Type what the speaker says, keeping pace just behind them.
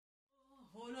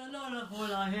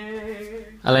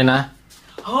อะไรนะ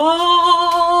โฮ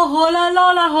โฮลาโล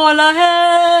ลาโฮลาเฮ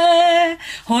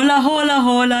โฮลาโฮลาโฮ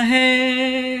ลาเฮ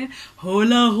โฮ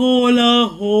ลาโฮลา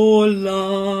โฮลา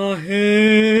เฮ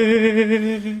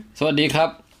สวัสดีครับ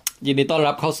ยินดีต้อน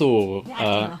รับเข้าสู่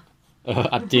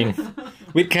อัดจริง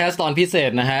วิดแคสตอนพิเศ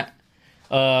ษนะฮะ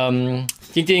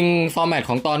จริงๆฟอร์แมต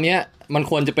ของตอนเนี้ยมัน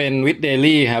ควรจะเป็นวิดเด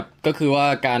ลี่ครับก็คือว่า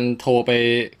การโทรไป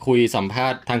คุยสัมภา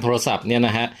ษณ์ทางโทรศัพท์เนี่ยน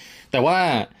ะฮะแต่ว่า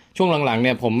ช่วงหลังๆเ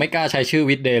นี่ยผมไม่กล้าใช้ชื่อ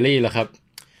วิดเดลี่แล้วครับ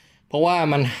เพราะว่า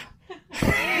มัน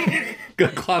เกิ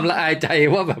ดความละอายใจ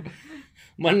ว่าแบบ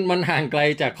มันห่างไกล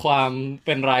จากความเ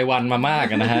ป็นรายวันมามาก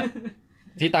นะฮะ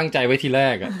ที่ตั้งใจไว้ทีแร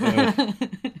กอะ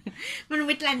มัน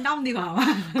วิดแรนดอมดีกว่าว่ะ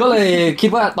ก็เลยคิด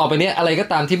ว่าต่อไปนี้อะไรก็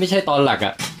ตามที่ไม่ใช่ตอนหลักอ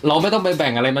ะเราไม่ต้องไปแบ่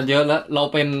งอะไรมันเยอะแล้วเรา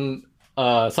เป็น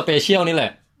สเปเชียลนี่แหล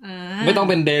ะไม่ต้อง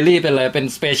เป็นเดลี่เป็นอะไรเป็น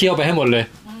สเปเชียลไปให้หมดเลย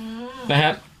นะฮ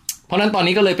ะเพราะนั้นตอน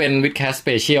นี้ก็เลยเป็นวิดแคสสเ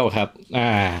ปเชียลครับ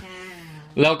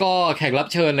แล้วก็แขกรับ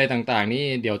เชิญอะไรต่างๆนี่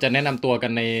เดี๋ยวจะแนะนำตัวกั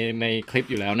นในคลิป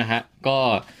อยู่แล้วนะฮะก็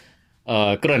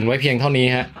เกริ่นไว้เพียงเท่านี้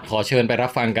ฮะขอเชิญไปรั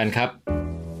บฟังกันครับ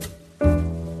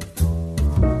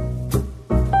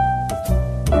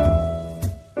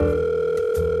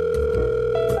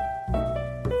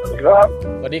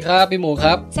สวัสดีครับพี่หมูค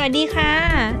รับสวัสดีค่ะ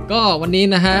ก็วันนี้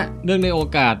นะฮะเนื่องในโอ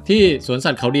กาสที่สวนสั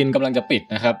ตว์เขาดินกำลังจะปิด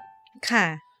นะครับค่ะ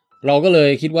เราก็เลย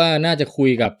คิดว่าน่าจะคุย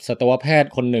กับสัตวแพท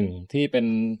ย์คนหนึ่งที่เป็น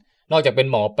นอกจากเป็น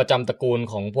หมอประจำตระกูล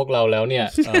ของพวกเราแล้วเนี่ย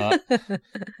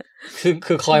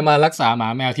คือคอยมารักษาหมา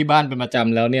แมวที่บ้านเป็นประจ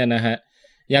ำแล้วเนี่ยนะฮะ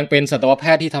ยังเป็นสัตวแพ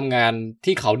ทย์ที่ทำงาน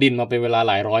ที่เขาดินมาเป็นเวลา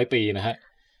หลายร้อยปีนะฮะ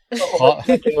เพราะไ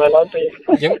ม่ถึง100 ปี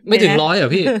ยังไม่ถึง100เหร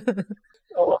อพี่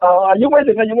อายุไม่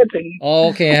ถึงโอ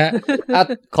เคฮะ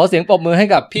ขอเสียงปรบมือให้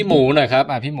กับพี่หมูหน่อยครับ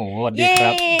พี่หมูสวัสดีค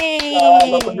รับ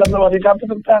ขอบคุณครับสวัสดีครับ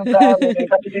ทุกท่านครับสวัสดี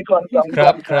ครับพิธีกร2ค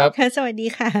รับครับสวัสดี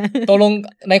ค่ะตกลง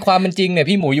ในความเป็นจริงเนี่ย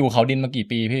พี่หมูอยู่เขาดินมากี่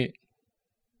ปีพี่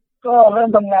ก็เริ่ม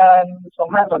ทำงาน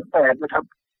2538นะครับ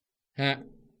ฮะ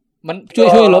มัน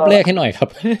ช่วยลบเลขให้หน่อยครับ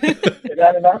ได้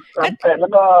เลยนะ38แล้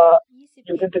วก็อ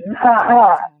ยู่จนถึง17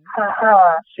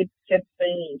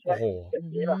 ปีใช่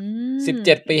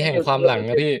17 ปีแห่งความหลัง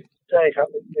นะพี่ใช่ครับ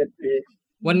17 ปี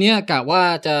วันนี้กะว่า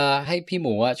จะให้พี่ห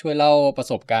มูช่วยเล่าประ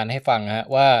สบการณ์ให้ฟังฮะ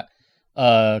ว่า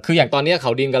คืออย่างตอนนี้เข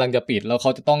าดินกำลังจะปิดแล้วเข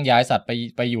าจะต้องย้ายสัตว์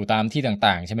ไปอยู่ตามที่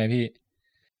ต่างๆใช่ไหมพี่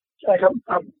ใช่ครับ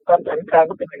ตามแผนการ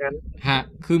ก็เป็นอย่างนั้นฮะ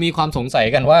คือมีความสงสัย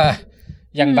กันว่า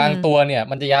อย่างบางตัวเนี่ย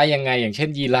มันจะย้ายยังไงอย่างเช่น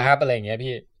ยีราฟอะไรอย่างเงี้ย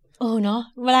พี่เนาะ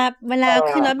เวลา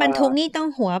ขึ้นรถบรรทุกนี่ต้อง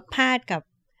หัวพาดกับ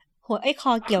หัวค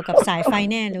อเกี่ยวกับสายไฟ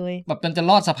แน่เลยแบบมันจะ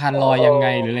ลอดสะพานลอยยังไง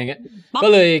หรืออะไรเงี้ยก็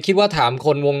เลยคิดว่าถามค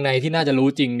นวงในที่น่าจะรู้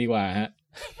จริงดีกว่าฮะ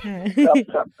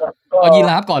ครับเอายี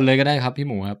ราฟก่อนเลยก็ได้ครับพี่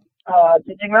หมูครับจ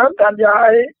ริงๆแล้วการย้า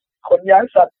ย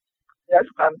สัตว์ย้าย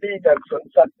สถานที่จากสวน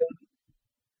สัตว์นึง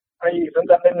ไปสวน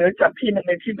สัตว์นึงหรือจากที่นึงใ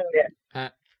นที่นึงเนี่ย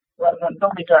มันต้อ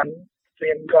งมีการเตรี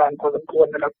ยมการพอสมควร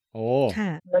นะครับโอ้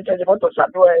ไม่ใช่เฉพาะตัวสัต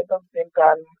ว์ด้วยต้องเตรียมกา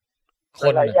ร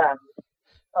หลายอย่าง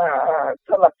ส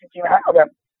ำหรับจริงๆนะเอาแบบ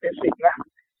เป็นสิ่งนะ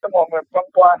ต้องมองแบบ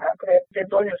กว้างๆนะเป็น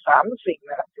ตัวอยู่3 สิ่ง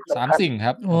นะครับ3 สิ่งค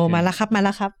รับโอ้มาแล้วครั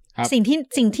บสิ่ง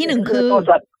ที่1คือตัว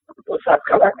สัตว์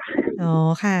ครับ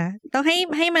ค่ะต้อง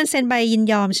ให้มันเซ็นใบยิน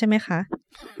ยอมใช่ไหมคะ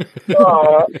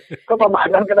ก็ประมาณ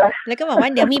นั้นก็ได้แล้วก็บอกว่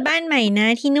าเดี๋ยวมีบ้านใหม่นะ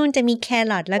ที่นู่นจะมีแค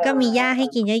รอทแล้วก็มีหญ้าให้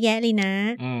กินเยอะแยะเลยนะ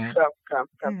ครับ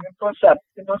เป็นตัวสัตว์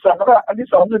แล้วก็อันที่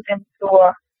2คือเป็นตัว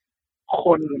ค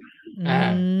น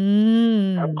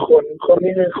คน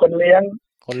นี่คือคนเลี้ยง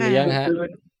ฮะห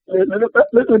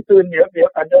รืออื่นๆเดี๋ยว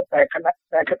อาจจะแตก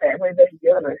ไม่ได้เย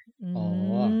อะเลย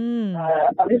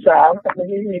อันที่3อัน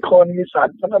นี้มีคนมีสัต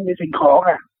ว์แล้วก็มีสิ่งของ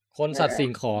คนสัตว์สิ่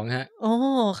งของฮะ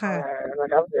ค่ะนะ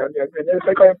ครับเดี๋ยว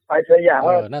ค่อยๆไปทีละอย่าง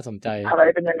ว่าน่าสนใจอะไร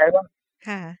เป็นยังไงบ้าง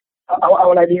ค่ะเอา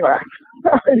อะไรดีกว่า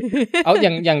เอาอ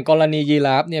ย่างกรณียีร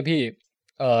าฟเนี่ยพี่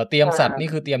เตรียมสัตว์นี่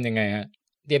คือเตรียมยังไงฮะ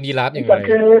เตรียมยีราฟยังไง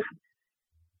คือ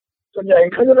ส่วนใหญ่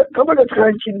เขาก็จะเค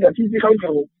ยชินกับที่เขาอ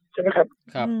ยู่ใช่ไหมครับ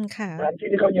ครับค่ะ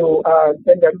ที่เขาอยู่เ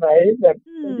ป็นแบบไหนแบบ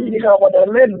ที่เขาเดิน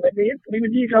เล่นแบบนี้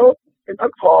ที่เขาเป็นพั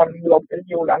กผ่อนหลบเป็น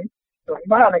อยู่หลัง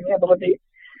บ้านอะไรเงี้ยปกติ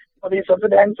สวนแส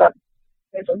ดงสัตว์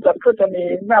ในสวนสัตว์ก็จะมี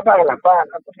หน้าบ้านหลังบ้าน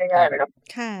ครับง่ายๆนะครับ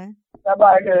ค่ะหน้าบ้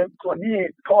านคือส่วนที่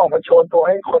เขาออกมาโชว์ตัวใ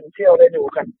ห้คนเที่ยวได้ดู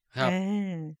กันครับ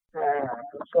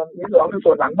ส่วนที่2คือ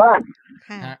ส่วนหลังบ้าน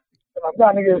ค่ะหลังบ้า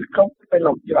นนี่คือเขาไปหล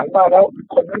บอยู่หลังบ้านแล้ว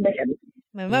คนไม่เห็น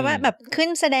เหมือนว่าแบบขึ้น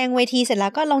แสดงเวทีเสร็จแล้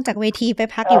วก็ลงจากเวทีไป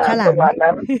พักอยู่ข้างหลังประมาณ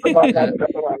นั้น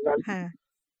ค่ะ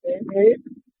นี่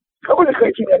เขาก็จะเคย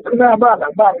ชินกันทั้งหน้าบ้านหลั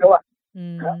งบ้านเขาว่า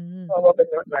เป็น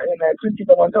แบบไหนยังไงพื้นที่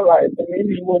ประมาณเท่าไหร่ตรงนี้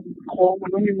มีมุมโค้งมั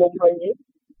นต้องมีมุมอะไรอย่างนี้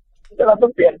ถ้าเราต้อ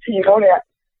งเปลี่ยนที่เขาเนี่ย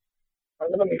มัน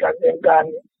ก็ต้องมีการเตรียมการ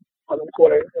พอสมควร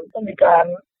เลยต้องมีการ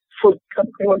ฝึกครับ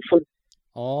เรียกว่าฝึก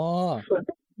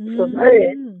ฝึกให้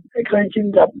ให้เคยชิน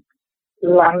กับ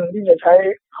ลังที่จะใช้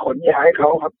ขนย้ายเขา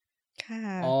ครับ ค่ะ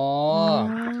อ๋อ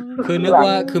คือนึก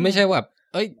ว่าคือไม่ใช่แบบ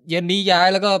เอ้ยเย็นนี้ย้าย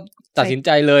แล้วก็ตัดสินใจ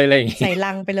เลยอะไรอย่างงี้ ใส่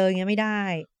ลังไปเลยเงี้ยไม่ได้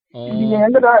จริงๆอย่างนั้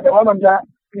นก็ได้แต่ว่ามันจะ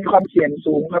มีความเสี่ยง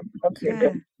สูงครับความเสี่ยงกั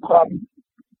บความ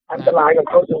อันตรายกับ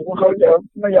เขาสูงเพราะเขาจะ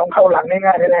ไม่ยอมเข้าหลัง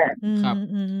ง่ายๆแน่ ครับ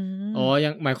อ๋อยั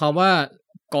งหมายความว่า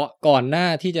ก่อนหน้า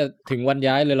ที่จะถึงวัน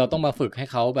ย้ายเลยเราต้องมาฝึกให้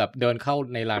เขาแบบเดินเข้า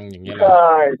ในรังอย่างเงี้ยเลย ใช่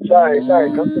ใช่ใช่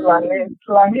ครับลัง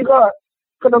นี่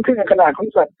ก็ต้องขึ้นกับขนาดของ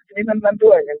สัตว์ชนิดนั้นๆ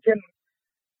ด้วยอย่างเช่น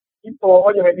ฮิปโปก็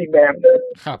จะเป็นอีกแบบนึง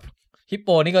ครับฮิปโป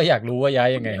นี่ก็อยากรู้ว่าย้าย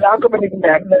ยังไง แล้วก็เป็นอีกแบ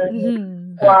บนึง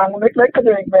กวางเล็กๆก็จ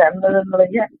ะอีกแบบนึงอะไร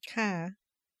เงี้ย ค่ะ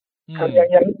ครับอ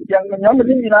ย่างมัน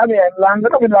ที่มีร้านเนี่ยรังก็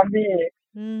ต้องเป็นรังที่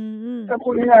ถ้าพู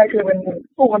ดง่ายๆคือเป็น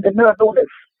ตู้คอนเทนเนอร์ตู้เด็ก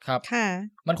ครับ ค่ะ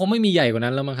มันคงไม่มีใหญ่กว่า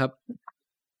นั้นแล้วมั้งครับ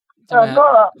ก็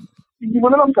จริงๆมั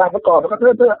นต้องสั่งประกอบแล้วก็เ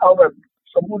พื่อเอาแบบ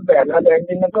สมบูรณ์แบบนะแต่จ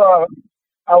ริงๆมันก็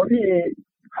เอาที่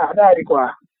หาได้ดีกว่า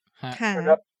ค่ะ นะ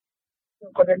ครับ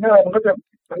คอนเทนเนอร์มันก็จะ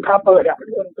หลังคาเปิด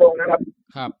ตรงๆนะครับ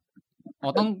ครับอ๋อ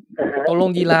ต้องตกลง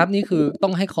ยีราฟนี่คือต้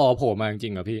องให้คอโผล่มาจริ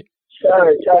งๆเหรอพี่ ใช่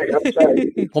ครับใช่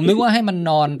ผมนึกว่าให้มัน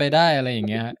นอนไปได้อะไรอย่าง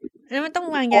เงี้ยฮะ แล้วมันต้อง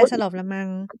วางยาสลบละมัง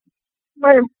ไ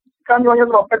ม่การวางยา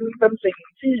สลบเป็นสิ่ง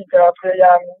ที่จะพยาย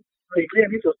ามหลีกเลี่ยง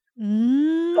ที่สุด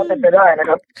ถ้าเป็นไปได้นะ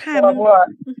ครับเพราะว่า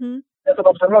ยาสล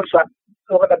บสำหรับสัตว์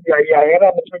ตัวขนาดใหญ่ๆน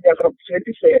ะมันเป็นยาสลบชนิด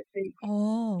พิเศษที่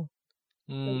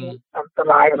อันต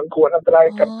รายกับทั้งคนอันตราย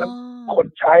กับทั้งคน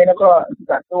ใช้แล้วก็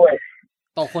สัตว์ด้วย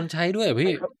ต่อคนใช้ด้วยเหรอ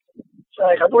พี่ใช่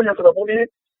ครับพวกยาสลบพวกนี้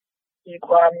มีค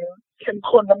วามเข้ม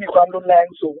ข้นและมีความรุนแรง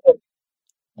สูงก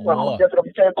ว่าของยาสลบ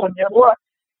ที่ใช้คนเยอะเพราะว่า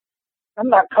น้ำ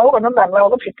หนักเขากับน้ำหนักเร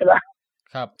าก็ผิดกันละ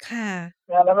ครับค่ะ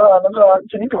แล้วก็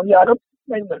ชนิดของยาก็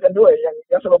ไม่เหมือนกันด้วยอย่าง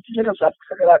ยาสลบที่ใช้กับสัตว์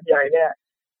ขนาดใหญ่เนี่ย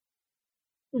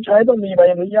ผู้ใช้ต้องมีใบ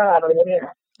อนุญาตอะไรเนี่ย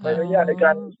ใบอนุญาตในก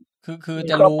ารคือ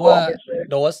จะรู้ว่า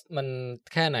โดสมัน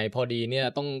แค่ไหนพอดีเนี่ย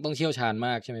ต้องเชี่ยวชาญม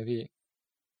ากใช่ไหมพี่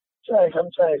ใช่ค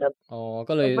รับอ๋อ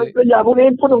ก็เลยยาพวกนี้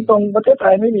พูดตรงๆประเทศไท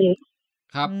ยไม่มี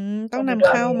ครับต้องนำ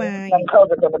เข้ามา นำเข้า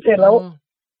จากต่างประเทศแล้ว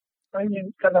ไม่มี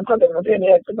การนำเข้าจากต่างประเทศเ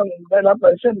นี่ยก็ต้องได้รับไล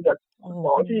เซนส์จากหม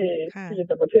อที่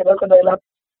ต่างประเทศแล้วก็ได้รับ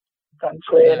การเท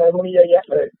รนอะไรพวกนี้เยอะแยะ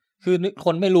เลยคือค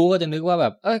นไม่รู้ก็จะนึกว่าแบ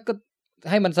บก็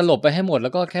ให้มันสลบไปให้หมดแล้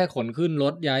วก็แค่ขนขึ้นร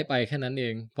ถย้ายไปแค่นั้นเอ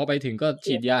งพอไปถึงก็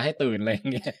ฉีดยาให้ตื่นอะไรอย่า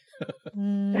งเงี้ย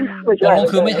ตกลง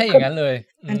คือไม่ใช่อย่างนั้นเลย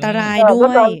อันตรายด้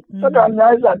วยถ้าการย้า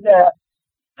ยสัตว์เนี่ย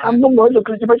ทำต้องน้อยสุด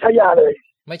คือจะไม่ใช้ยาเลย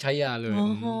ไม่ใช้ยาเลย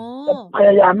พย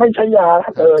ายามไม่ใช้ยา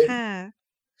เลย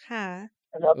ค่ะ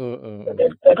นะครับ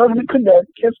แต่ก็ขึ้นแบบ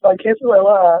เคส by เคสด้วย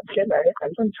ว่าเคสไหนอาจ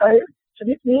จะต้องใช้ช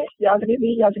นิดนี้ยาชนิด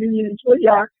นี้ช่วย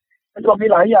ยามันก็มี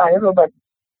หลายอย่างนะแบบ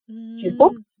ฉีด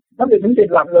ปุ๊บน้ำดื่มถึงติด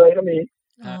หลับเลยก็มี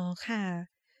อ๋อค่ะ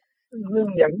เรื่อง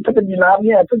อย่างถ้าเป็นยีราฟเ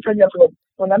นี่ยต้องใช้ยาสลบ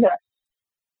ตัวนั้นเนี่ย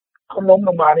เขาล้มล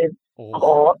งมานี่ข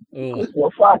อหัว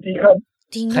ฟาดทีครับ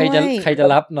ใครจะ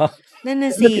รับเนาะนั่นน่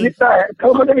ะสิชีวิตได้เขา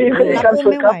จะมีการ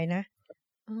ฝึกครับ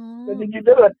แต่จริงๆ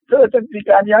ถ้าเกิดจะมี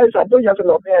การย้ายสัตว์ด้วยยาส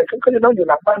ลบเนี่ยเขาจะต้องอยู่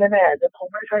หลังบ้านแน่ๆจะคง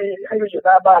ไม่ใช่ให้ไปอยู่ห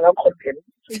น้าบ้านแล้วคนเห็น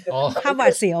ข้าหวา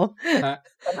ดเสียว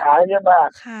ปัญหาเยอะมาก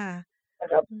ค่ะนะ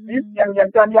ครับอย่าง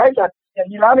การย้ายสัตว์อย่าง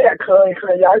ยีราฟเนี่ยเค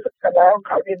ยย้ายกันแล้วเ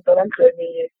ขาดินตอนนั้นเคยมี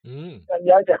การ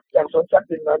ย้ายจากสวนสัตว์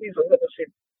อื่นมาที่สวนสัตว์ดุสิต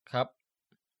ครับ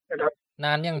นะครับน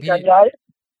านยังพี่การย้าย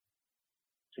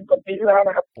10 กว่าปีที่แล้ว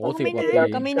นะครับโอ้10 กว่าปี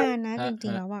ก็ไม่นานนะจริ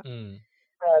งๆแล้วอ่ะ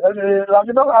ก็คือเราจ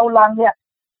ะต้องเอารังเนี่ย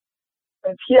ไป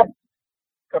เทียบ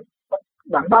กับ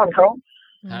หลังบ้านเขา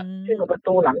เทียบกับประ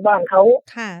ตูหลังบ้านเขา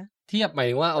ค่ะเทียบหมาย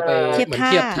ถึงว่าเอาไปเหมือนเ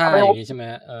ทียบท่าอย่างนี้ใช่ไหม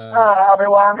เอาไป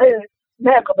วางให้แน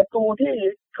บกับประตูที่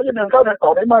เขาจะเดินเข้าเดินอ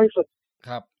อกได้มากที่สุดค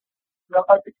รับแล้ว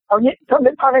เอางี้ถ้าเ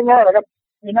น้นภาพง่ายๆนะครับ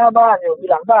มีหน้าบ้านอยู่มี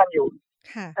หลังบ้านอยู่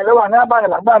ในระหว่างหน้าบ้านกั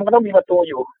บหลังบ้านมันก็ต้องมีประตู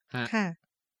อยู่ค่ะ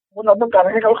เมื่อเราต้องการ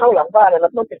ให้เขาเข้าหลังบ้านเรา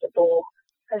ต้องปิดประตู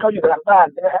ให้เขาอยู่หลังบ้าน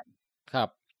ใช่ไหมครับ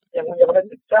อย่าง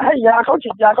จะให้ยาเขาฉี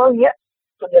ดยาเขาอย่างเงี้ย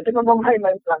ส่วนใหญ่ที่มันต้องให้ใน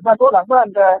หลังบ้านเพราะหลังบ้าน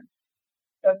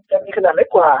จะมีขนาดเล็ก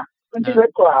กว่าพื้นที่เล็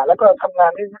กกว่าแล้วก็ทำงา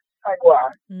นได้ง่ายกว่า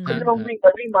ไม่ต้องวิ่งไป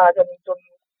วิ่งมาจน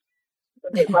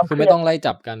คือไม่ต้องไล่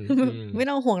จับกันไม่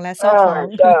ต้องห่วงและซ่อม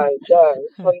ใช่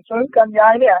ส่วนการย้า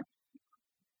ยเนี่ย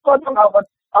ก็ต้อง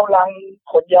เอารัง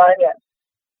ขนย้ายเนี่ย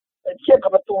ไปเทียบกั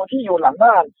บประตูที่อยู่หลัง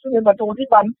บ้านซึ่งเป็นประตูที่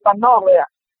บานนอกเลยอ่ะ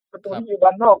ประตูที่อยู่บ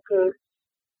านนอกคือ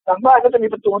หลังบ้านก็จะมี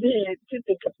ประตูที่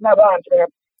ติดกับหน้าบ้านใช่ไหมครั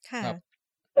บ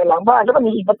แต่หลังบ้านก็ต้อง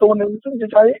มีอีกประตูนึงซึ่งจะ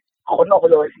ใช้ขนออกไป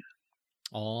เลย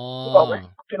บอกไหม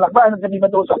คือหลังบ้านมันจะมีปร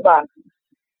ะตู2 บาน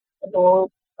ประตู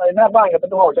ไปหน้าบ้านกับปร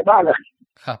ะตูออกจากบ้านเลย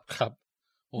ครับ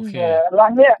โอเครั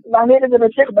งนี้ก็จะไป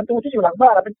เทียบกับประตูที่อยู่หลังบ้า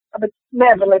นเอาไปแน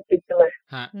บกันเลยติดกันเลย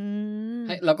ฮะใ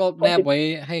ห้แล้วก็แนบไว้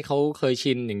ให้เขาเคย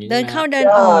ชินอย่างนี้เดินเข้าเดิน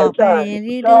ออกไปเ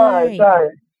รื่อย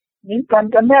ๆนี่กา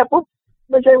รแนบปุ๊บ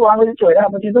ไม่ใช่วางไว้เฉยๆน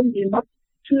ะบางทีต้องมีมัด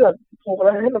เชื ชือกผูกอะไร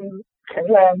ให้มันแข็ง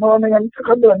แรงเพราะไม่งั้นถ้าเข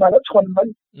าเดินมาแล้วชนมัน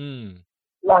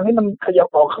รางนี้มันขยับ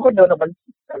ออกเขาก็เดินออกมา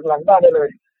จากหลังบ้านได้เลย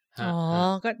อ๋อ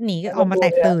ก็หนีก็ออกมาแต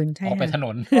กตื่นใช่ ออกไปถน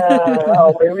น เอา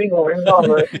ไปวิ่งออกไปข้างนอก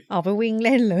เลย ออกไปวิ่งเ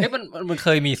ล่นเลย มันเค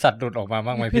ยมีสัตว์หลุดออกมา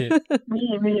บ้างไหมพี่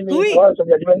มีเพราะส่วนใ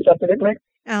หญ่จะเป็นสัตว์ตัวเล็ก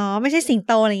อ๋อไม่ใช่สิง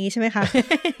โตอะไรอย่างงี้ใช่ไหมคะ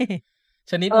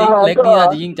ชนิดเล็กนี่น่า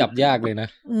จะยิ่งจับยากเลยนะ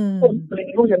พวกลิง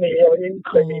พวกชะนีอะไรนี้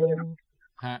เคยมีเลยค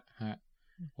รับ ฮะ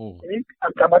โอ้ ทีนี้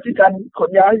กลับมาที่การขน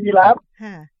ย้ายยีราฟ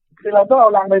คือเราต้องเอา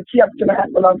รางไปเทียบใช่ไหมฮะ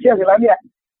เราเทียบกันแล้วเนี่ย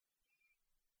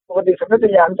ปกติสัญชาต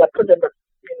ญาณสัตว์ก็จะแบบ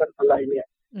มีมันอะไรเนี่ย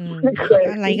ไม่เคย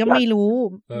อะไรก็ไม่รู้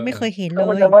ไม่เคยเห็นเลย เ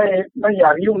ขาจะไม่อย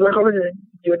ากยุ่งด้วยเขาก็จะ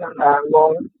ยืนห่างๆมอง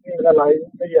นี่มันอะไร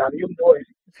ไม่อยากยุ่งด้วย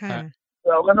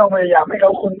เราก็ต้องพยายามให้เข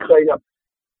าคุ้นเคยกับ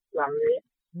หลังนี้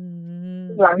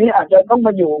หลังนี้อาจจะต้องม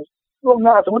าอยู่ล่วงห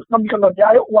น้าสมมติมันมีกำหนดย้า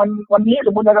ยวันนี้ส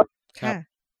มมตินะครับ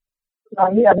หลั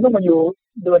งนี้อาจจะต้องมาอยู่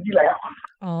เดือนที่แล้ว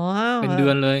เป็นเดื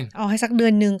อนเลยเอาให้สักเดือ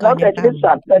นนึงก่อนแล้วแต่จะเป็น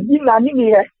สัตว์แต่ยิ่งนานยิ่งดี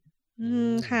ไง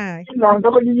ค่ะยิ่งนานเข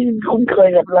าก็ยิ่งคุ้นเคย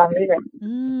กับรังนี้ไง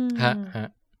ฮะ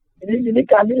ทีนี้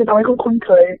การที่จะทำให้เขาคุ้นเค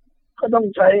ยก็ต้อง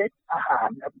ใช้อาหาร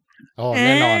ครับแ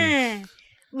น่นอน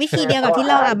วิธีเดียวกับที่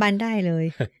เราอาบันได้เลย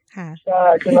ค่ะใช่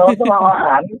คือเราต้องเอาอาห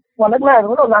ารวันแรกๆ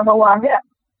เรารังมาวางเนี่ย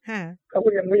เขาก็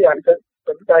ยังไม่อยากจะส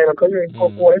นใจเราก็ยัง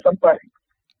กลัวให้ซ้ำไป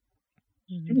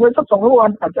เมื่อสัก2 วั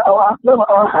นอาจจะเอาเริ่ม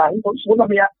เอาอาหารสมมติเรา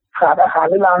มีขาดอาหาร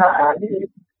หรือรางอาหาร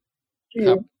ที่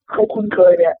เขาคุ้นเค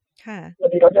ยเนี่ยบาง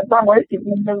ทีเราจะตั้งไว้อีก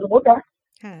มุมนึงสมมตินะ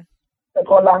แต่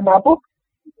พอรางมาปุ๊บ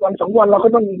วัน2 วันเราก็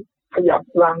ต้องขยับ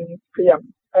ราง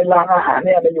ไอ้รางอาหารเ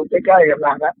นี่ยมันอยู่ใกล้ๆกับร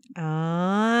างนะ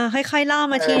ค่อยๆล่อ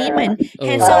มาทีนี้เหมือนแฮ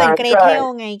นเซลและเกรเทล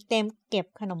ไงเต็มเก็บ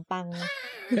ขนมปัง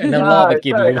น้ำล่อไป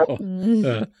กินเลย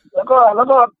แล้ว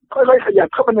ก็ค่อยๆขยับ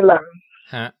เข้าไปในราง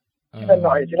ทีละห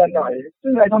น่อยซึ่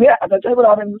งไอ้ตรงนี้อาจจะใช้เวล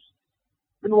าเ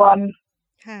ป็นวัน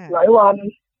หลายวัน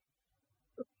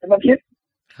เป็นอาทิตย์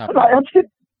หลายอาทิต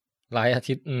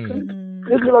ย์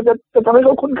คือเราจะทำให้เข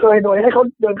าคุ้นเคยโดยให้เขา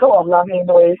เดินเข้าออกรางเอง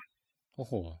โดย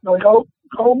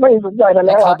เขาไม่สนใจแ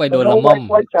ล้วเข้าไปโดยละม่อม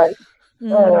ไว้ใจ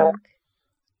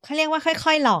เขาเรียกว่า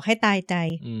ค่อยๆหลอกให้ตายใจ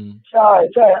ใ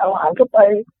ช่เอาอาหารเข้าไป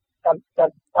จัด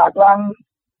ปากราง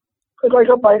ค่อยๆเ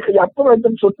ข้าไปขยับเข้าไปจ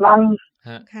นสุดราง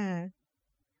ค่ะ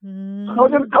เข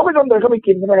าไม่ต้องเดินเข้าไป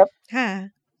กินใช่ไหมครับค่ะ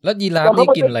แล้วยีราฟนี่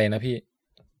กินอะไรนะพี่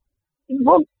พ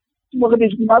วกปกติ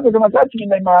ยีราฟเป็นธรรมชาติกิน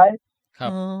ใบไม้ครั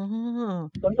บ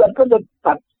สวนสัตว์ก็จะ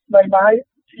ตัดใบไม้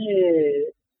ที่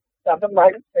ตามต้นไม้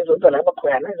ในสวนสัตว์แล้วมาแขว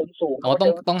นให้สูง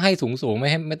ต้องให้สูง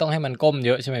ไม่ต้องให้มันก้มเ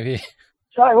ยอะใช่ไหมพี่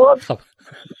ใช่เพราะ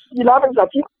ยีราฟเป็นสัต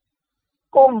ว์ที่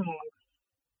ก้ม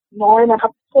น้อยนะครั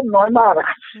บก้มน้อยมากนะ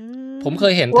ครับผมเค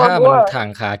ยเห็นท่ามันถ่าง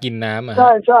ขากินน้ำอ่ะ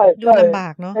ใช่ดูลำบา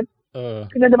กเนาะ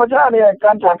คือในธรรมชาติเนี่ยก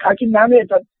ารถ่างขากินน้ำเนี่ย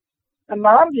จะ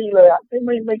น้ำดีเลยอ่ะ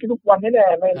ไม่ทุกวันแน่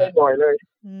ๆไม่บ่อยเลย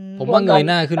ผมว่าเงย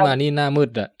หน้าขึ้นมานี่หน้ามื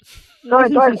ดอ่ะ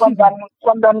ใช่ความ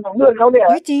ดันของเลือดเขาเนี่ย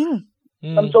จริง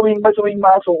มันสวิงม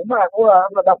าสูงมากเพราะว่า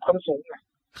ระดับความสูง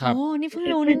ครับโอ้นี่เพิ่ง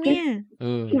รู้นะเนี่ย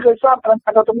ที่เคยทราบอะ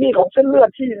นาโตมีของเส้นเลือด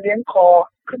ที่เลี้ยงคอ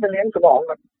ขึ้นไปเลี้ยงสมอง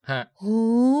กันโอ้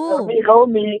มีเขา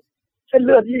มีเส้นเ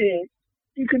ลือด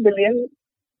ที่ขึ้นไปเลี้ยง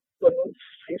ส่วน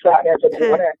ศีรษะเนี่ยส่วนหั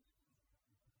วเนี่ย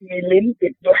มีลิ้นปิ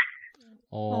ดด้วย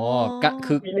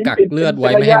คือกักเลือดไ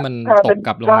ว้ไม่ให้มันตกก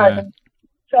ลับลงมา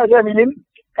ใช่มีลิ้น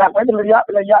กักไว้เป็นระยะ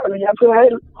เพื่อให้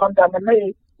ความดันมันไม่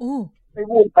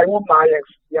วูบไปวูบมาอ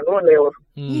ย่างรวดเร็ว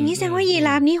อย่างนี้แสดงว่ายีร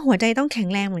าฟนี่หัวใจต้องแข็ง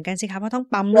แรงเหมือนกันสิคะเพราะต้อง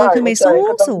ปั๊มเลือดขึ้นไป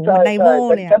สูงไดโว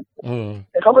เลยอ่ะ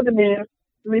แต่เขาก็จะมี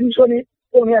ลิ้นช่วงนี้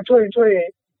พวกนี้ช่วย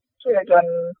ในการ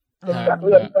กักเ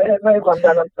ลือดไม่ให้ความ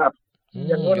ดันมันต่ำ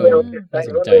อย่างรวดเร็ว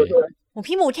ด้วย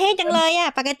พี่หมูเท่จังเลยอ่ะ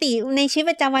ปกติในชีวิต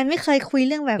ประจำวันไม่เคยคุย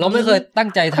เรื่องแบบเราไม่เคยตั้ง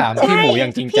ใจถามพี่หมูอย่า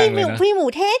งจริงจังเลยนะพี่หมู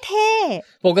เท่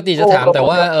ปกติจะถามแต่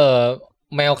ว่า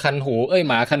แมวคันหู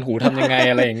หมาคันหูทำยังไง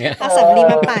อะไรอย่างเงี้ยเอาสำลี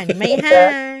มาปั่นไม่ให้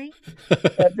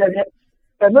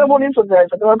แต่เมื่อพวกนี้ส่วนใหญ่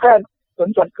สัตวแพทย์สวน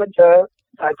สัตว์ก็จะ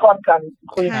ถ่ายทอดกัน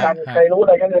คุยกันใครรู้อะ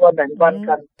ไรก็เลยมาแบ่งปัน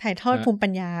กันถ่ายทอดภูมิปั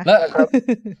ญญาแล้ว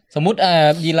สมมุติ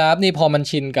ยีราฟนี่พอมัน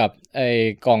ชินกับไอ้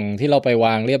กล่องที่เราไปว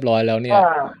างเรียบร้อยแล้วเนี่ย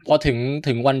พอ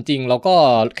ถึงวันจริงเราก็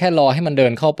แค่รอให้มันเดิ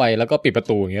นเข้าไปแล้วก็ปิดประ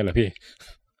ตูอย่างเงี้ยเหรอพี่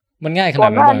มันง่ายขนา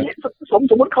ดนั้นเลย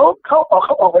สมมติเขาอ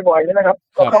อกบ่อยๆเลยนะครับ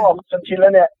พอเขาออกจนชินแล้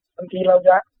วเนี่ยบางทีเราจ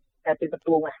ะแอบปิดประ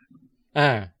ตูไง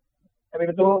ปิด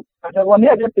ประตูอาจจะวันนี้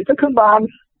อาจจะปิดสักครึ่งบาน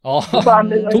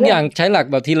ทุกอย่างใช้หลัก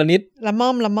แบบทีละนิดละม่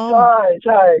อมใ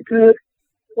ช่คือ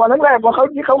วันแรกพอเขา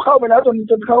เข้าไปแล้ว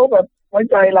จนเขาแบบไว้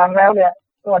ใจรังแล้วเนี่ย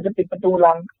เราอาจจะปิดประตู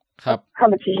รังครับ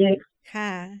5 นาทีค่ะ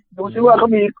ดูซิว่าเขา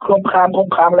มีโครงคา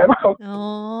มอะไรบ้าง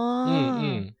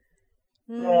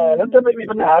แล้วจะไม่มี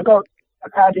ปัญหาก็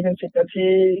5 ทีเป็น10 นาที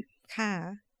ค่ะ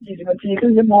20 นาทีครึ่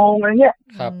งชั่วโมงอะไรเงี้ย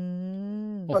ครับ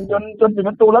จนปิดป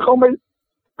ระตูแล้วเขาไม่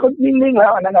เขานิ่งๆแล้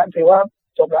วอันนั้นนะถือว่า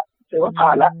จบละถือว่าผ่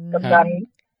านละกับการ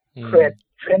เทรด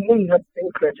เทรนนิ่งครับ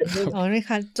เทรดเทรนนิ่งอ๋อนี่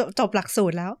ค่ะจบหลักสู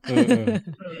ตรแล้ว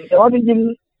แต่ว่าจริง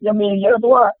ๆยังมีเยอะเพรา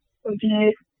ะว่าบางที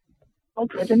ต้อง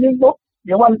เทรดเทรนนิ่งปุ๊บเ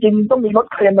ดี๋ยววันจริงต้องมีรถ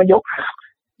เครนมายก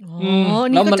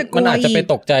แล้วมันอาจจะไป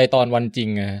ตกใจตอนวันจริง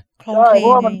ไงใช่เพรา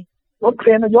ะว่ามันรถเคร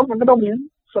นมายกมันก็ต้องมี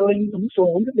สลิงสู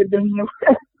งๆจะไปดึง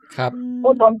ครับเพรา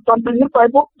ะตอนดึงขึ้นไป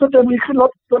ปุ๊บก็จะมีขึ้นร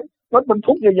ถบรร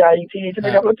ทุกใหญ่ๆอีกทีใช่ไหม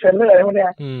ครับรถเทรลเลอร์อะไรพวกเนี้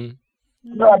ย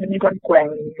ก็อาจจะมีการแกว่ง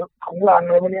ของรางอ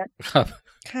ะไรพวกเนี้ยครับ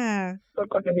ค่ะ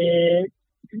ก็จะมี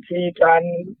วิธีการ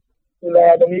ดูแล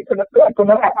ตรงนี้ก็ตรง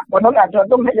นั้นวันนั้นอาจจะ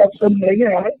ต้องให้ยาซึมอะไรเงี้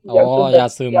ยยา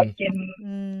ซึมยากิน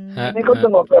นี่ก็ส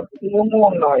งบแบบง่ว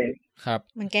งๆหน่อยครับ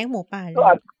มันแกล้งหมูป่าก็อ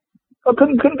าจก็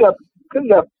ขึ้น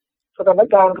กับสถาน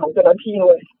การณ์ของแต่ละที่เล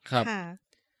ยครับ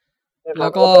แล้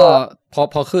วก็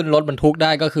พอขึ้นรถบรรทุกไ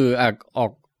ด้ก็คืออ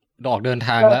อกเดินท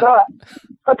างแล้ว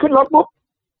ถ้าขึ้นรถปุ๊บ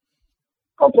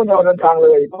ก็ควรจะเดินทางเล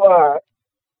ยเพราะว่า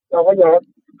เราก็จะ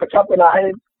กระชับเวลาให้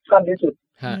สั้นที่สุด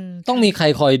ต้องมีใคร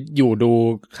คอยอยู่ดู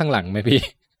ข้างหลังไหมพี่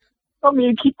ต้องมี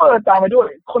คีปเปอร์ตามไปด้วย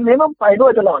คนเลี้ยงต้องไปด้ว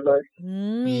ยตลอดเลย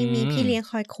มีพี่เลี้ยง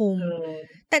คอยคุม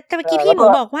แต่เมื่อกี้พี่หนู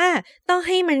บอกว่าต้องใ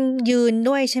ห้มันยืน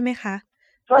ด้วยใช่ไหมคะ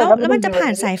แล้วมันจะผ่า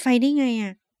นสายไฟได้ไงอ่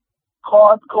ะค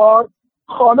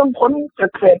อต้องพ้นจา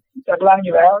กเขตจากรางอ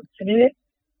ยู่แล้วทีนี้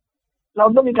เรา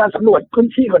ต้องมีการสำรวจพื้น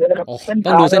ที่ก่อนนะครับ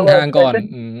ต้องดูเส้นทางก่อน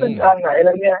เส้นทางไหนอะไร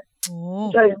เงี้ย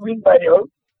ใช่วิ่งไปเดี๋ยว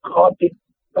คอติด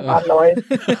สะพานลอย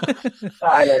ต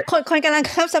ายเลยคนกำลัง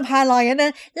ข้ามสะพานลอยกันน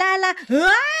ะล่าเ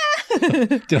ฮ้ย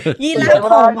ยีราฟ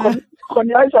คน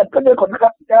ย้ายสัตว์ก็จะขนครั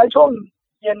บย้ายช่วง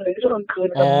เย็นหรือช่วงกลางคืน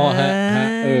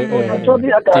ครับช่วง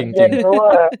ที่อากาศเย็นเพราะว่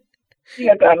าที่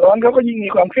อากาศร้อนเขาก็ยิ่งมี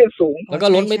ความเครียดสูงแล้วก็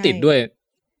รถไม่ติดด้วย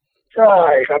ใช่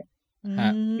ครับ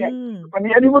เนี่ยวัน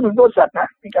นี้อันนี้พูดถึงตัวสัตว์นะ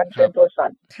มีการเทรนตัวสัต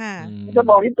ว์จะ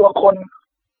มองที่ตัวคน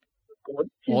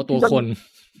ตัวคน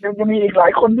ยังมีอีกหลา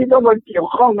ยคนที่ต้องมาเกี่ยว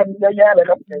ข้องกันเยอะแยะเลย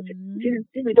ครับ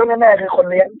ที่มีเจ้าแน่ๆคือคน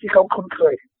เลี้ยงที่เขาคุ้นเค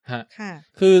ย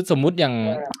คือสมมุติอย่าง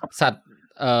สัตว์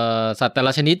แต่ล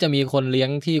ะชนิดจะมีคนเลี้ยง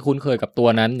ที่คุ้นเคยกับตัว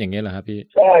นั้นอย่างเงี้ยเหรอครับพี่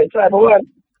ใช่เพราะว่า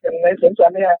อย่างในสวนสั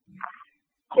ตว์เนี่ย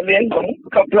คนเลี้ยงของ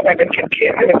เขาแบ่งเป็นเข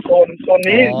ตให้เป็นโซน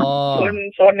นี้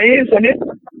โซนนี้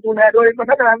ดูแลโดยพ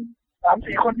นักงาน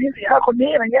 3-4 คนนี้ 4-5 คน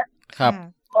นี้อะไรเงี้ยครับ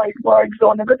พออีกโซ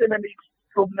นนึงก็จะเป็นอีก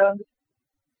กลุ่มนึง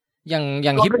อ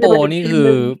ย่างฮิปโปนี่คือ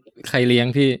ใครเลี้ยง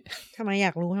พี่ทำไมอย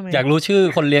ากรู้ชื่อ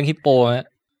คนเลี้ยงฮิปโปฮะ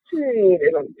ชื่อ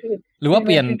หรือว่าเป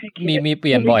ลี่ยนมีเป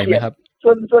ลี่ยนบ่อยไหมครับ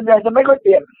ส่วนใหญ่จะไม่ค่อยเป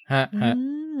ลี่ยนฮะ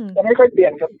จะไม่ค่อยเปลี่ย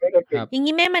นครับไม่ค่อยเปลี่ยนอย่าง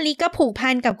นี้แม่มะลิก็ผูกพั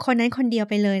นกับคนนั้นคนเดียว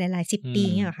ไปเลยหลายๆ10 ปี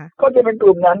เนี่ยเหรอคะก็จะเป็นก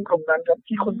ลุ่มนั้นครับ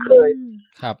ที่คุ้นเคย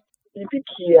ครับมีพี่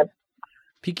เขี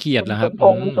ยดนะครับ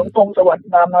สมพงษ์สวัสดิ์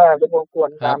นามาสมพงษ์กวน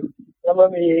นำแล้วก็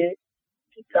มี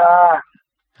พี่จา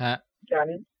จา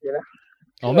นี่เดี๋ยวนะ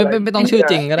ไม่ต้องชื่อ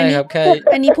จริงก็ได้ครับแค่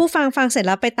อันนี้ผู้ฟังเสร็จแ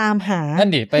ล้วไปตามหานั่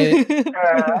นดิไป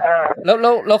แ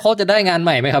ล้วเขาจะได้งานให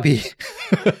ม่ไหมครับพี่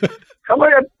เขาก็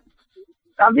จะ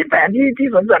ตามที่แผนที่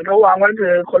สวนสัตว์เขาวางไว้คื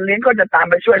อคนเลี้ยงก็จะตาม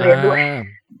ไปช่วยเลี้ยงด้วย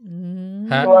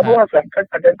เพราะว่าสัตว์ก็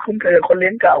อาจจะคุ้นเคยกับคนเลี้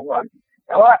ยงเก่าก่อนแ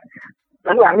ต่ว่า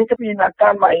หลังๆนี่จะมีหลักกา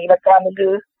รใหม่หลักการนึงคื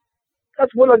อถ้า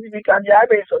สมมติเราจะมีการย้าย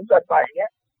ไปสวนสัตว์ใหม่เงี้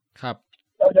ยครับ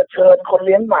เราจะเชิญคนเ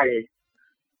ลี้ยงใหม่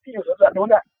ที่อยู่สวนสัตว์นู้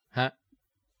น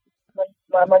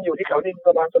มาอยู่ที่เขาดินป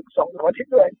ระมาณ2-3 อาทิต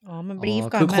ย์ด้วยมันบรีฟ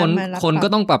ก่อนคือคนก็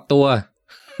ต้องปรับตัว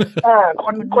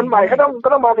คนใหม่ก็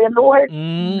ต้องมาเรียนรู้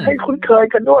ให้คุ้นเคย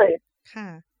กันด้วยค่ะ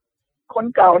คน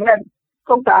เก่าเนี่ย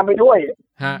ต้องตามไปด้วย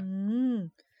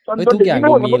ทุกอย่าง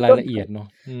มันมีรายละเอียดเนาะ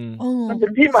มันเป็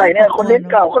นที่ใหม่เนี่ยคนเลี้ยง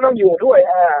เก่าก็ต้องอยู่ด้วย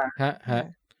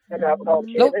นะครับโอเ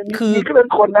คแล้วคือเป็น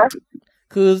คนนะ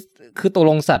คือตก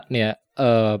ลงสัตว์เนี่ย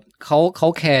เขา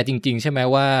แคร์จริงๆใช่ไหม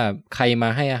ว่าใครมา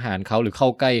ให้อาหารเขาหรือเข้า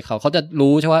ใกล้เขาจะ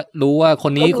รู้ใช่ว่ารู้ว่าค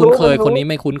นนี้คุ้นเคยคนนี้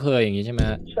ไม่คุ้นเคยอย่างนี้ใช่ไหม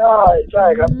ใช่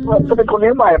ครับถ้าเป็นคนเลี้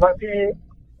ยงใหม่บางที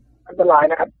อันตราย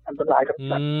นะครับอันตรายกับ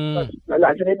สัตว์หล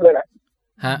ายชนิดเลยแหละ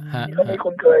ที่เขาไม่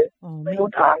คุ้นเคยไม่รู้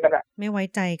ทางกันไม่ไว้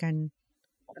ใจกัน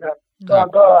นะครับ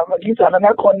ก็เมื่อกี้สาธารณ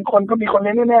ะคนก็มีคนเ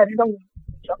ลี้ยงแน่ๆที่ต้อ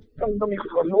งมี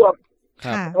คนร่วม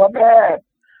สัตวแพทย์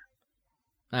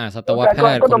สัตวแพ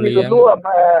ทย์ก็ต้องมีคนร่วม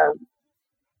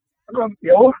แล้วก็เ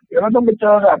ดี๋ยวเราต้องไปเจ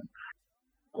อกับ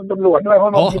คุณตำรวจด้วยเพรา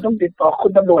ะบางทีต้องติดต่อคุ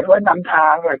ณตำรวจไว้นำทา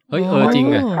งเลยเฮ้ยจริง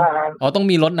อ่ะต้อง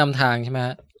มีรถนำทางใช่ไหม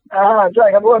ใช่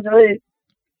ครับเพราะว่าจะไ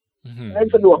ด้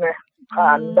สะดวกไงผ่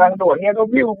านทางด่วนเนี่ยก็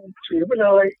วิ่งถือไปเล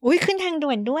ยขึ้นทางด่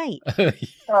วนด้วย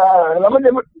เราก็จะ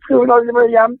เราจะพย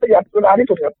ายามประหยัดเวลาที่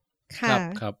สุดครับ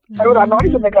ครับใช้เวลาน้อย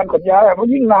ที่สุดในการขนย้ายเพราะ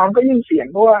ยิ่งนานก็ยิ่งเสี่ยง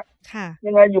เพราะว่า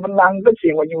ยังไงอยู่บนรางก็เสี่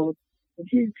ยงกว่าอยู่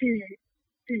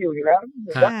ที่อยู่แล้วน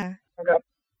ะครับ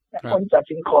คนจัด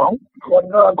สิ่งของคน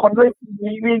ก็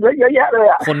มีเยอะแยะเลย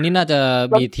คนนี้น่าจะ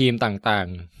มีทีมต่าง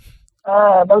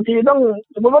บางทีต้อง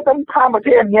สมมติว่าต้องข้ามประเท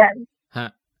ศเงี้ย ฮะ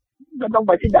ก็ต้องไ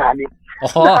ปที่ด่านอีก อ๋อ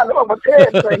ด่านระหว่างประเทศ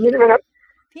อะไรอย่างนี้ใช่ไหมครับ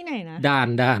ที่ไหนนะ ด่าน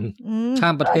ข้า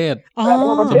มประเทศ อ๋อ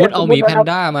สมมติเอาหมีแพน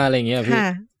ด้ามาอะไรอย่างเงี้ยพี่ ค่ะ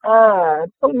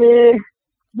ต้องมี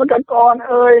บรรกร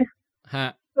ฮะ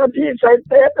หน้าที่ใส่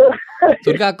เตส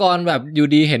ศุลกากรแบบอยู่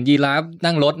ดีเห็นยีราฟ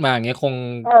นั่งรถมาอย่างเงี้ยคง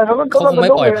เขา คงไม่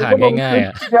ปล่อยผ่านง่ายๆอ่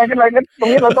ะ ใช่อะไรงั้นตรง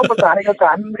นี้เราต้องประสานเอกส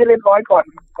ารให้เรียบร้อยก่อน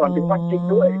ถึงวันจริง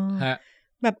ด้วย ฮะ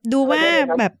แบบดูว่า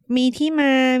แบบมีที่ม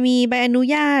ามีใบอนุ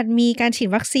ญาตมีการฉีด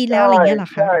วัคซีนแล้วอะไรเงี้ยเหรอ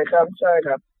คะใช่ครับใช่ค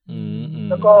รับ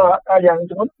แล้วก็ ก็ อย่าง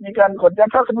สมมติมีการขนย้าย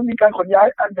ถ้าสมมติมีการขนย้าย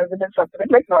อันจะเป็นสัตว์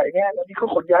เล็กๆหน่อยเงี้ยตอนนี้เขา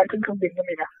ขนย้ายขึ้นเครื่องบินก็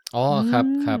มีนะ อ๋อครับ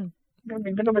ครับ เครื่องบิ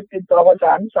นก็ต้องไปติดต่อประส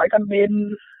านสายการบิน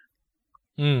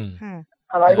ค่ะ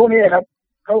อะไรพวกนี้ครับ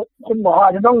เขาคุณหมออ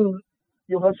าจจะต้อง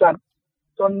อยู่กับสัตว์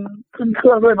จนขึ้นเค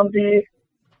รื่องด้วยบางที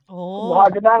คุณหมออ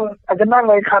าจจะนั่ง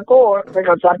ในคาร์โก้ไป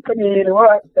กับสัตว์ก็มีหรือว่า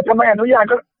แต่ถ้าไม่อนุญาต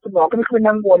ก็คุณหมอก็ไม่ขึ้น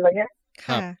นั่งบนอะไรเงี้ย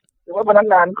ค่ะ หรือว่าพนัก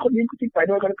งานคนที่ไป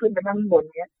ด้วยก็ขึ้นไปนั่งบน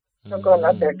เงี้ยแล้วก็แล้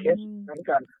วแต่เคสเหมือน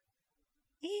กัน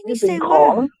นี่แส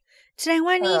ดง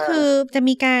ว่านี่คือจะ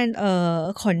มีการ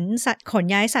ขน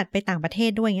ย้ายสัตว์ไปต่างประเท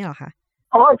ศด้วยเงี้ยเหรอคะ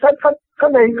อ๋อถ้า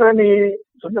ในกรณี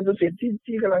สวนสัตว์ดุสิต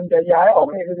ที่กำลังจะย้ายออก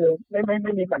เนี่ยก็คือไ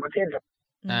ม่มีต่างประเทศครับ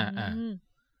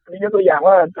อันนี้ยกตัวอย่าง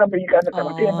ว่าถ้ามีการต่าง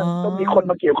ประเทศมันต้องมีคน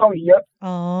มาเกี่ยวข้องอีกเยอะ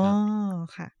อ๋อ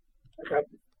ค่ะครับ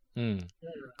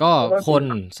ก็คน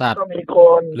สัตว์ก็มีค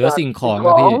นเหลือสิ่งของค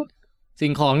รับพี่สิ่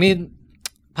งของนี่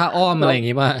ผ้าอ้อมอะไรอย่าง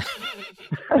งี้ป่ะ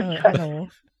ฮัลโหล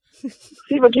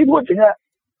ที่เมื่อกี้พูดถึงอะ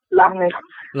ลังไงครับ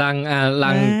ลั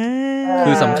ง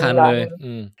คือสำคัญเลย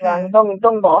ลังต้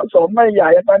องเหมาะสมไม่ใหญ่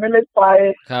ไปไม่เล็กไป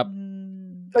ครับ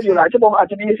ก็อยู่หลายชั่วโมงอาจ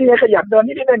จะมีที่ให้ขยับเดิน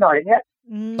นิดๆหน่อยๆเงี้ย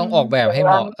ต้องออกแบบให้เ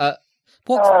หมาะพ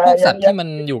วกสัตว์ที่มัน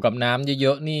อยู่กับน้ำเย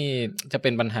อะๆนี่จะเป็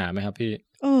นปัญหาไหมครับพี่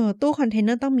ตู้คอนเทนเน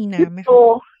อร์ต้องมีน้ำไหมคะ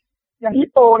อย่างฮิป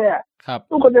โปเนี่ย ครับ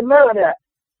ตู้คอนเทนเนอร์เนี่ย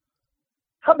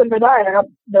ถ้าเป็นไปได้นะครับ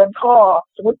เดินท่อ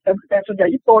สมมติแต่ส่วนใหญ่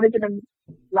ฮิปโปนี่จะเป็น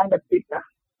รังแบบปิดนะ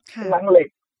รังเหล็ก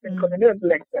เป็นคอนเทนเนอร์เ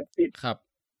หล็กแบบปิดครับ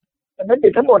แต่ไม่ปิ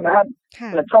ดทั้งหมดนะครับ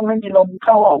เปิดช่องให้มีลมเ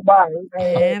ข้าออกบ้างใน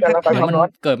การระบายความร้อน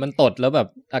เกิดมันตดแล้วแบบ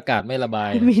อากาศไม่ระบาย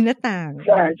มีหน้าต่างใ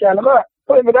ช่แล้วก็เ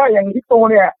ป็นไปได้อย่างฮิปโป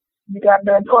เนี่ยมีการเ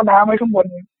ดินท่อน้ำไว้ข้างบน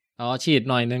ฉีด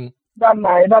หน่อยนึงด้านใน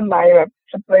แบบ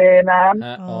สเปรย์น้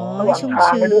ำระหว่างทา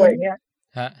งไปด้วยอย่างเงี้ย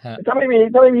ถ้าไม่มี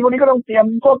พวกนี้ก็ต้องเตรียม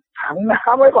พวกถังน้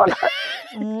ำไว้ก่อน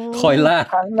คอยลาด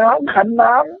ถังน้ำขัน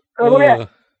น้ำพวกเนี้ย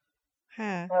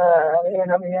นี่นะ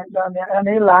ครับเนี่ยด้านเนี้ยอัน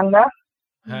นี้ลังนะ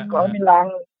ก่อนมีลัง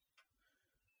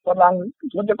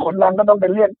มันจะขนลังก็ต้องไป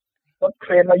เรียกรถเค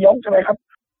รนมายกใช่ไหมครับ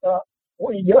ก็โอ้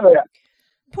ยเยอะเลยอ่ะ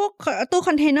พวกตู้ค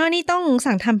อนเทนเนอร์นี่ต้อง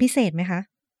สั่งทำพิเศษไหมคะ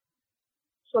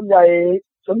ส่วนใหญ่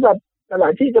สวนสัตว์หลา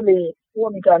ยที่จะมีว่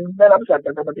ามีการได้รับสัตว์จ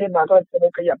ากต่างประเทศมาก็จะไป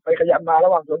ขยับมาระ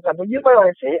หว่างสวนสัตว์ยืมไปหน่อย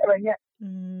สิอะไรเงี้ย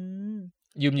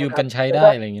ยืมกันใช้ได้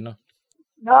อะไรอย่างเงี้ยเนาะ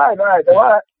ได้แต่ว่า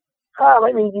ถ้าไ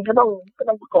ม่มีจริงก็ต้อ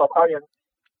งประกอบเอาอย่าง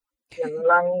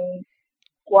รัง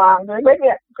กวางตัวเล็กเ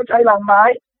นี่ยก็ใช้รังไม้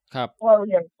ครับว่า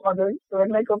อย่างกวางตัว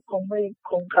เล็กก็คงไม่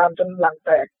คงคามจนรังแต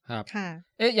กครับ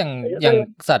อย่าง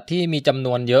สัตว์ที่มีจำน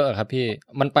วนเยอะครับพี่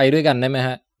มันไปด้วยกันได้ไหมฮ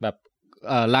ะแบบ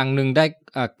รังนึงได้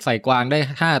ใส่กวางได้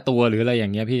5ตัวหรืออะไรอย่า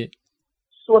งเงี้ยพี่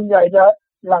ส่วนใหญ่จะ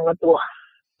รังละตัว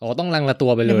ต้องรังละตั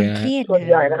วไปเลยนะส่วน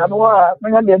ใหญ่นะครับเพราะว่าไม่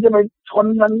งั้นเดี๋ยวจะไปชน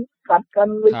กันกัดกัน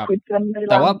ไปขวิดกันในรั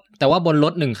งแต่ว่าบนร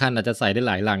ถ1คันอาจจะใส่ได้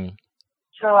หลายรัง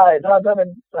ใช่ถ้าเป็น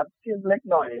สัตว์ที่เล็ก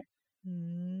หน่อย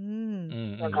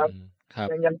นะครับ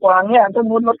อย่างกวางเนี่ยถ้า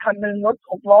มุดรถคันนึงรถ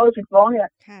6 ล้อ 10 ล้อเนี่ย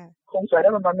คงใส่ได้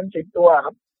ประมาณเป็น10 ตัวค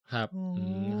รับครับ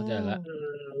เข้าใจแล้ว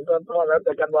ก็แล้วแ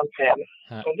ต่การวางแผน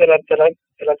ของแต่ละ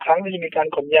ครั้งที่จะมีการ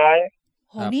ขนย้าย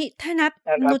โหนี่ถ้านับ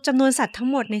จำนวนสัตว์ทั้ง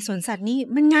หมดในสวนสัตว์นี่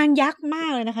มันงานยักษ์มา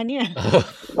กเลยนะคะเนี่ย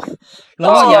แล้ว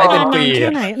ก็ย้ายเป็นปีแค่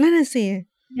ไหนนั่นน่ะสิ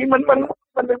นี่มันเ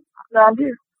ป็นงานที่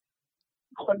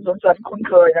คนสวนสัตว์คุ้น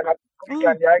เคยนะครับมีก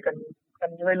ารย้ายกัน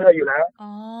เรื่อยๆอยู่แล้ว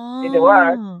แต่ว่า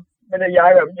ไม่ได้ย้าย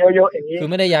แบบเยอะๆอย่างนี้คือ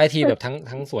ไม่ได้ย้ายทีแบบ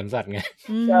ทั้งสวนสัตว์ไง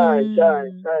ใช่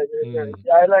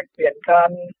ย้ายแลกเปลี่ยนกัน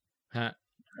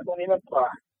ตรงนี้มากกว่า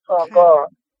ก็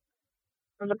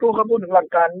มันจะพูดถึงหลัก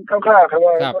การคร่าวๆครับ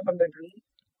ว่ามันเป็น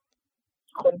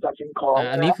คนสัตว์สิ่งของ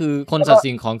อันนี้คือคนสัตว์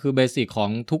สิ่งของคือเบสิกของ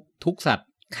ทุกสัตว์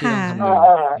ที่ต้อง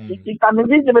ทำอีกอันนึง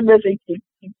ที่จะเป็นเบสิก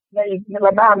ในอีกร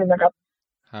ะดับนึงนะครับ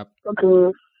ก็คือ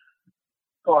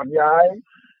ก่อนย้าย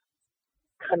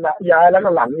ขณะย้ายแล้วก็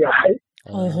หลังย้าย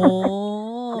โอ้โห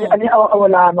อันนี้เอาเว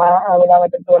ลามา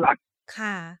เป็นตัวหลัก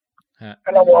ค่ะ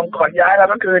เราวางก่อนย้ายแล้ว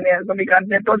ก็คือเนี่ยต้องมีการเ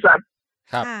ตรียมต้นสัตว์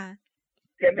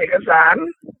เตรียมเอกสาร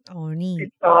ติ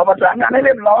ดต่อประสานงานให้เ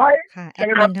รียบร้อยใช่ไห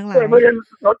มครับเพื่อจะ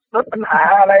ลดปัญหา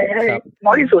อะไรให้น้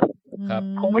อยที่สุด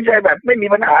คงไม่ใช่แบบไม่มี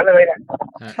ปัญหาเลยเนี่ย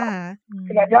ข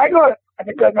ณะย้ายก็อาจจ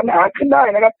ะเกิดปัญหาขึ้นได้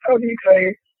นะครับเท่าที่เคย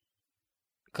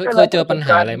เคยเจอปัญห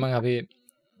าอะไรบ้างครับพี่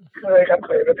เคยครับเค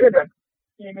ยประเภทแบบ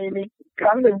มีค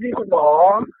รั้งหนึ่งที่คุณหมอ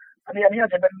อันนี้อา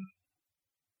จจะเป็น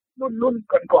รุ่น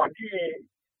ก่อนที่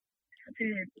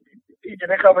จะ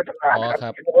ได้เข้าไปทำงานค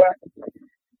รับบอกว่า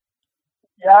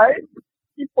ย้าย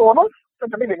ญี่ปุ่นก็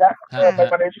จะไม่ถึงนะไป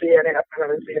มาเลเซียเนี่ยครับมา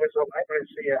เลเซียไปส่งให้มาเล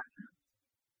เซีย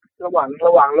ระห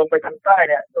ว่างลงไปทางใต้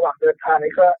เนี่ยระหว่างเดินทาง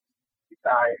นี่ก็ต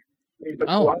ายมีประ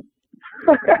ท้วง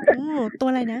ตัว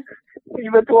อะไรนะมี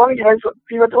ประท้วงอยู่ใน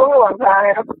มีประท้วงระหว่างทาง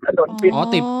ครับถนนปิด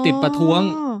ติดประท้วง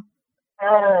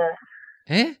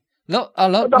เอ๊ะแล้ว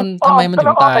มันทำไมมันถึ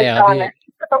งตายอ่ะ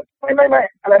พี่ไม่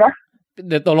อะไรนะ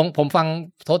เดี๋ยวตกลงผมฟัง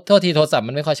โทษทีโทรศัพท์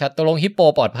มันไม่ค่อยชัดตกลงฮิปโป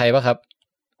ปลอดภัยป่ะครับ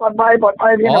ปลอดภัย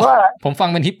เพียงแต่ว่าผมฟัง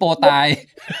เป็นฮิปโปตาย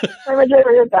ไม่ใช่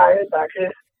ตายคือ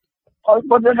พอ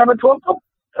บนเดินทางประท้วงปุ๊บ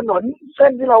ถนนเส้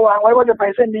นที่เราวางไว้ว่าจะไป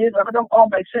เส้นนี้เราก็ต้องอ้อม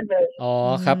ไปเส้นนึงอ๋อ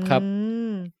ครับ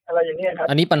อะไรอย่างเงี้ยครับ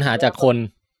อันนี้ปัญหาจากคน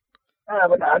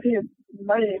ปัญหาที่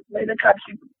ไม่ได้คาด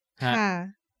คิด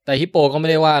แต่ฮิปโปก็ไม่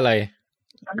ได้ว่าอะไร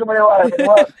มันก็ไม่ได้ว่าอะไรเพราะ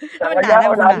ว่าระยะ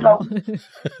เวลาที่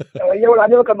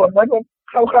เรากำหนดไว้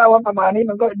คร่าวๆว่าประมาณนี้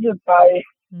มันก็ยืดไป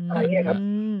อะไรเงี้ยครับ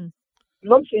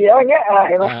รถเสียอย่างเงี้ย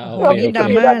เห็นไหม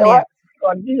แต่ว่าก่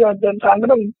อนที่จะเดินทางก็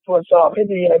ต้องตรวจสอบให้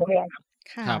ดีอะไรพวกนี้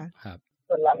ครับ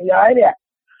ส่วนหลังย้ายเนี่ย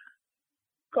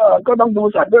ก็ต้องดู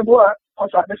สัตว์ด้วยเพราะว่าพอ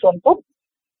สัตว์ไปส่งปุ๊บ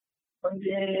บาง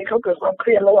ทีเขาเกิดความเค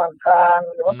รียดระหว่างทาง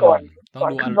หรือว่าก่อน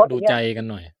ขึ้นรถดูใจกัน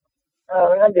หน่อย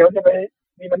งั้นเดี๋ยวจะไป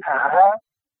มีปัญหา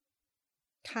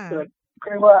เกิด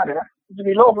เรียกว่าอะไรนะจะ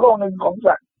มีโรคนึงของ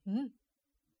สัตว์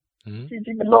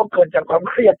ที่เป็นโรคเกิดจากความ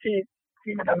เครียด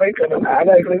ที่มันทำให้เกิดปัญหาไ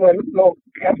ด้เรียกว่าโรค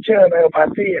แคปเจอร์ไมโอพา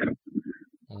ธี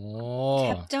แค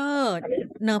ปเจอร์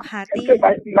เนอร์พาธี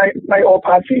ไมโอพ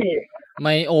าธีไม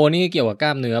โอนี่เกี่ยวกับกล้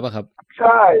ามเนื้อป่ะครับใ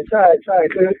ช่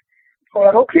คือพอ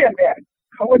เขาเครียดเนี่ย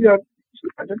เขาก็จะ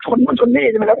อาจจะชนนี่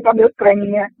ใช่ไหมครับกล้ามเนื้อเกร็ง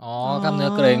เงี้ยกล้ามเนื้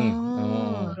อเกร็ง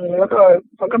แล้วก็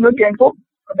พอกล้ามเนื้อเกร็งปุ๊บ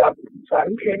ระดับสาร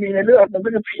เคมีในเลือดมันก็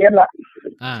จะเพี้ยนละ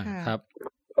ครับ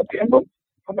พอเพี้ยนปุ๊บ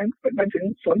พอมันไปถึง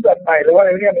สวนสัตว์ใหม่หรือว่าอะไ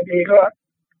รเนี่ยบางทีก็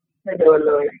ไม่เดิน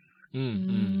เลย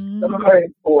แล้วก็ค่อย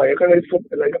ป่วยก็เลยซุดไ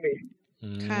ปเลยก็มี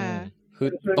คือ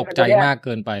ตกใจมากเ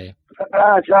กินไป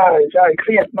ใช่เค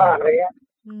รียดมากอะไรเงี้ย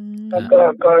แล้ว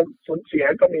ก็สูญเสีย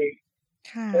ก็มี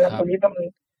ตรงนี้ต้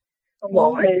องมอ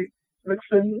งให้ลึก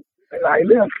ซึ้งหลายเ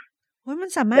รื่องมัน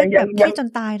สามารถแบบเครียดจน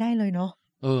ตายได้เลยเนาะ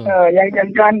อย่าง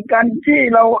การที่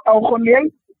เราเอาคนเลี้ยง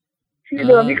ที่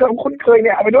เดิมที่เขาคุ้นเคยเ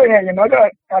นี่ยเอาไปด้วยเนี่ยอย่างน้อยก็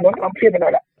ลดความเครียดไปหน่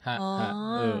อยละ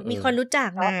มีคนรู้จัก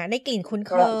นะได้กลิ่นคุ้นเ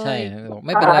คยใช่ไ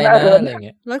ม่เป็นไรนะอะไรเ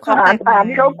งี้ยลดความแตกต่าง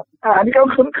ที่เขา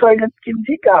คุ้นเคยกันกิน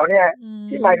ที่เก่าเนี่ย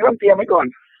ที่ใหม่ก็ต้องเตรียมไว้ก่อน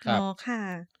ค่ะ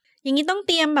อย่างนี้ต้องเ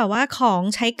ตรียมแบบว่าของ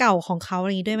ใช้เก่าของเขาอะไ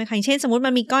รด้วยไหมคะเช่นสมมติ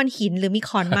มันมีก้อนหินหรือมี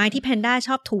ขอนไม้ที่แพนด้าช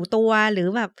อบถูตัวหรือ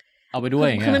แบบเอาไปด้วย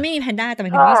อย่างเงี้ยคือมันไม่มีแพนด้าแต่มั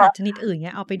นมีสัตว์ชนิดอื่นเ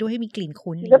งี้ยเอาไปด้วยให้มีกลิ่น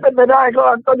คุ้นถ้าเป็นไปได้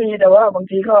ก็ดีแต่ว่าบาง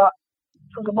ทีก็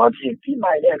สมมติที่ให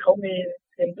ม่เนี่ยเขามี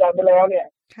เตรียมการไปแล้วเนี่ย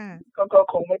ก็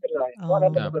คงไม่เป็นไรเพราะนั่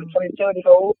นเป็นเฟอร์นิเจอร์ที่เข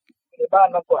าในบ้าน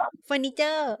มากกว่าเฟอร์นิเจ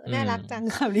อร์น่ารักจัง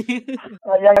ค่ะนี่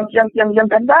ยัง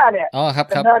แพนด้าเนี่ยแ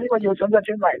พนด้าที่มาอยู่สวนสัตว์เ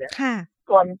ชียงใหม่เนี่ย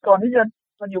ก่อนที่จะ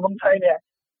มาอยู่เมืองไทยเนี่ย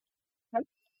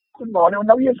คุณหมอเนี่ย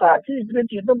นักวิทยาศาสตร์ที่ประเทศ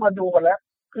จีนต้องมาดูกันแล้ว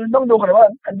คือต้องดูกันว่า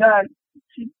แพนด้า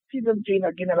ที่เมืองจีน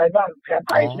กินอะไรบ้างแผนไ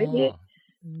ผ่ชนิดนี้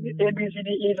A B C D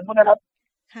E สมมตินะครับ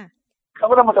เขา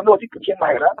ก็ต้องมาสำรวจที่เชียงใหม่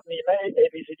แล้วมีไหม A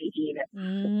B C D E เนี่ย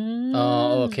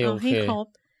โอเค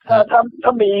ถ้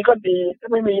ามีก็ดีถ้า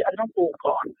ไม่มีอันต้องปลูก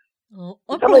ก่อน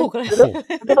ถ้า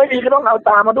ไม่มีก็ต้องเอา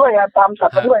ตามมาด้วยไงตามสัต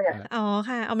ว์มาด้วยไงค่ะ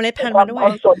เอาเมล็ดพันธุ์มาด้วยค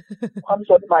วาม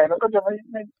สดใหม่มันก็จะไ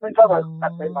ม่เท่ากับตั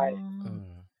ดใหม่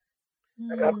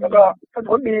นะครับแล้วก็ถ้าผ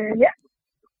ลดีเนี้ย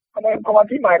พอวัน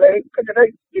ที่ใหม่เลยก็จะได้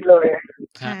กินเลย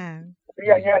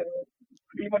อย่างเงี้ย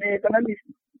ดีมาดีตอนนั้นมี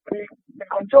เป็น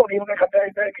คนโชคดีเหมือนกันครับ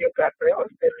ได้เกี่ยวกับไปออ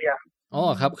สเตรเลีย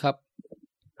ครับ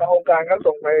ทางองค์การก็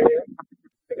ส่งไป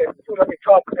เป็นผู้รับผิดช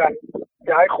อบการ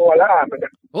ย้ายโคอาล่ามาจา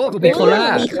กมีโคอาล่า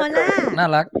น่า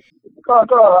รักก็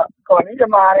ก่อนที่จะ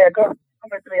มาเนี่ยก็ต้อง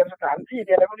ไปเตรียมสถานที่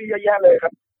อะไรพวกนี้เยอะแยะเลยครั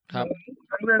บ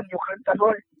ทั้งเรื่องอยู่คลิปตันด้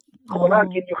วยโคอาล่า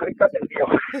กินอยู่คลิปตันอย่างเดียว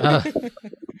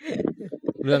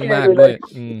เรื่องมากด้วย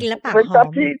กินแล้วปากหอม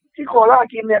ที่โคอาล่า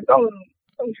กินเนี่ยต้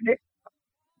องชนิด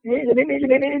นี้เท่า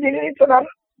นั้น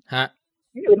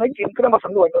ที่อื่นไม่กินก็ต้องมาส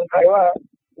ำรวจเมืองไทยว่า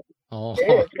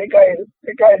ใก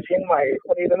ล้เชียงใหม่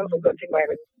วันนี้เราต้องสำรวจเชียงใหม่เ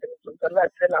ป็นสวนสัตว์แรก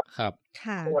ได้รับ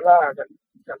โคอาล่า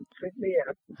จากซิดนีย์ค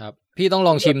รับพี่ต้องล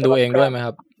องชิมดูเองด้วยไหมค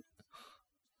รับ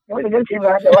ไม่ถึงชิมน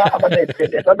ะแต่ว่าเอามาเด็ด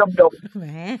แล้วดม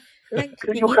คื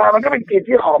อยูคามันก็เป็นกลิ่น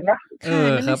ที่หอมนะ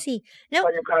นั่นสิแล้ว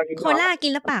โคอาล่ากิ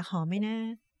นแล้วปากหอมไหมนะ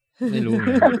ไม่รู้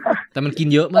แต่มันกิน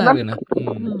เยอะมากเลยนะ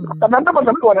ตอนนั้นต้องมา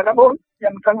สำรวจนะครับเพราะอย่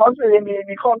างทางออสเตรเลีย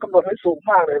มีข้อกำหนดไว้สูง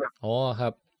มากเลยนะครั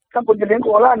บ ถ้าคุณจะเลี้ยงโค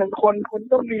อาล่า1 คนคุณ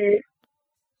ต้องมี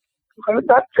ยูคาลิป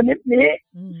ตัสชนิดนี้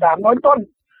300 ต้น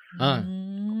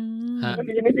มัน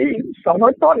มีชนิดที่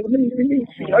200 ต้นมันมี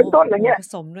400 ต้นอะไรเงี้ยผ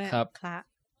สมด้วยครับ คละ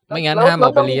ไม่งั้นห้ามเอ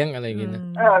าไปเลี้ยงอะไรอย่างเงี้ยนะ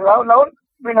แล้ว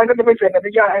ไม่งั้นก็จะไปเซ็นอ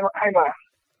นุญาตให้มา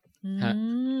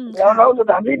แล้วส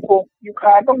ถานที่ปลูกยูค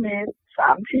าต้องมี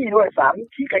3 ที่ด้วย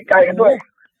3 ที่ไกลๆกันด้วย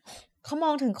เขาม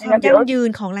องถึงความยั่งยืน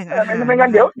ของแหล่งอาหารไม่งั้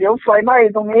นเดี๋ยวไฟไหม้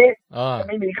ตรงนี้จะ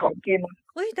ไม่มีของกิน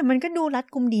แต่มันก็ดูรัด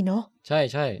กุมดีเนาะใช่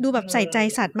ใช่ดูแบบใส่ใจ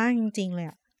สัตว์มากจริงๆเลย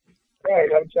อ่ะใช่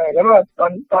ครับใช่แล้วก็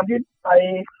ตอนที่ไป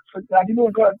ฝึกงานที่นู่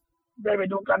นก็ได้ไป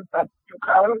ดูการตัดยูค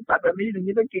าแล้วตัดแบบนี้ถึง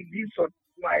นี้ต้องกิ่งที่สด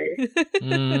ใหม่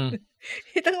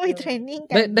ต้องไปเทรนนิ่ง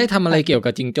กันได้ทำอะไรเกี่ยว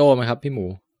กับจิงโจ้ไหมครับพี่หมู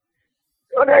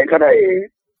ก็ไ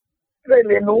ด้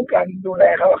เรียนรู้การดูแล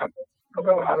เขาครับเขา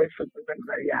ก็พาไปฝึกเป็น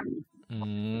หลายอย่าง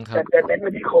แต่เน้นไป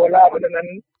ที่โคราชเพราะฉะนั้น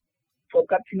โฟ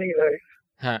กัสที่นี่เลย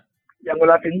อย่างเว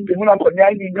ลาถึงเวลาขนย้า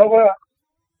ยจริงเขา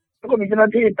ก็มีเจ้าหน้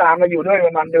าที่ตามมาอยู่ด้วยป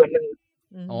ระมาณเดือนนึง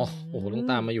โอ้โหต้อง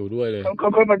ตามมาอยู่ด้วยเลยเขา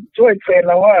มาช่วยเทรน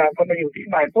เราว่าพอมาอยู่ที่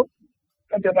ใหม่ปุ๊บ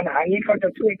ถ้าเจอปัญหานี้เขาจะ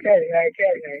ช่วยแก้ยังไง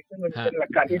ซึ่งมันเป็นหลั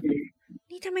กการที่ดี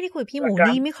นี่ถ้าไม่ได้คุยพี่หมู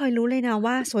นี่ไม่เคยรู้เลยนะ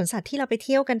ว่าสวนสัตว์ที่เราไปเ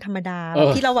ที่ยวกันธรรมดา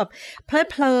ที่เราแบบเพลิด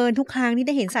เพลินทุกครั้งที่ไ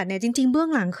ด้เห็นสัตว์เนี่ยจริงๆเบื้อง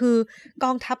หลังคือก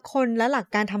องทัพคนและหลัก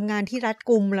การทำงานที่รัด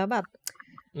กุมแล้วแบบ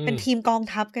เป็นทีมกอง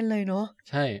ทัพกันเลยเนาะ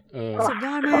ใช่สุดย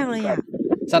อดมากเลยอ่ะ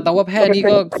สัตวแพทย์นี่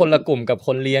ก็คนละกลุ่มกับค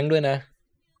นเลี้ยงด้วยนะ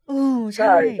ใ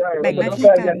ช่แบ่งหน้าที่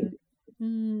กัน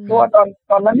เพราะว่า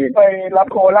ตอนนั้นที่ไปรับ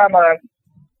โคล่ามา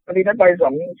ตอนนี้ได้ไปส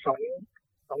อง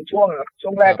ช่วงครับช่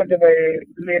วงแรกก็จะไป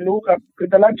เรียนรู้ครับคือ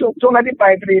แต่ละช่วงแรกที่ไป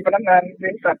ฟรีพนักงานเลี้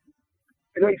ยงสัตว์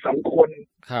ไปด้วยอีก2 คน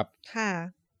ครับค่ะ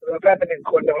แล้วแพทย์เป็น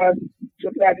1 คนแต่ว่าช่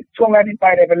วงแรกที่ไป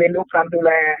เนี่ยไปเรียนรู้การดูแ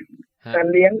ลการ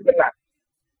เลี้ยงเป็นหลัก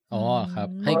ครับ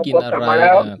ให้กินอะไร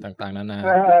ต่างๆนานา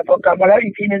พอกลับมาแล้วอี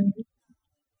กทีนึง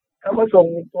เขาก็ส่ง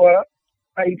ตัว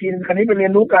ไปอีกทีนึงคราวนี้ไปเรีย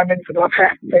นรู้การเป็นสัตวแพ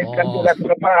ทย์เป็นการดูแลสุ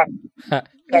ขภาพ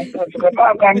การตรวจสุขภา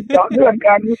พการเจาะเลือดก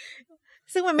าร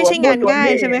ซึ่งมันไม่ใช่งานง่าย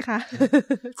ใช่ไหมคะ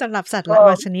สำหรับสัตว์บา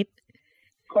งชนิด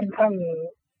ค่อนข้าง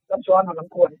ซับซ้อนพอสม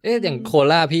ควรอย่างโค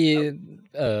ล่าพี่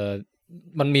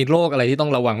มันมีโรคอะไรที่ต้อ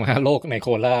งระวังไหมโรคในโค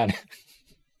ล่าเนี่ย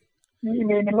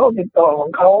มีโรคติดต่อของ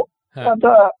เขา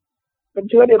ถ้าเป็น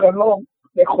เชื้อเดียวกันโรค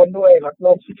ในคนด้วยครับโร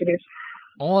คซิฟิลิส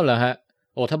เหรอฮะ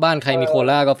ถ้าบ้านใครมีโค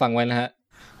ล่าก็ฟังไว้นะฮะ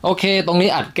โอเคตรงนี้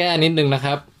อัดแก้นิดนึงนะค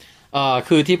รับ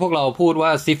คือที่พวกเราพูดว่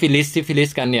าซิฟิลิส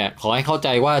กันเนี่ยขอให้เข้าใจ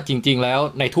ว่าจริงๆแล้ว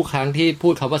ในทุกครั้งที่พู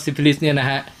ดคำว่าซิฟิลิสเนี่ยนะ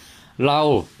ฮะเรา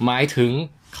หมายถึง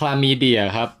คลามีเดีย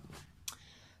ครับ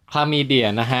คลามีเดีย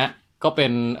นะฮะก็เป็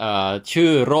นชื่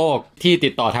อโรคที่ติ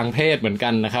ดต่อทางเพศเหมือนกั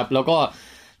นนะครับแล้วก็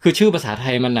คือชื่อภาษาไท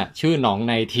ยมันน่ะชื่อหนอง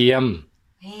ในเทียม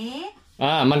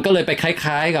มันก็เลยไปค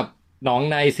ล้ายๆกับหนอง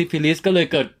ในซิฟิลิสก็เลย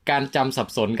เกิดการจำสับ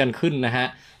สนกันขึ้นนะฮะ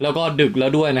แล้วก็ดึกแล้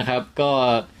วด้วยนะครับก็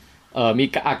มี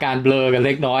อาการเบลอกันเ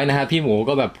ล็กน้อยนะฮะพี่หมู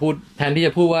ก็แบบพูดแทนที่จ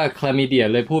ะพูดว่าคลามีเดีย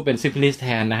เลยพูดเป็นซิฟิลิสแท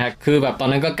นนะฮะคือแบบตอน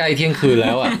นั้นก็ใกล้เที่ยงคืนแ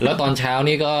ล้วอ่ะ แล้วตอนเช้า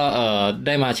นี่ก็ไ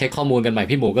ด้มาเช็คข้อมูลกันใหม่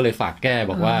พี่หมูก็เลยฝากแก้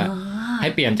บอกว่าให้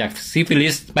เปลี่ยนจากซิฟิลิ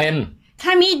สเป็นคล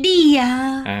ามีเดีย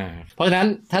เพราะฉะนั้น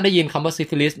ถ้าได้ยินคำว่าซิ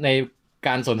ฟิลิสในก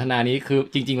ารสนทนานี้คือ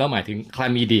จริงๆแล้วหมายถึงคลา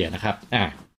มีเดียนะครับ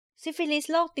ซิฟิลิส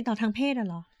โรคติดต่อทางเพศ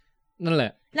เหรอนั่นแหล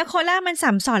ะแล้วโคล่ามัน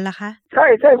สัมสอนเหรอคะใ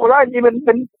ช่โคล่าจริงมันเ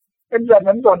ป็นแบบ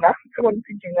สัมสอนนะถ้ามัน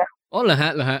จริงๆนะเหรอฮ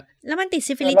ะแล้วมันติด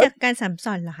ซิฟิลิสจากการสัมส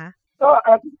อนเหรอคะก็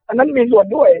อันนั้นมีส่วน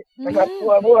ด้วยนะครับเพ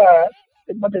ราะว่า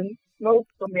มาถึงแล้ว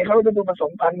ตัวเมียเขาจะดูผส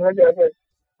มพันธุ์แล้วจะ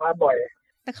มาบ่อย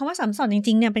แต่คำว่าสัมสอนจ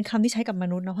ริงๆเนี่ยเป็นคำที่ใช้กับม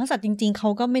นุษย์เนาะเพราะสัตว์จริงๆเขา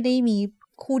ก็ไม่ได้มี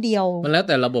คู่เดียวมันแล้วแ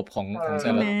ต่ระบบของ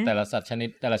แต่ละสัตว์ชนิด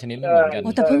แต่ละชนิดไม่เหมือนกัน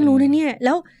แต่เพิ่งรู้นะเนี่ยแ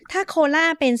ล้วถ้าโคล่า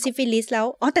เป็นซิฟิลิสแล้ว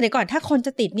แต่เดี๋ยวก่อนถ้าคนจ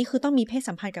ะติดนี่คือต้องมีเพศ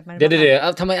สัมพันธ์กับมันเดี๋ยว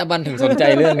ทำไมอบันถึงสนใจ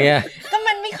เรื่องนี้ก็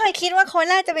มันไม่เคยคิดว่าโค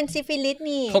ล่าจะเป็นซิฟิลิส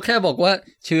นี่เขาแค่บอกว่า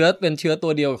เชื้อเป็นเชื้อตั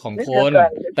วเดียวของคน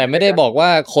แต่ไม่ได้บอกว่า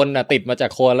คนน่ะติดมาจาก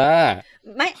โคล่า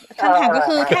ไม่คำถามก็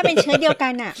คือถ้าเป็นเชื้อเดียวกั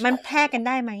นมันแพร่กันไ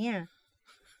ด้ไหม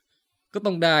ก็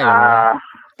ต้องได้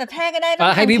แต่แพร่ก็ได้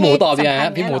ให้พี่หมูตอบอย่าง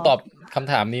พี่หมูตอบค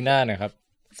ำถามนี้หน้าหน่อยครับ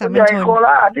ส่วนใหญ่โค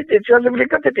ล่าที่ติดเชื้อซิฟิลิส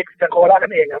ก็จะติดจากโคล่ากั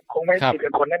นเองครับคงไม่ติดจ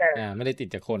ากคนแน่ๆไม่ได้ติด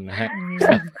จากคนนะฮะ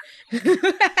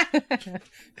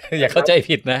อย่าเข้าใจ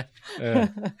ผิดนะ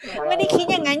ไม่ได้คิด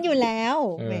อย่างนั้นอยู่แล้ว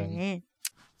แหม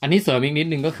อันนี้เสริมอีกนิด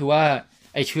นึงก็คือว่า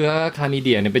ไอเชื้อคลามีเ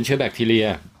ดียเนี่ยเป็นเชื้อแบคทีเรีย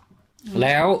แ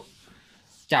ล้ว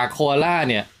จากโคอาล่า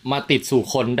เนี่ยมาติดสู่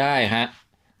คนได้ฮะ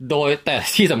โดยแต่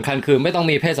ที่สำคัญคือไม่ต้อง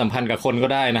มีเพศสัมพันธ์กับคนก็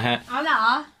ได้นะฮะเหรอ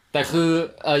แต่คือ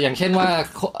อย่างเช่นว่า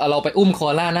เราไปอุ้มโค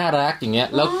อาล่าน่ารักอย่างเงี้ย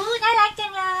แล้วน่ารักจั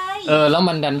งเลยแล้ว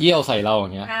มันดันเยี่ยวใส่เราอย่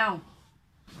างเงี้ย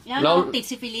แล้วเราติด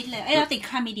ซิฟิลิสเลยเราติดค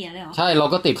ลามีเดียเลยเหรอใช่เรา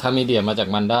ก็ติดคลามีเดียมาจาก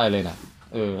มันได้เลยนะ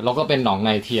เราก็เป็นหนองใน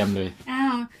เทียมเลย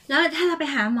แล้วถ้าเราไป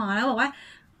หาหมอแล้วบอกว่า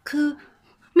คือ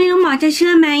ไม่รู้หมอจะเชื่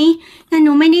อไหมแต่ห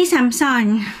นูไม่ได้สัมสอน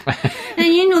อัน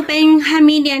นี้หนูเป็นคา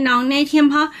มีเดียน้องในเทียม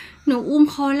เพราะหนูอุ้ม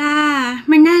โคล่า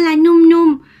มันน่ารักนุ่ม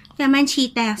ๆแต่มันฉี่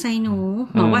แตกใส่หนู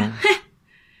บอกว่า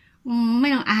ไม่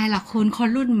ต้องอายหรอกคน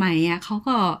รุ่นใหม่อ่ะเขา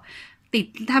ก็ติด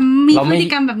ทำมีพฤติ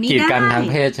กรรมแบบนี้ได้กีดกันทาง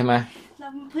เพศใช่ไหม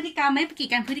พฤติกรรมไม่กีด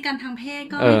กันพฤติกรรมทางเพศ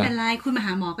ก็ไม่เป็นไรคุณมาห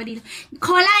าหมอก็ดีโค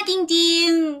ล่าจริง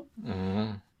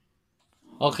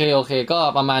ๆโอเคก็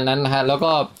ประมาณนั้นนะฮะแล้ว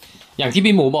ก็อย่างที่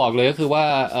พี่หมูบอกเลยก็คือว่า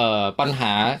ปัญห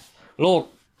าโรค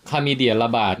คลามีเดียระ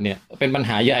บาดเนี่ยเป็นปัญห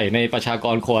าใหญ่ในประชาก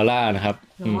รโคอาล่านะครับ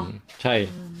ใช่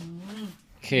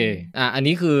โอเคอัน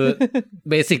นี้คือ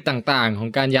เบสิกต่างๆของ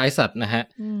การย้ายสัตว์นะฮะ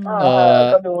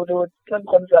ก็ดูเรื่อง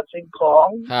คนสัตว์สิ่งของ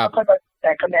ค่อยไปแต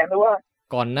กแขนงด้วยว่า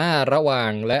ก่อนหน้าระหว่า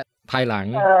งและภายหลัง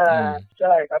ใ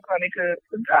ช่ครับอันนี้คือ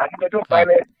พื้นฐานโดยทั่วไป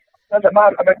เลยเราสามาร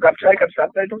ถเอาไปปรับใช้กับสัต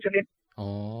ว์ได้ทุกชนิด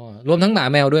รวมทั้งหมา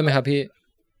แมวด้วยไหมครับพี่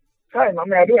ใช่หมา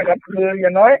แมวด้วยครับคืออย่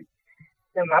างน้อย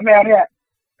อย่างหมาแมวเนี่ย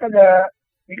ก็จะ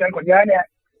มีการขนย้ายเนี่ย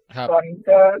ก่อนจ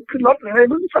ะขึ้นรถหรืออะไร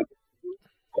สัก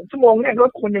6 ชั่วโมงเนี่ยรถ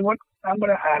ควรจะงดน้ำบ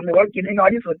ริหารหรือว่ากินให้น้อย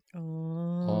ที่สุด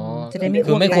จะได้ไม่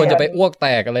คือไม่ควรจะไปอ้วกแต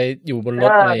กอะไรอยู่บนร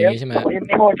ถอะไรอย่างนี้ใช่ไหม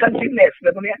มีโมชั่นฟิตเนสอะไร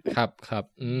พวกนี้ครับ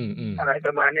อะไรป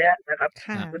ระมาณนี้นะครับ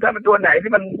หรือถ้าเป็นตัวไหน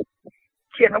ที่มัน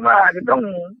เครียดมากๆจะต้อง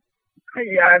ให้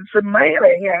ยาซึมไหมอะไร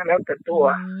เงี้ยแล้วแต่ตัว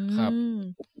ครับ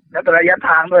แล้วแต่ระยะท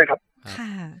างด้วยครับ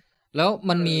แล้ว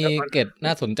มันมีเกร็ดน่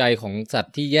าสนใจของสัต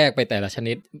ว์ที่แยกไปแต่ละช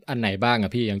นิดอันไหนบ้างอ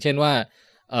ะพี่อย่างเช่นว่า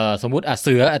สมมุติเ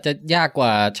สืออาจจะยากกว่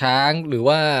าช้างหรือ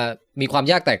ว่ามีความ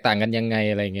ยากแตกต่างกันยังไง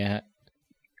อะไรเงี้ยฮะ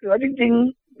เสือจริง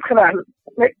ๆขนาด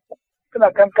เล็กขนา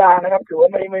ดกลางๆนะครับถือว่า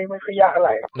ไม่ค่อยยากอะไร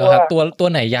นะครับตัว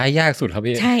ไหนย้ายยากสุดครับ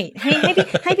พี่ใช่ใ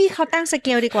ห้พี่เขาตั้งสเก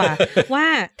ลดีกว่า ว่า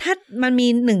ถ้ามันมี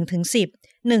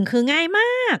1-10 1คือง่ายม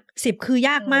าก10คือ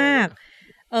ยากมาก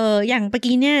อย่างเมื่อ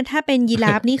กี้เนี่ยถ้าเป็นยีร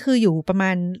าฟนี่คืออยู่ประมา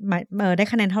ณได้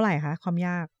คะแนนเท่าไหร่คะความย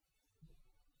าก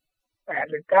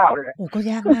8 หรือ 9เลยโอ้ก็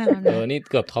ยากมากแล้วนะนี่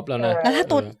เกือบท็อปแล้วนะแล้ว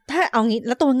ถ้าเอางี้แ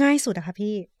ล้วตัวง่ายสุดอะคะ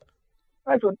พี่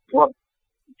ง่ายสุดพวก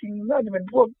จริงน่าจะเป็น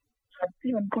พวกสัตว์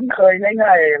ที่มันคุ้นเคย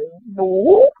ง่ายๆหนู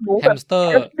แฮมสเตอ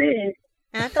ร์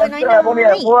ตัวน้อยๆพวกนี้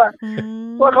เพราะ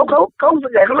ว่าเขาส่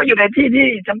วนใหญ่เขาก็อยู่ในที่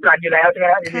จำกัดอยู่แล้วใช่ไหม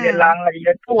อยู่ในรังอยู่ใ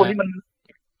นตู้ที่มัน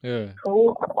เขา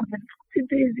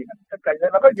ที่มันจำกัด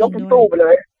แล้วก็ยกตู้ไปเล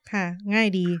ยค่ะง่าย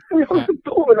ดียก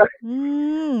ตู้ไปเลย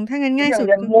ถ้างั้นง่ายสุด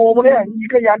อย่างงูพวกนี้ยิง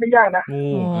ก็ยานไม่ยากนะ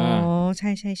ใช่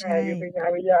ไ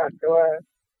ม่ยากแต่ว่า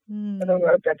ต้องแ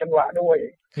ล้วแต่จังหวะด้วย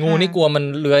งูนี่กลัวมัน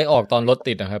เลื้อยออกตอนรถ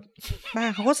ติดนะครับบ้า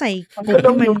เขาก็ใส่ก็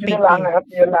ต้องอยู่ในรังนะครับ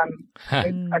ในรัง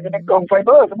อาจจะเป็นกล่องไฟเบ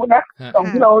อร์สมมตินะกล่อง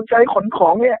ที่เราใช้ขนขอ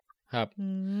งเนี่ยครับ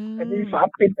จะมีฝา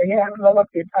ปิดอย่างเงี้ยแล้วก็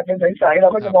ปิดอาจจะใสๆเรา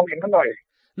ก็จะมองเห็นเขาหน่อย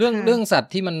เรื่องสัต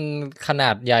ว์ที่มันขนา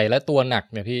ดใหญ่และตัวหนัก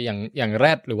เนี่ยพี่อย่างแร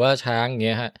ดหรือว่าช้างอย่างเ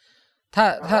งี้ยฮะ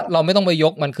ถ้าเราไม่ต้องไปย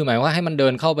กมันคือหมายว่าให้มันเดิ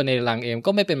นเข้าไปในรังเอง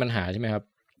ก็ไม่เป็นปัญหาใช่ไหมครับ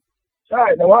ใช่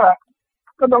แต่ว่า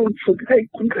ก็ต้องฝึกให้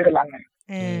คุ้นเคยกับรังไง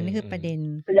นี่คือประเด็น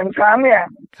แต่อย่างช้างเนี่ย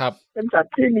ครับเป็นสัต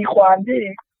ว์ที่มีควานที่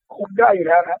คุ้นได้อยู่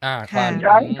แล้วนะช้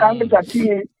างเป็นสัตว์ที่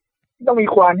ต้องมี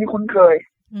ควานที่คุ้นเคย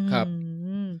ครับ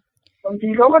บางที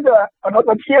เขาก็จะเอารถ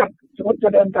มาเทียบสมมติจะ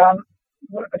เดินทาง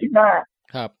อาทิตย์หน้า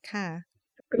ครับค่ะ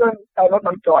ก็ต้องเอารถม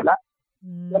าจอดละ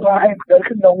แล้วก็ให้เดิน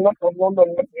ขึ้นลงรถลง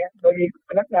แบบนี้โดยมี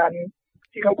พนักงาน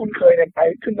ที่เขาคุ้นเคยไป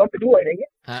ขึ้นรถไปด้วยอะไรเงี้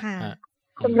ย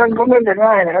ค่อนข้างจะ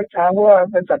ง่ายนะครับช้างเพราะว่า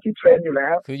เป็นสัตว์ที่เทรนอยู่แล้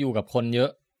วคืออยู่กับคนเยอ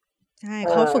ะใช่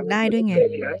เขาฝึกได้ด้วยไง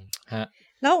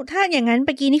แล้วถ้าอย่างนั้นเ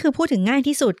มื่อกี้นี่คือพูดถึงง่าย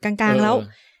ที่สุดกลางๆแล้ว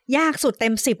ยากสุดเต็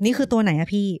ม10นี่คือตัวไหนอะ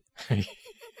พี่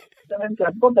จะเป็นสั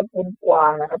ตว์พวกตระกูลกวา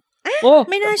งนะครับ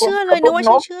ไม่น่าเชื่อเลยนะว่า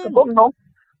เชื่อพวกนก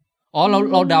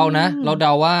เราเดานะเราเด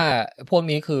าว่าพวก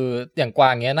นี้คืออย่างกวา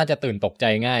งเงี้ยน่าจะตื่นตกใจ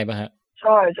ง่ายป่ะฮะใ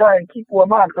ช่ขี้กลัว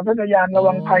มากสัญชาตญาณระ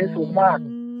วังภัยสูงมาก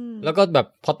แล้วก็แบบ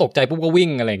พอตกใจปุ๊บก็วิ่ง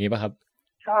อะไรอย่างงี้ป่ะครับ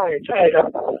ใช่ครับ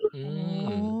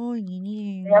อย่างนี้นี่เอ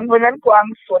งงั้นเพราะนั้นกวาง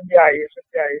ส่วนใหญ่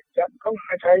จะต้อง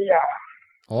ใช้ยา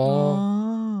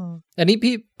อันนี้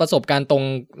พี่ประสบการณ์ตรง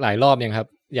หลายรอบยังครับ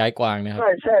ย้ายกวางนะครับ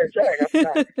ใช่ครับ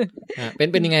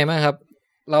เป็นยังไงบ้างครับ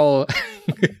เรา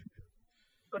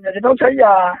ส่วนใหญ่จะต้องใช้ย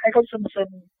าให้เขาซึม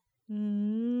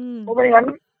เพราะไม่งั้น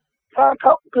ถ้าเข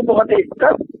าคือปกติถ้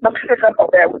านักวิชาการออก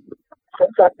แบบของ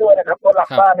สัตว์ด้วยนะครับว่าหลัง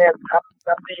บ้านเนี่ยครับท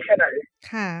ำดีแค่ไหน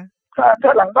ถ้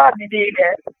าหลังบ้านดีๆเนี่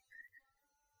ย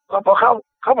พอเ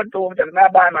ข้าประตูจากหน้า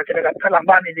บ้านมาใช่ไหมครับถ้าหลัง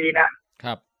บ้านดีๆนะค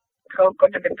รับเขาก็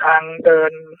จะเป็นทางเดิ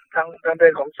น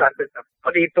ของสัตว์แบบพ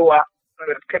อดีตัว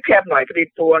แบบแคบๆหน่อยพอดี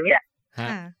ตัวเงี้ย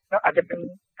แล้วอาจจะเป็น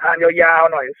ทางยาว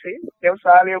ๆหน่อยสิเลี้ยว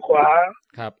ซ้ายเลี้ยวขวา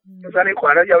ครับเลี้ยวซ้ายเลี้ยวขว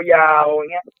าแล้วยาวๆอย่า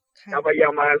งเงี้ยยาวไปยา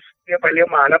วมาเลี้ยวไปเลี้ยว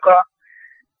มาแล้วก็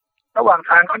ระหว่าง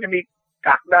ทางเขาจะมี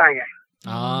กักได้ไง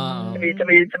จะ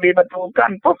มีประตูกั้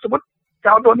นพวกสมมติเ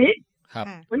จ้าตัวนี้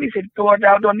ไม่มี10 ตัวเจ้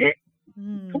าตัวนี้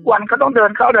ทุกวันก็ต้องเดิ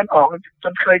นเข้าเดินออกจ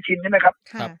นเคยชินใช่ไหมครับ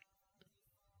ค่ะ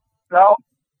แล้ว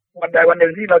วันใดวันหนึ่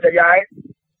งที่เราจะย้าย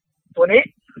ตัวนี้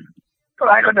ก็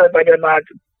ให้เขาเดินไปเดินมา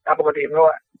ตามปกติเขา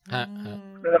อะ ฮะ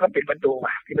แล้วก็ปิดประตู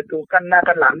กั้นหน้า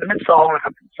กั้นหลังมันเป็นซองแหละค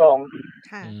รับซอง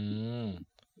ค่ะ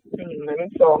มันเป็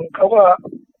นซองเขาก็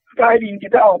ได้ดีจริ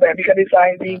งๆถ้าออกแบบมีการดีไซ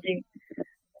น์ดีจริง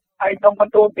ๆไอ้ตรงปร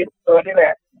ะตูปิดเปิดนี่แหล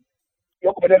ะย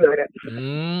กไปได้เลยเนี่ย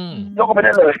ยกไปไ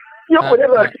ด้เลยยกไปได้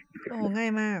เลย โอ้ง่า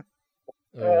ยมาก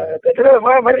แต่ถ้าเกิด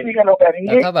ว่าไม่ได้มีการออกแบบอย่าง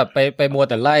นี้ ถ้าแบบไปมัว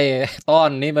แต่ไล่ต้อน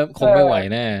นี่มันคงไม่ไหว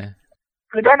แน่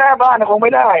คือถ้าหน้าบ้านคงไ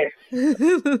ม่ได้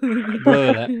เบอ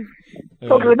ร์แล้ว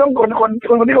ก็คือต้องคน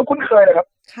ที่เขาคุ้นเคยนะครับ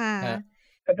ค่ะ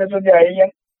แต่ส่วนใหญ่อ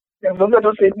ย่างสมเด็จ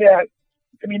ดุสิตเนี่ย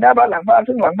จะมีหน้าบ้านหลังบ้าน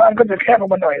ซึ่งหลังบ้านก็จะแคบล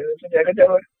งมาหน่อยส่วนใหญ่ก็จะ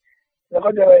เรา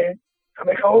ก็จะไปทำใ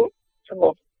ห้เขาสง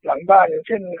บหลังบ้านอย่างเ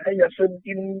ช่นให้ยาซึม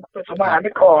กินผสมอาหารไป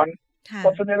ก่อน ค่ะ พ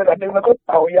อซึมในระดับหนึ่งแล้วก็เ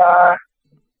ป่ายา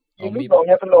ยิงลูกโป่ง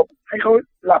ยาสลบให้เขา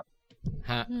หลับ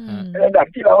ในระดับ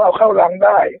ที่เราเอาเข้ารังไ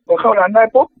ด้พอเข้ารังได้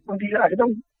ปุ๊บบางทีอาจจะต้อ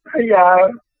งให้ยา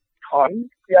ถอน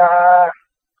ยา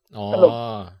สลบ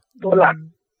ตัวหลัก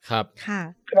ครับ ค่ะ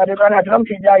ขณะเดียวกันอาจจะต้อง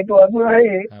ฉีดยาตัวเพื่อให้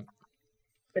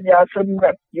เป็นยาซึมแบ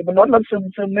บอยู่บนรถแล้ว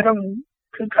ซึมไม่ต้อง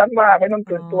คึกคักมากไม่ต้อง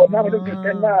ตื่นตัวมากไม่ต้องตื่นเ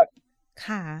ต้นมาก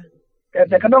ค่ะ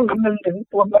แต่ก็ต้องคำนึงถึง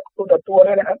ตัวต่อตัว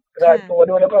ด้วยนะครับรายตัว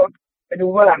ด้วยแล้วก็ไปดู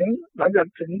ว่าหลังจาก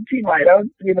ถึงที่ใหม่แล้ว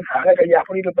มีปัญหาอะไรกับยาพ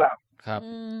วกนี้หรือเปล่า ครับ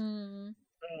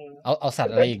เอาสัต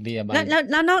ว์อะไรอีกดีอ่ะบ้าง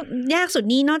แล้วนอกยากสุด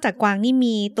นี่นอกจากกวางนี่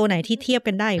มีตัวไหนที่เทียบ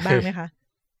กันได้อีกบ้างไหมคะ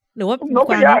หรือว่านก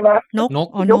ยากนะนก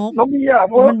นี่ยากเ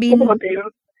พราะปกติ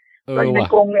ใน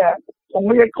กรงเนี่ยคงไ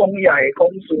ม่ใช่กรงใหญ่กร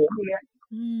งสูงพวกนี้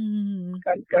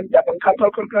การจับบังคับเขา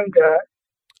ค่อนข้างจะ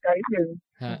ยากนิดนึง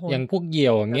อย่างพวกเหยี่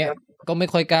ยวอย่างเงี้ยก็ไม่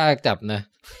ค่อยกล้าจับนะ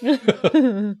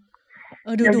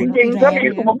อย่างจริงๆถ้ามี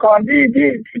อุปกรณ์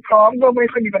ที่พร้อมก็ไม่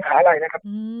ค่อยมีปัญหาอะไรนะครับ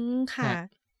ค่ะ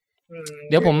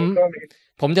เดี๋ยว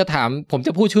ผมจะถามผมจ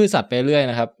ะพูดชื่อสัตว์ไปเรื่อย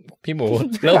นะครับพี่หมู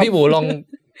แล้วพี่หมูลอง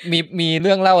มีเ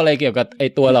รื่องเล่าอะไรเกี่ยวกับไอ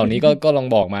ตัวเหล่านี้ก็ลอง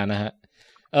บอกมานะฮะ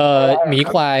หมี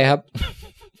ควายครับ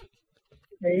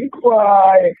หมีควา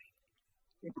ย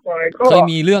ก็เคย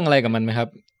มีเรื่องอะไรกับมันไหมครับ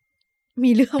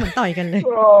มีเรื่องเหมือนต่อยกันเลย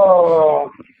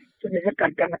ส่วนใหญ่ก็กั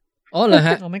ดกันอ๋อเหรอฮ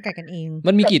ะไม่กัดกันเอง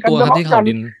มันมีกี่ตัวครับที่เขา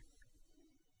ดิน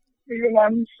มีประมา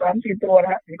ณ 3-4 ตัวน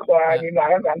ะมีควายมีหมา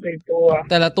 3-4 ตัว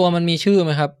แต่ละตัวมันมีชื่อไห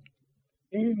มครับ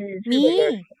มี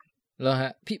แล้วฮ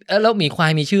ะพี่แล้วหมีควา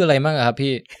ยมีชื่ออะไรบ้างครับ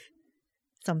พี่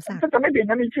สมศักดิ์ถ้าจะไม่ผิด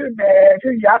นะมีชื่อแบร์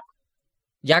ชื่อยัก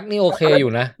ษ์นี่โอเคอ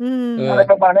ยู่นะอะไร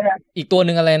ประมาณนั้นนะอีกตัวห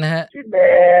นึ่งอะไรนะฮะชื่อแบ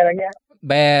ร์อะไรเงี้ย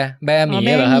แบร์หมี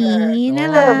เหรอครับน่า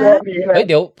รักเฮ้ย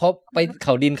เดี๋ยวพอไปเข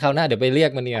าดินคราวหน้าเดี๋ยวไปเรีย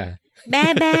กมันเนี่ยแบ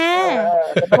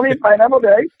ต้องรีบไปนะเพราะเ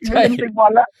ดี๋ยวเป็น10 วั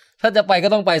นแล้วถ้าจะไปก็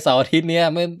ต้องไปเสาร์อาทิตย์เนี้ย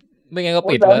ไม่งั้นก็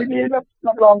ปิดแล้วนี้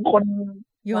รับรองคน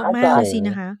เยอะมากสิน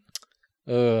ะคะ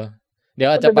เดี๋ยว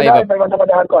อาจจะไปแบบไปวันธรรม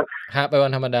ดาก่อนฮะไปวั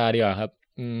นธรรมดาดีกว่าครับ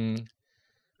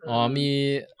มี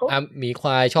หมีคว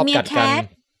ายชอบกัดกัน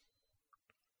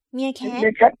เมียแค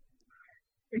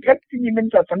ทที่มีเป็น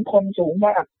สัตว์สังคมสูงม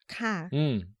ากค่ะ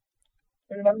เพ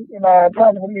ราะฉะนั้นเวลาถ้า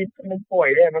มันป่วย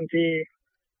เนี่ยบางที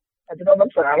อาจจะต้องรั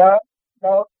กษาแล้ว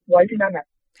ไว้ที่นั่นอ่ะ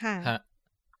ค่ะ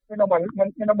ไม่ต้อง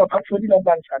มาพักฟื้นที่โรงพยาบ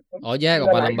าลสัตว์แยกออก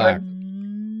มาลำบาก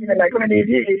มีหลายกรณี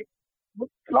ที่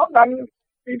ทะเลาะกัน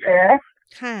มีแผล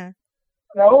ค่ะ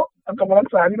แล้วเอากลับมารัก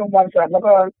ษาที่โรงพยาบาลสัตว์แล้ว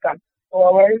ก็กักตัว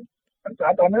ไว้รักษา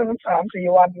ต่อเนื่อง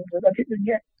3-4 วันหรืออาทิตย์นึงเ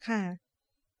นี่ยค่ะ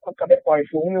ก็กลับไปปล่อย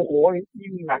ฝูงโอ้โห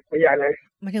ยิ่งหนักไปใหญ่เลย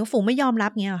หมายถึงฝูงไม่ยอมรั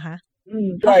บเงี้ยเหรอคะ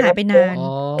ใช่หายไปนาน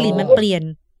กลิ่นมันเปลี่ยน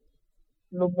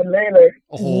ลุมมันเละเลย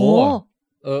โอ้โห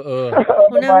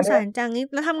น่าสงสารจังนี่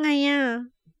แล้วทำไงอ่ะ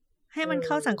ให้มันเ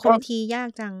ข้าสังคมทียาก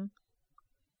จัง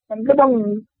มันก็ต้อง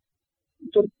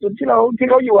จุดที่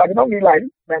เขาอยู่อาจจะต้องมีหลาย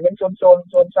แบ่งเป็นโซ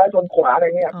นซ้ายโซนขวาอะไรเ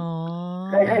งี้ย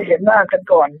ให้เห็นหน้ากัน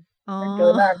ก่อนเจ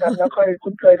อหน้ากันแล้วค่อย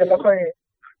คุ้นเคยกันแล้วค่อย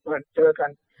เจอกัน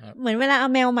เหมือนเวลาเอา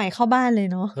แมวใหม่เข้าบ้านเลย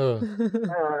เนาะ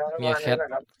มีแคท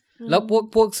แล้ว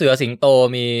พวกเสือสิงโต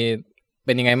มีเ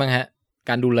ป็นยังไงบ้างฮะ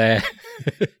การดูแล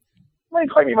ไม่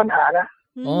ค่อยมีปัญหานะ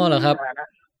เหรอครับ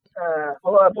เพรา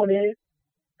ะว่าพวกนี้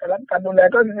การดูแล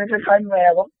ก็คล้ายๆแม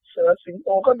วเสือสิงโต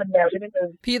ก็เป็นแมวชนิดนึง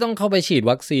พี่ต้องเข้าไปฉีด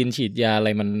วัคซีนฉีดยาอะไร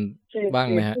มันบ้าง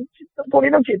ไหมฮะพวก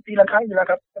นี้ต้องฉีดปีละครั้งอยู่แล้ว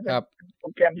ครับโปร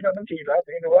แกรมที่เราต้องฉีดแล้ว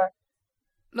ถึงรู้ว่า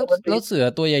แล้วเสือ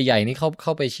ตัวใหญ่ๆนี่เข้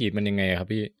าไปฉีดมันยังไงครับ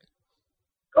พี่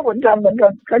ก็เหมือนกัน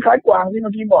คล้ายๆกวางที่เ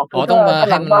มื่อกี้บอกต้องมาให้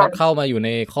มันเข้ามาอยู่ใน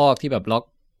คอกที่แบบล็อก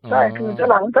ใช่คือถ้า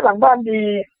หลังบ้านดี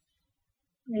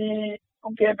มีโอ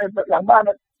เคไปหลังบ้าน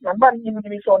มันจ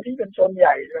ะมีโซนที่เป็นโซนให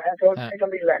ญ่นะฮะให้เขา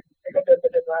รีแลกซ์ให้เขาเดินไป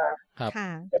เดินมา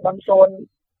แต่บางโซน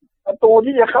ประตู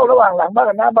ที่จะเข้าระหว่างหลังบ้าน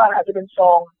กับหน้าบ้านอาจจะเป็นซ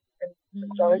อง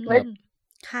เล็ก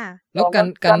ๆค่ะแล้ว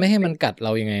การไม่ให้มันกัดเร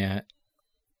ายังไงฮะ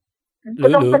หรือ ก็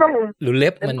ต้อง หรือเล็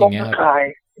บ เป็ มัน น อก ร ย่าง งเงี้ย ตะ ครับ ข่าย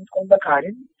เป็นกรงตะข่าย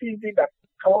ที่แบบ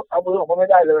เขาเอามือออกมาไม่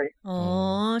ได้เลย อ๋อ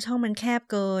ช่องมันแคบ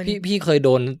เกิน พี่เคยโด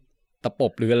นตะป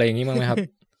บหรืออะไรอย่างงี้บ้างไหมครับ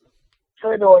เค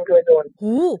ยโดน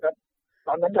หู ต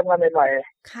อนนั้นทำงานใหม่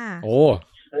ค่ะ โอ้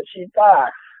ๆเสือชีต้า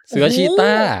เสือชีต้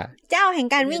า เจ้าแห่ง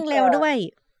การวิ่งเร็วด้วย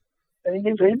แต่จ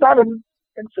ริงๆเสือชีต้าเ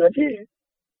ป็นเสือที่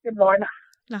เรียบร้อยนะ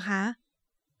เหรอคะ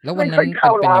แล้ววัน ไม่ นั้ ค่อน ยเข้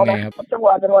า เป็น ร้า ยั ว งไง นะครับ จังหว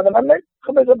ะนั้นไม่เข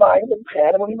าไม่สบายก็เป็นแผลอ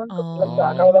ะไรพวกนี้มันก็รักษา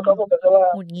เขาแล้วเขาก็แบบว่า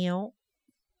หมุดเงี้ยว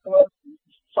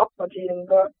ซอกมาทีนึง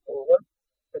ก็โอ้โห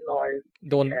เป็นรอย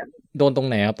โดนตรง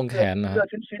ไหนครับตรงแขนนะค เลื รั อบ ด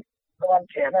ซิดๆประมาณ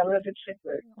แขนน่ะเลือดซิดๆเ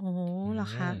ลย โอ้เหรอ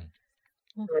คะ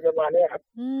โดยประมาณนี้ครับ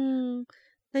อืม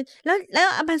แล้ว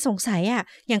อาบันสงสัยอ่ะ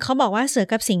อย่างเขาบอกว่าเสือ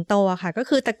กับสิงโตอะค่ะ ก็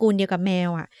คือตระกูลเดียวกับแมว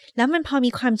อ่ะ แล้วมันพอ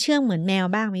มีความเชื่องเหมือนแมว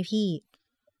บ้างไหมพี่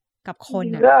กับคน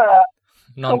อ่ะ ก็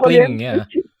นอนกลิ้งอย่างเงี้ย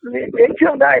เลี้ยงเชื่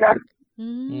องได้นะ อื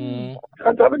อื ม ม เข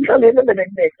าเป็นเขาเลี้ยงตั้งแต่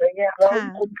เด็กๆอะไรเงี้ยแล้ว ค่ะ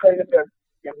คุ้นเคยกันแบบ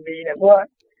อย่างดีเนี่ยเพราะว่า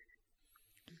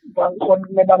บางคน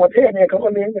ในบางประเทศเนี่ยเขาก็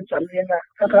เลี้ยงเป็นสัตว์เลี้ยงนะ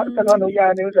ถ้าเขาอนุญา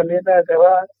ตเนี่ยสัตว์เลี้ยงได้แต่ว่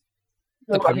า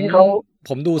ด้วยความที่เขา ผ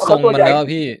มดูทรงมันแล้วอะ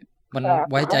พี่ มัน อ่า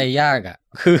ไว้ใจยากอ่ะ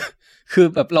คือ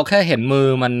แบบเราแค่เห็นมือ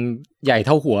มันใหญ่เ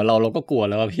ท่าหัวเราก็กลัว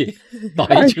แล้วอะพี่ ต่อ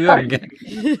ให้เชื่องแก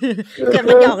เกิด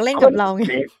มันหยอกเล่นกับเราไง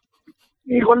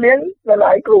มีคนเลี้ยงหล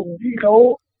ายๆกลุ่มที่เขา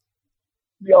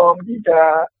ยอมที่จะ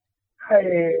ให้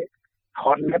ถ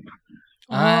อนเล็บ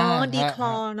อ๋อดีคล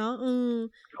อเนาะ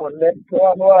ถอนเล็บเพราะ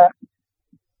ว่า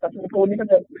ตระกูลนี้มัน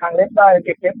จะทางเล็บได้เ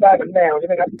ก็บเล็บได้เหมือนแมวใช่ไ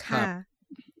หมครับ ค่ะ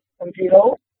บางทีเขา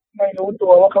ไม่รู้ตั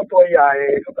วว่าเขาตัวใหญ่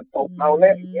เขาก็ตบเอาเ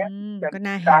ล่นอย่างเงี้ย แต่ก็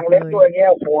น่าเห็ กลาง นเล เล็บด้วย ย เงี้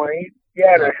ยโหยแ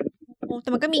ย่เลย โอ้แต่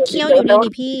มันก็มีเขี้ยวอยู่ดี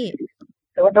นี่พี่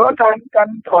แต่ว่าการ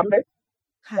ถอนเล็บ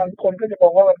ค่ะ บางคนก็จะมอ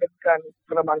งว่ามันเป็นการท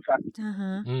รมานสัตว์ อ่าฮ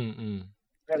ะ อืม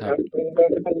นะครับมั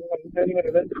นเรื่องนี้มันเป็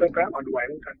นเรื่องที่ค่อนข้างอ่อนไหวเ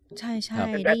หมือนกัน ใช่ ครับ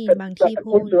ได้ยินบางที่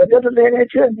พู คุ ด ณเสือเนี่ยจะเลี้ยงให้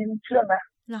เชื่องจริงเชื่องนะ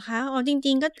เหรอคะอ๋อจ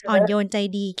ริง ๆ ก็อ่อนโยนใจ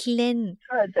ดีขี้เล่น ใ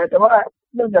ช่แต่ว่า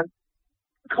เนื่องจาก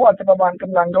เขาอาจจะประมาณก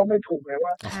ำลังเขาไม่ถูกเลย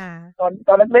ว่า ค่ะ ต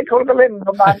อนเล็กๆเขาก็เล่น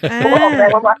ประมาณเขาก็ออกแร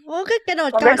งประมาณ โอ้ก็กระโด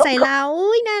ดกอดใส่เรา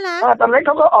อุ้ยน่ารัก ตอนเล็กเ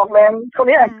ขาก็ออกแรงเท่า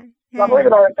นี้เราก็ไม่เป็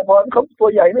นไรแต่พอเขาตัว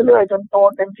ใหญ่เรื่อยๆจนโต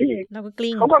เต็มที่ เราก็ก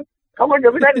ลิ้ง เขาก็ยั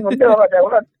งไม่ได้เหมือนเดิมแต่ว่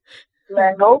าแร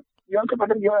งเขาเยอะขึ้นมา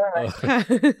ตั้งเยอะอะไร ค่ะ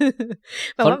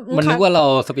แบบว่า มันนึกว่าเรา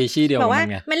สปีชีส์เดียว บ กั อกว่าน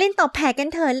ไง มาเล่นตบแผกกัน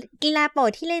เถอะกีฬาโปร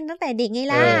ดที่เล่นตั้งแต่เด็กไง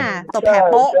ล่ะ เออ ตบแผก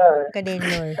โป๊ะ ใช่ กระเด็น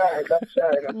เลย ใช่ครับใช่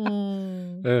ครับ อืม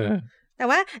เออ แต่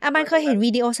ว่าอาบันเคยเห็น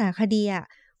วิดีโอสารคดีอะ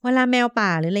เวลาแมวป่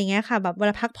าหรืออะไรเงี้ยค่ะ แบบเว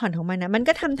ลาพักผ่อนของมันนะมัน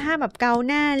ก็ทำท่าแบบเกา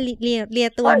หน้าเลีย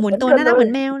ตัวหมุนตัวหน้าเหมือ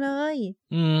นแมวเลย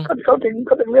อืม เขาถึง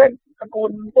เรียกตระกู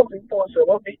ลพวกสิงโตเสือ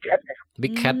ว่าบิ๊กแคท บิ๊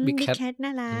กแคท บิ๊กแคทน่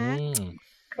ารัก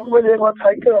เขาไม่เรียกว่าไท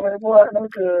เกอร์เพราะว่านั่น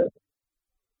คือ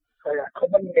อะไรอะเขา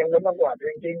มันเลี้ยงกันมากกว่า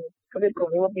จริงๆเขาเรียกกลุ่ม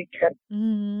นี้ว่าบิ๊กแคท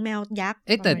แมวยักษ์ เ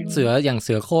อ๊ะแต่เสืออย่างเ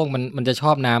สือโคร่งมันจะช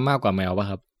อบน้ำมากกว่าแมวป่ะ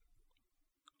ครับ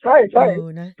ใช่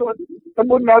นะ ตัวตระ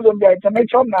กูลแมวส่วนใหญ่จะไม่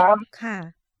ชอบน้ำ ค่ะ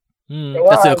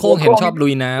แต่เสือโคร่งเห็นชอบลุ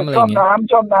ยน้ำอะไร ช อ อบ ย่างเงี้ย น้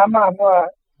ำชอบน้ำมากเพราะว่า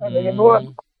อะไรอย่างพวก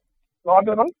ร้อน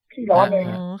ด้วยมั้งขี้ร้อนเลย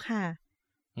อ๋อค่ะ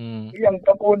อย่างต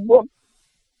ระกูลพวก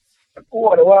ตะกั่ว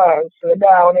หรือว่าเสือด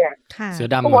าวเนี่ย ค่ะ เสือ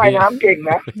ดำ ก็ว่ายน้ำเก่ง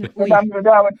นะเสือดำเสือ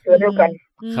ดาวมันเสือเดียวกัน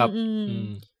ครับ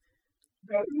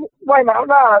ว่ายน้ำ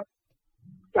ได้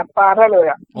จับปลาได้เลย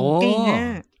อ่ะ โอ้ เก่งอ่ะ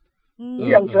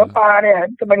อย่างเสือปลาเนี่ย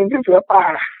จะมาถึงที่เสือปลา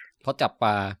เพราะจับป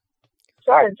ลา ใ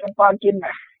ช่จับปลากินน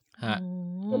ะ ฮะ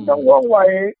มันต้องว่องไว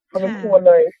พอสมควร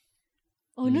เลย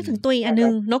โอ้นึกถึงตัวอีกอันนึ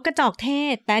งนกกระจอกเท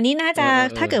ศ แต่อันนี้น่าจะ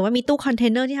ถ้าเกิดว่ามีตู้คอนเท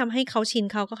นเนอร์ที่ทำให้เขาชิน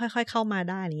เขาก็ค่อยๆเข้ามา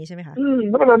ได้อย่างนี้ใช่ไหมคะ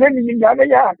แล้วมันเล่นจริงๆย้ายไม่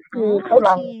ยากคือเข้าห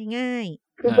ลัง ง่าย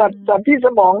คือสัตว์ที่ส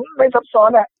มองไม่ซับซ้อ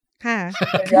นอ่ะ ค่ะ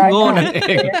โง่นั่นเอ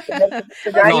ง จ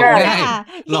ะย้าย หลอก ง่าย ง่าย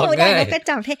หลอก ที่ด่า ง่าย นกกระ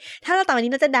จอกเทศ ถ้าเราต่อไป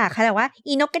นี้เราจะด่าใครแต่ว่า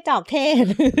อีนกกระจอกเทศ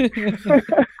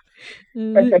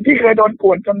แต่ที่เคยโดนก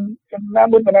วดจนหน้า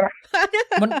มึนไปแล้วนะ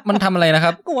มันทำอะไรนะค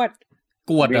รับ กวด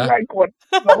กวดเหร วิ่ อง ไล่กวด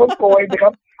เราก็โกยไปค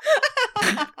รับ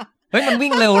เฮ้ยมันวิ่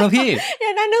งเร็วนะพี่ เดี๋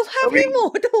ยวนะนึกภาพพี่หมู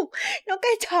ถูกนกก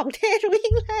ระจอกเทศวิ่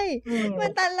งไล่มั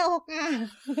นตลกอ่ะ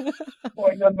โอ้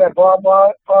ยจนแบบพอ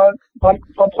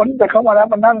พ้นไปเข้ามาแล้ว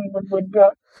มันนั่งมึนๆก็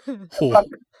โอ้โห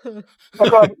แล้ว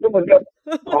ก็เหมือนกับ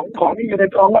ของที่อยู่ใน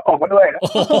ท้องก็ออกมาด้วยนะ โอ้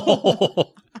โห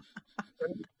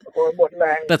โอ้ยหมดแร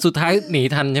ง แต่สุดท้ายหนี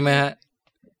ทันใช่ไหมฮะ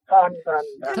ทาน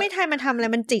ถ้าไม่ทันมันทำอะไร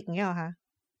มันจิกเงี้ยเหรอคะ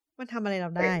มันทำอะไรเรา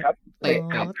ได้ ครับ เตะ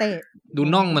ครับ เตะ ดู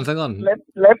น่องมันซะก่อน เ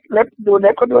ล็บดูเ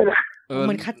ล็บเขาด้วยนะ เห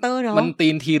มือนคัตเตอร์เนาะ มันตี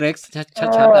นทีเร็กซ์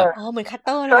ชัดๆอ่ะ อ๋อเหมือนคัตเต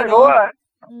อร์เล ใช่ ย เพราะ เนาะ ว่า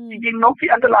จริงๆนกที่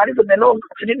อันตรายที่สุดในโลก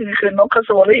ชนิดหนึงคือนกคาส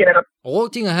วอรี่นะครับ โอ้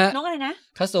จริงเหรอฮะ นกอะไรนะ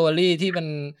คาสโซวารี่ที่มัน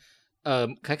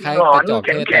คล้ายๆกระจอกเ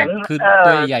ทศแต่คือตั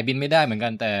วใหญ่บินไม่ได้เหมือนกั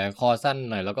นแต่คอสั้น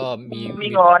หน่อยแล้วก็มี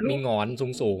หงอน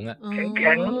สูงๆอ่ะแ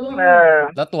ข็ง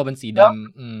แล้วตัวเป็นสีด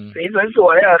ำสีส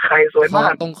วยๆไข่สวยมา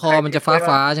กตรงคอมันจะ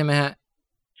ฟ้าใช่ไหมฮะ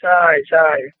ใช่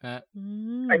ฮะ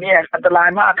ไอ้นี่อันตราย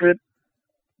มากคือ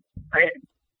ไอ้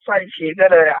ไส้ฉีกได้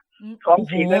เลยอ่ะท้อง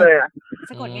ฉีกได้เลยอ่ะ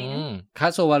สะกดไงนะคา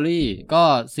โซวารีก็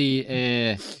CA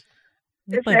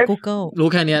เปิด Google รู้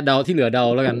แค่นี้เดาที่เหลือเดา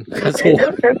แล้วกันคา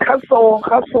โซ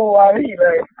วารีเล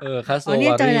ยคาโซวารีเนี่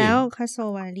ยเจอแล้วคาโซ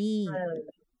วารี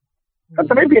ก็จ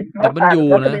ะไม่ผิดW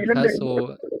นะคาโซ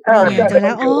เจอแ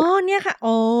ล้วอ๋อเนี่ยค่ะ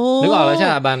อ๋อนึกออกแล้วใช่ไ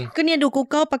หมบันก็เนี่ยดู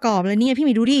Google ประกอบเลยเนี่ยพี่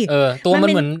มีดูดิตัวมัน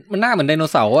เหมือนมันหน้าเหมือนไดโน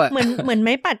เสาร์อ่ะเหมือนไ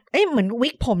ม้ปัดเหมือนวิ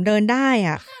กผมเดินได้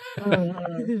อ่ะ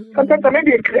ก็จะไม่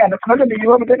ผิดคือเขาจะมี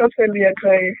ว่าประเทศออสเตรเลียเค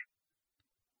ย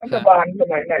รัฐบาลส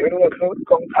มัยไหนไม่รู้เขา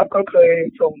กองทัพเขาเคย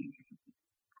ส่ง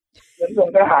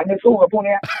ทหารไปสู้กับพวกเ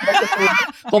นี้ย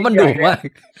เพราะมันดุมาก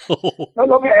แล้ว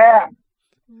ก็แพ้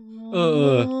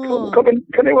เขาเป็น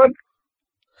เขาเรียกว่า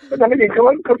ก็จะไม่ผิดคือ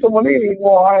ว่าคาโซวารีว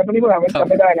อร์อะไรพวกนี้มันจำ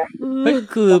ไม่ได้นะ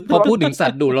คือพอพูดถึงสั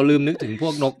ตว์ดุเราลืมนึกถึงพว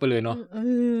กนกไปเลยเนาะ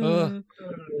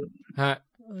ฮะ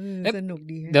สนุก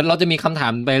ดีเดี๋ยวเราจะมีคำถา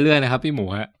มไปเรื่อยนะครับพี่หมู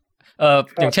ฮะ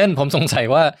อย่างเช่นผมสงสัย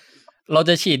ว่าเรา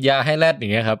จะฉีดยาให้แรดอย่า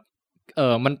งเงี้ยครับ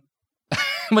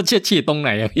มันจะฉีดตรงไหน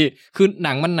อะพี่คือห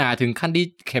นังมันหนาถึงขั้นที่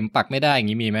เข็มปักไม่ได้อย่า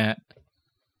งนี้มีไหมฮะ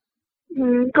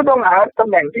ก็ต้องหาตำ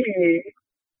แหน่งที่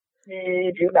มี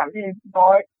ผิวหนังที่น้อ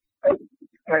ย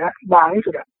อะไรนะบางที่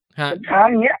สุดอะช้าง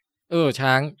อย่างเงี้ย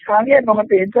ช้างเนี่ยปก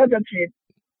ติถ้าจะฉีด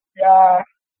ยา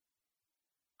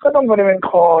ก็ต้องบริเวณค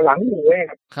อหลังหูเอง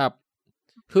ครับ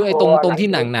คือไอ้ตรงที่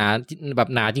หนังหนาแบบ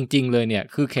หนาจริงๆเลยเนี่ย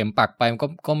คือเข็มปักไปมัน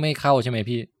ก็ไม่เข้าใช่ไหม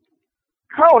พี่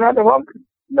เข้านะแต่ว่า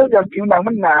เนื่องจากผิวหนัง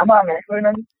มันหนามากไงเพราะฉะ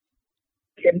นั้น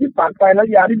เข็มที่ปักไปแล้ว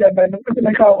ยาที่เดินไปมันก็จะไ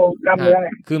ม่เข้ากล้ามเนื้อไง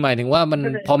คือหมายถึงว่ามัน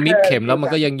พอมิดเข็มแล้วมัน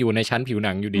ก็ยังอยู่ในชั้นผิวห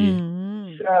นังอยู่ดี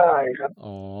ใช่ครับ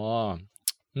อ๋อ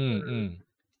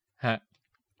ฮะ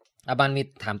อาบันมี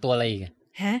ถามตัวอะไรอีก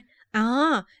ฮะอ๋อ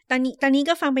ตอนนี้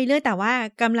ก็ฟังไปเรื่อยแต่ว่า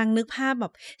กำลังนึกภาพแบ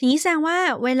บอย่างนี้แสดงว่า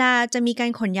เวลาจะมีการ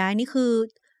ขนย้ายนี่คือ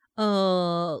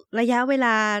ระยะเวล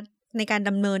าในการด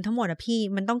ำเนินทั้งหมดอะพี่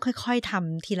มันต้องค่อยๆท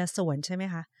ำทีละส่วนใช่ไหม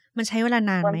คะมันใช้เวลา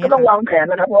นานไหมมันก็ต้องวางแผน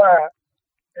นะครับว่า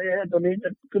ตัวนี้จะ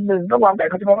คือหนึ่งต้องวางแผน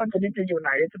เขาจะว่าตัวนี้จะอยู่ไห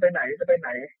นจะไปไหน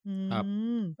ครับ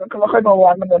แล้วก็ค่อยมาว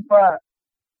างกำหนดว่า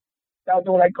จะเอา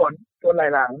ตัวอะไรก่อนตัวอะไร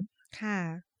หลังค่ะ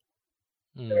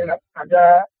ใช่ไหมครับอาจจ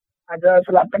ะส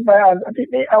ลับกันไปอาทิต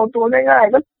ย์นี้เอาตัวง่าย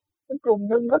ๆก็กลุ่ม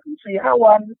นึงก็ 4-5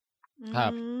 วันครั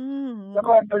บแล้ว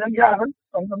ก็ตัวยากๆก็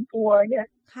 2-3 ตัวอะไรเงี้ย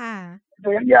ค่ะตั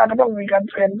วยากๆก็ต้องมีการ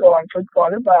เทรนก่อนฝึกก่อน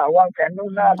หรือเปล่าวางแผนล่ว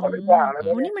งหน้าก่อนหรือเปล่าอะไรแบ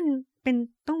บนี้นี่มันเป็น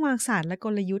ต้องวางศาสตร์และก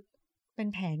ลยุทธ์เป็น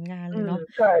แผนงานเลยเนาะ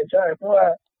ใช่เพราะว่า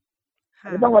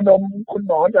ต้องระดมคุณห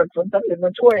มอจากสวนสัตว์อื่นม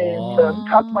าช่วยเสริม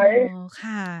ทัพไหม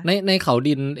ค่ะในเขา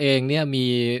ดินเองเนี่ย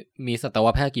มีสัตว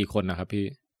แพทย์กี่คนนะครับพี่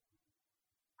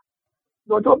โ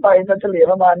ดยทั่วไปจะเฉลี่ย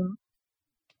ประมาณ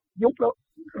ยุคแล้ว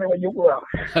เรียกว่ายุคหรอ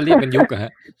เรียกเป็นยุคเหรอฮ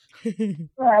ะ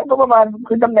ก็ประมาณ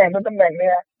คือตำแหน่งเ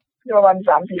นี่ยประมาณ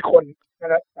 3-4 คนนะ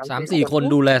ครับ 3-4 คน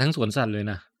ดูแลทั้งสวนสัตว์เลย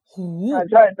นะ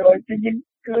ใช่โดยจริง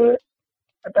ๆคือ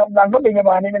ตำแหน่งก็เป็นประ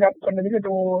มาณนี้นะครับคนนึงจะ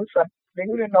ดูสัตว์เลี้ยง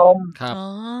ลูกด้วยนมครับ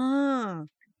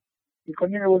อีกคน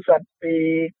ที่ดูสัตว์ปี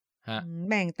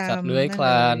แบ่งตามสัตว์เลื้อยคล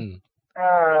าน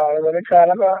เลื้อยคลาน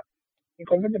แล้วก็อีก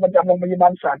คนก็จะประจำโรงพยาบา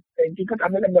ลสัตว์แต่จริงๆก็ท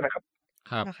ำได้กันหมดนะครับ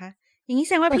ครับนะคะอย่างนี้แ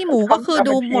สดงว่าพี่หมูก็คือ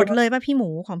ดูหมดเลยป่ะพี่หมู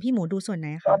ของพี่หมูดูส่วนไหน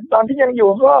คะตอนที่ยังอยู่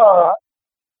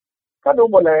ก็ดู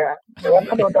หมดเลยอ่ะแต่ว่า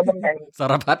ถ้าโดนตำแหน่งสา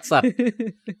รพัดสัตว์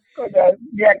ก็จะ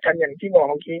แยกกันอย่างที่บอก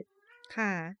เมื่อกี้ค่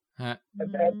ะ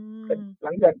แต่ห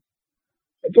ลังจาก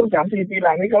ช่วง 3-4 ปีห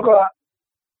ลังนี้เขาก็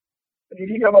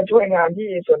ที่เขามาช่วยงานที่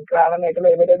ส่วนกลางแล้วไงก็เล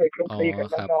ยไม่ได้ไปคลุกคลีกับ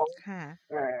น้องๆค่ะ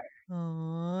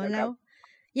แล้ว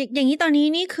อย่างนี้ตอนนี้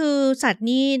นี่คือสัตว์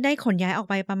นี่ได้ขนย้ายออก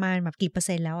ไปประมาณแบบกี่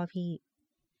%แล้วอะพี่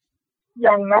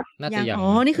ยังนะยัง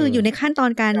นี่คืออยู่ในขั้นตอ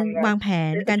นการวางแผ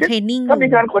นการเทรนนิ่งถ้ามี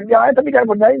การขนย้ายจ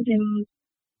ริง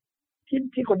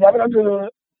ๆที่ขนย้ายไปแล้วคือ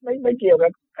ไม่เกี่ยวกั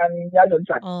บการย้ายสวน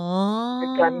สัตว์เป็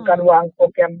นการวางโปร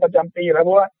แกรมประจำปีแล้วเพ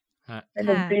ราะว่าใ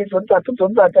น1 ปีสวนสัตว์ทุกสว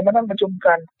นสัตว์จะมานั่งประชุม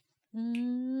กัน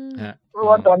เพราะ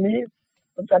ว่าตอนนี้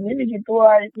สวนสัตว์นี้มีกี่ตัว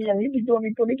มีอย่างนี้กี่ตัวมี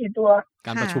ตัวนี้กี่ตัวก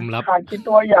ารประชุมลับขาดกี่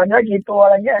ตัวอย่างนี้กี่ตัวอะ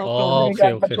ไรเงี้ยมีกา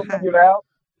รประชุมกันอยู่แล้ว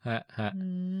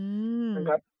นะ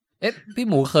ครับพี่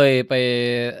หมูเคยไป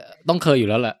ต้องเคยอยู่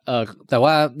แล้วแหละแต่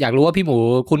ว่าอยากรู้ว่าพี่หมู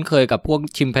คุ้นเคยกับพวก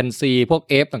ชิมแปนซีพวก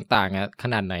เอฟต่างๆอ่ะข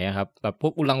นาดไหนครับแบบพว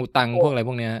กอุลังอุตังพวกอะไรพ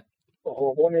วกเนี้ยโอ้โห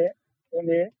พวกนี้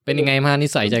เป็นยังไงมานิ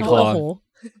สัยใจคอ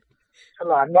ฉ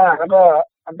ลาดมากแล้วก็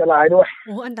อันตรายด้วย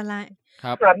อันตรายค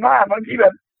รับฉลาดมากบางทีแบ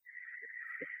บ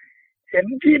เห็น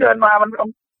พี่เดินมามันเ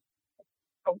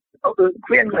อาเค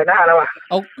ลื่อนใส่หน้าแล้วอ่ะ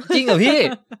เอาจริงเหรอพี่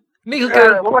นี่คือการ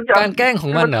เพราะมันจำ การแกล้งขอ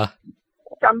งมันเหรอ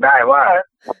จำได้ว่า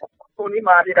พวกนี้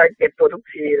มาทีไรเก็บตัวทุก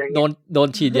ทีอะไรเงี้ย โดน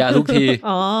ฉีดยาทุกที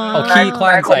อ๋อ เอาขี้ขว้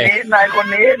างใส่ นายคน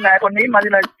นี้มาที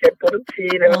ไรเก็บตัวทุกที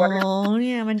เลย อ๋ วันนี้ อเ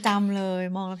นี่ยมันจำเลย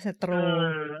มองรับศัตรู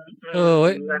เ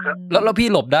ว้ย นะครับ แล้วพี่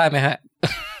หลบได้ไหมฮะ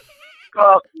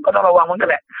ก็ต้องระวังมันกัน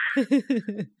แหละ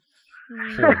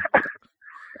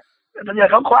แต่ส่วนใหญ่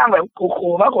เขาคว้างแบบ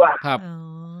ขู่ๆมากกว่า ครับ อ๋อ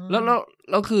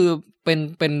แล้วคือเ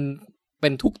ป็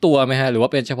นทุกตัวไหมฮะหรือว่า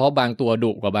เป็นเฉพาะบางตัว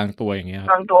ดุกว่าบางตัวอย่างเงี้ยครับ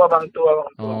บางตัว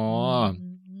อ๋อ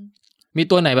มี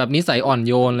ตัวไหนแบบนิสัยอ่อน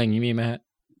โยนอะไรอย่างงี้มีไหมฮะ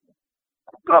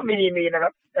ก็มีนะค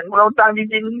รับอย่างเราตังจ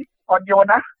ริงๆอ่อนโยน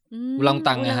นะ อุลัง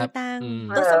ตังนะครับ อุลังตัง อืม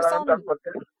ตัวส้ม หมดเล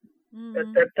ย ๆอืม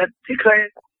แต่ที่เคย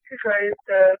เ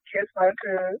จอเคสมา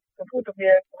คือตัวผู้ตัวเมี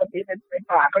ยปกติใน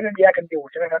ป่าก็จะแยกกันอยู่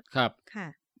ใช่ไหมครับ ครับ ค่ะ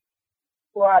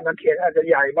เพราะว่านาเขตอาจจะ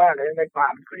ใหญ่มากเลยในป่า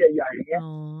มันก็ใหญ่ๆอย่างเงี้ย อ๋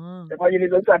อ แต่พออยู่ใน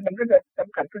สวนสัตว์มันก็จะจ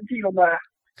ำกัดพื้นที่ลงมา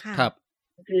ค่ะ ครับ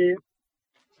บางที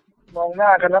มองหน้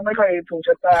ากันแล้วไม่ค่อยถูกช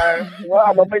ะตาหรือว่าอ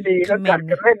ารมณ์ไม่ดีก็กัด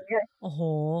กันเล่นเงี้ย โอ้โห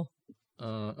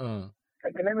กั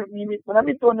ดกันเล่นมีวันนั้น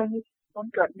มีตัวหนึ่งโดน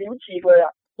กัดนิ้วฉีกเลยอ่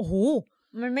ะ โอ้โห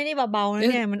มันไม่ได้เบาๆนะ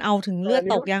เนี่ยมันเอาถึงเลือด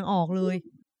ตกยางออกเลย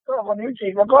ก็คนนิ้วฉี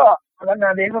กแล้วก็พนักงา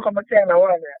นเลี้ยงเขาก็มาแจ้งเราว่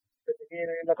าเนี่ยเป็นอย่างนี้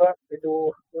แล้วก็ไปดู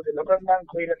เสร็จแล้วก็นั่ง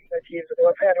คุยกันในทีมสัตว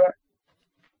แพทย์ว่า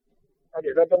เ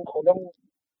ดี๋ยวเราคงต้อง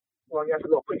วางยาส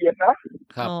ลบเพื่อเย็นนะ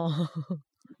ครับ อ๋อ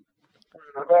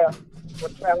แล้วก็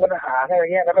มันหาให้อย่า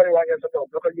งเงี้ยแล้วก็วางยาสลบ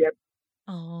แล้วก็เย็น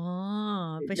อ๋อ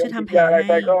ไปช่วยทำแผล ยาอะไร ให้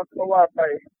ไปก็ว่าไป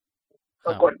ป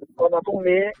รากฏพอมาพรุ่ง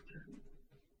นี้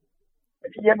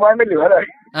ที่เย็บไว้ไม่เหลือเลย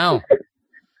อ้าว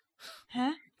ฮะ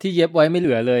ที่เย็บไว้ไม่เห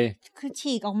ลือเลย คือ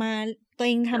ฉีกออกมาตัวเ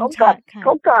อง เขา ทำ กั ขา ด ดค่ะ เข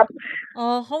ากัด อ๋อ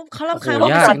เขารำคาญ โอ้ ว่า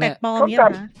โห เป็น ยาก สิ่งแปลกปลอม เขา เนี่ย กั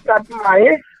ด นะ กัดไหม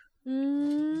อื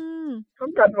ม เขา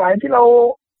กัดไหมที่เรา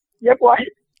เย็บไว้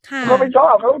ค่ะ เขาไม่ชอ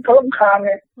บเขารำคาญไ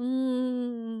ง อื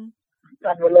ม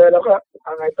กัดหมดเลยแล้วก็เอ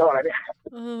าไงต่อเนี่ย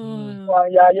เออ วาง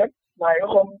ยาเย็บใหม่ก็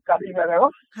คงกัดอีกแล้ว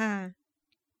ค่ะ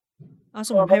เอาส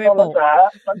มุนไพรไป ต้อง โปะ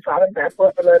รักษาเป็นแผลเปิ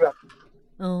ดไปเลยแบบ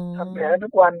อ๋อ ทำแผลทุ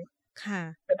กวัน ค่ะ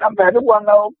แต่ทำแผลทุกวัน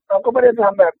เราก็ไม่ได้ท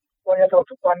ำแบบวางยาสลบ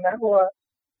ทุกวันนะเพราะว่า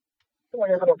ถ้าวาง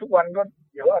ยาสลบทุกวันก็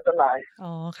เดี๋ยวอันตราย อ๋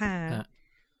อค่ะ ฮะ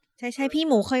ใช่พี่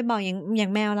หมูเคยบอกอย่า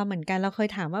งแมวเราเหมือนกันเราเคย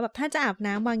ถามว่าแบบถ้าจะอาบ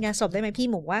น้ำวางยาสลบได้ไหมพี่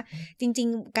หมูว่าจริง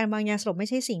ๆการวางยาสลบไม่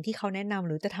ใช่สิ่งที่เขาแนะนำห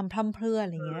รือจะทำพร่ำเพรื่ออะ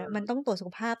ไรเงี้ยมันต้องตรวจสุข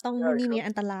ภาพต้องนู่นนี่นี่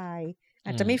อันตราย อ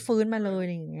าจจะไม่ฟื้นมาเลยอะ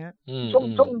ไรอย่างเงี้ย ช่ว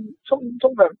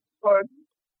งแบบ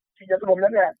ที่ยาสลบแล้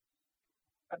วเนี่ย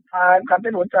อัตราการเต้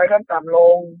นหัวใจก็ต่ำล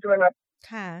งใช่ไหมครับ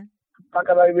ค่ะ การก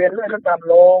ระไรเวียนเลือดก็ต่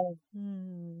ำลง อื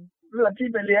ม เลือดที่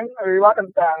ไปเลี้ยงอวัยวะ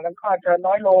ต่างๆนั้นก็อาจจะ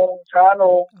น้อยลงช้าล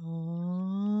ง อ๋อ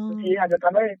บ างทีอาจจะท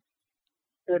ำให้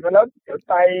ตื่นมาแล้วเดี๋ยว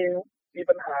ไตมี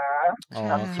ปัญหา อ๋อ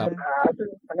ตับมีปัญหาซึ่ง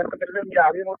อันนั้นก็เป็นเรื่องยาว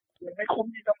ที่มันไม่คุ้ม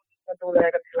ที่ต้องมาดูแล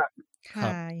กันทีหลัง ค่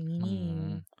ะอย่างนี้นี่เอ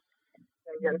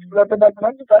ง อย่างเราเป็นแบบ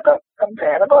นั้นสุดท้ายก็ทำแผล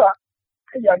แล้วก็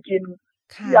ให้ยากิน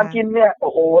ค่ะ ยากินเนี่ยโ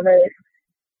อ้โหใน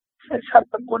ชัด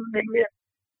ตระกูลลิงเนี่ย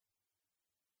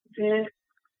ที่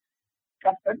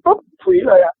กัดไปปุ๊บถุย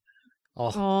เลยอ่ะ อ๋อ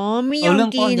อ๋อไม่ยอม เรื่อ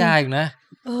ง กิ ป้อน น ยาอีกนะ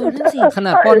นั่นสิ ขน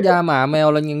าดป้อนยาหมาแมว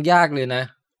เรายังยากเลยนะ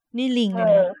นี่ลิง เอ เ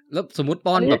ลย อ นะ แล้วสมมติ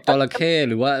ป้อนแบบจระเข้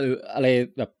หรือว่าอะไร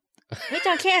แบบ ไม่จ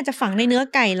ระเข้อาจจะฝังในเนื้อ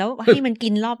ไก่แล้วให้มันกิ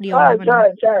นรอบเดียว ใช่ มัน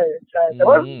ใช่แต่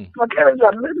ว่า อืม มันแค่เป็นสั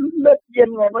ตว์เลือดเย็น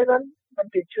ไงเพราะฉะนั้นมัน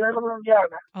ติดเชื้อก็ไม่ต้องยาก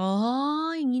นะ อ๋อ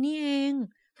อย่างนี้นี่เอง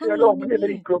เพิ่ง เชื้อโร รู้ คมันจะเป็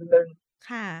นอีกกลุ่มหนึ่ง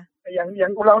ค่ะ อย่า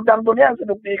งเราจำตัวเนี้ยส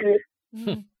นุกดีคือ อื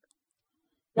ม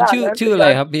มันชื่ออะไร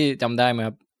ครับพี่จำได้ไหมค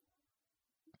รับ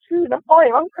ชื่อน้ำอ้อย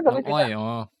มั้งถ้าจำ น้ ไม่ อง ผิด อ้อย อะ อ๋อ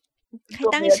ใคร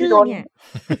ตั้งชื่อเนี่ย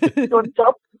โดนจ๊อ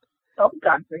บ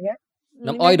กัดอย่างเงี้ย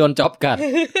น้ำอ้อยโดนจ๊อบกัด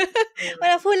เว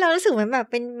ลาพูดเรารู้สึกเหมือนแบบ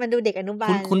เป็นมันดูเด็กอนุบาล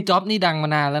คุณจ๊อบนี่ดังมา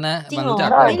นานแล้วนะ จริง มา เหรอ รู้จัก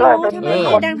ไม่รู้ทำไม เอ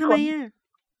อ ดังทำไมอ่ะ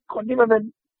คนที่มันเ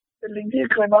ป็นลิงที่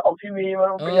เคยมาออกทีวีมา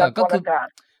พยากรณ์อากาศ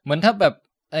เหมือนถ้าแบบ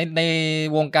ใน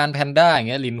วงการแพนด้าอย่าง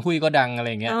เงี้ยหลินหุยก็ดังอะไร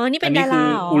เงี้ย อ๋อนี่เป็น นี้ ดา คื รา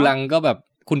เหรอ อุลังก็แบบ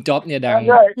คุณจ๊อบเนี่ยดัง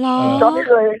ใช่ หรอ จ๊อบที่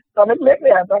เคยตอนเล็กๆเ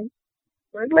นี่ยตอน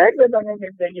เล็กๆเลยตอนยัง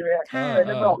เด็กๆอยู่เนี่ย ค่ะ เคยไ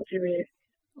ด้มาออกทีวี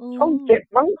อืม ช่อง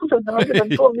7มั้งรู้สึกว่าจะเป็น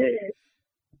ช่วง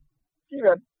ที่แบ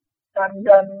บกา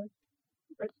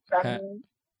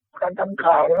รทำ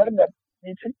ข่าวแล้วแบบ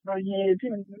มีเทคโนโลยีที่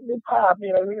มันรูปภาพมี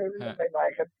อะไรใหม่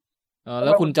ๆกัน แ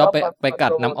ล้วคุณจ๊อบไปกั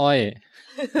ดน้ำอ้อย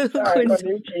ใช่ตอน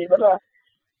นี้ฉีดแล้ว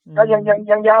ก็อย่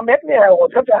างยาเม็ดเนี่ยโอ้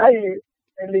ถ้าจะให้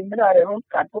ไอ้ลิงไม่ได้เลยมัน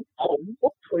กัดปุ๊บขม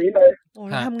ปุ๊บถุยเลย โอ้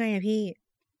แล้วทำไงอะพี่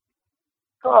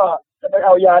ก็จะไปเอ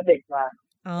ายาเด็กมา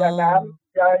อ๋อย าน้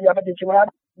ำยาปฏิชีวนะ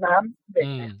น้ำเด็ก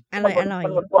อร่อยอร่อย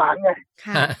มันหวานไง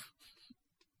ค่ะ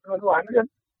มันหวานก็จะ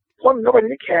พ่นเข้าไป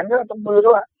ที่แขนก็ตรงมือเข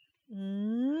าอะ อื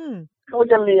ม เขา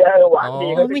จะเลียหวานดี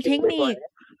อ๋อมีเทคนิค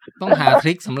ต้องหาท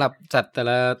ริคสำหรับจัดแต่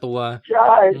ละตัว ใ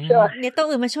ช่ เนี่ยตัว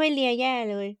อื่นมาช่วยเลียแย่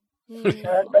เลย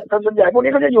แต่ส่วนใหญ่พวก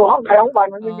นี้เขาจะอยู่ห้องใครห้องมัน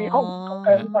มันจะมีห้องใค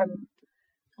รห้องมัน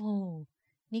โอ้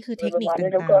นี่คือเทคนิค ประมาณ ต่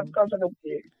นี้ าง ก็สนุก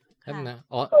ดี ครับนะ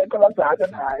อ๋อ ก็รักษาจ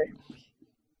นหาย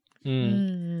อืม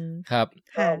ๆ ครับ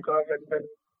ค่ะ ก็เป็น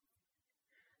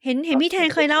เห็นพี่แทน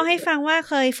เคยเล่าให้ฟังว่า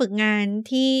เคยฝึกงาน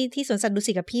ที่สวนสัตว์ดุ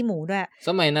สิตกับพี่หมูด้วย ส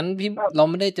มัยนั้นพี่เรา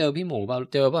ไม่ได้เจอพี่หมูเปล่า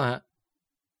เจอป่ะฮะ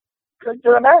เคยเจ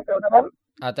อนะแต่ตอนนั้น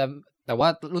อาจจะแต่ว่า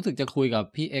รู้สึกจะคุยกับ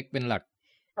พี่เอ็กเป็นหลัก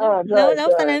แล้ว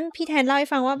ตอนนั้นพี่แทนเล่าให้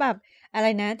ฟังว่าแบบอะไร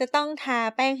นะจะต้องทา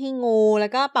แป้งให้งูแล้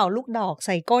วก็เป่าลูกดอกใ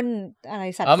ส่ก้นอะไร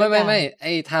สัตว์ ไม่ไ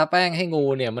อ้ทาแป้งให้งู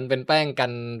เนี่ยมันเป็นแป้งกั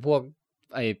นพวก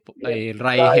ไอ้ไร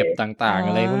เห็บต่างๆ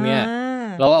อะไรพวกเนี้ย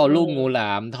เราก็เอาลูกงูหล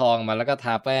ามทองมาแล้วก็ท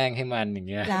าแป้งให้มันอย่าง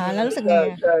เงี้ย แล้วรู้สึกไง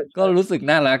ก็รู้สึก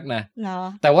น่ารักนะ เหรอ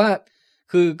แต่ว่า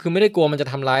คือไม่ได้กลัวมันจะ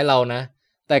ทำร้ายเรานะ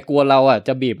แต่กลัวเราอ่ะจ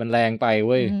ะบีบมันแรงไปเ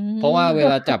ว้ยเพราะว่าเว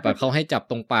ลาจับอ่ะเขาให้จับ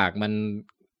ตรงปากมัน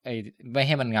ไม่ใ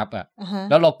ห้มันงับอ่ะ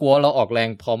แล้วเรากลัวเราออกแรง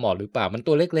พอเหมาะหรือเปล่ามัน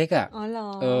ตัวเล็กๆอ่ะ อ๋อเหรอ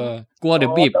ก ลัวเดี๋ย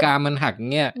วบีบกรามมันหัก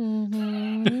เงี้ย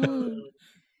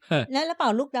แล้วเป่า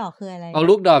ลูกดอกคืออะไร เอา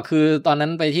ลูกดอกคือตอนนั้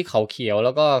นไปที่เขาเขียวแ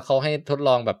ล้วก็เขาให้ทดล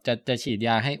องแบบจะฉีดย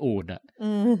าให้อูฐอ่ะ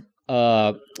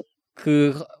คือ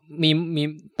มี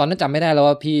ตอนนั้นจำไม่ได้แล้ว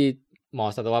ว่าพี่หมอ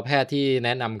สัตวแพทย์ที่แน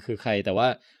ะนำคือใครแต่ว่า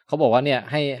เขาบอกว่าเนี่ย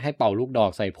ให้เป่าลูกดอ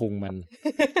กใส่พุงมัน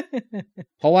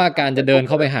เพราะว่าการจะเดินเ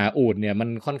ข้าไปหาอูฐเนี่ยมัน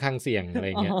ค่อนข้างเสี่ยงอะไร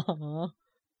เงี้ย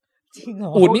จริงเหร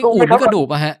อ อูฐนี่กระดูก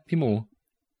ป่ะฮะพี่หมู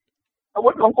อาวุ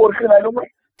ธของกูคืออะไรรู้ไหม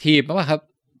ถีบป่ะครับ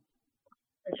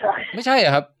ไม่ใช่เหร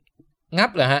อครับ งับ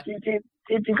เหรอฮะ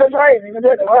ทีก็ใช่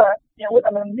แต่ว่าอาวุธ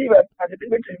อันนั้นที่แบบอาจจะเป็น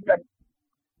ไม่ถึงกัน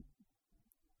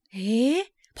เฮ้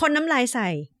พ่นน้ำลายใส่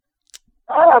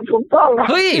ถูกต้องนะ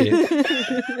เฮ้ย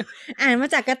อ่านมา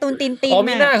จากการ์ตูนตีน อ๋อ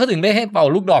มีหน้าเขาถึงได้ให้เป่า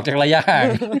ลูกดอกจากระยะห่าง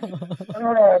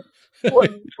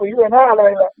ถุยไปหน้าเล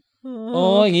ยแหละ โอ้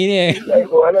อย่างนี้นี่เอง ใส่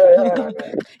หัวเลย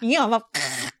อย่างนี้หรอแบบ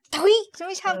ทุยฉัน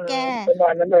ไม่ชอบแก ประมา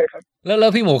ณนั้นเลยครับ แล้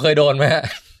วพี่หมูเคยโดนไหมฮะ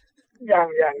อย่าง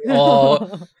อ๋อ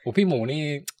โหพี่หมูนี่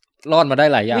รอดมาได้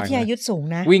หลายอย่าง วิทยายุทธสูง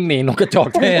นะ วิ่งหนีนกกระจอก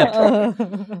เทศ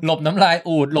หลบน้ำลาย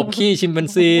อูฐหลบขี้ชิมแปน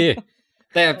ซี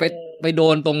แต่ไปโ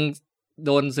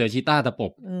ดนเสือชีต้าตะป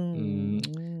บ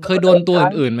เคยโดนตัว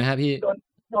อื่นๆไหมฮะพี่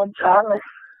โดนช้างเลย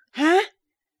ฮะ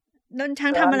โดนช้า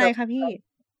งทำอะไรคะพี่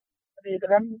ดีตอ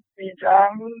นนั้นมีช้าง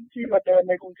ที่มาเดิน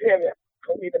ในกรุงเทพเนี่ยเข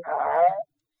ามีปัญหา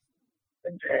เป็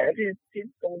นแผลที่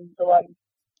ตรงตะวัน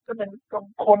ก็เป็นตรง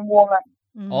โคนงวงอ่ะ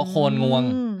อ๋อโคนงวง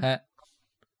ฮะ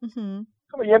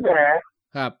ก็ไปเย็บแผล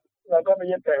ครับแล้วก็ไป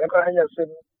เย็บแผลแล้วก็ให้ยาซึม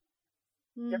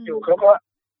เย็บอยู่เขาก็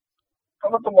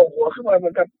ตะโกนหัวขึ้นมาเห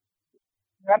มือนกับ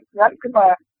งัดขึ้นมา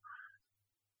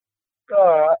ก็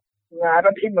งา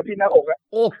ทิ่มมาที่หน้าอกอ่ะ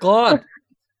โอ้กอด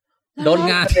โดน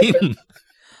งาทิ่ม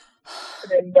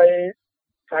เดินไป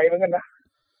ไกลเหมือนกันนะ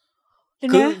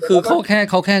คือเขา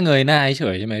แค่เงยหน้าเฉ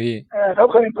ยใช่ไหมพี่เขา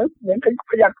เคยเหมือน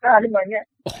พยักหน้าขึ้นมาเงี้ย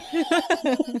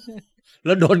แ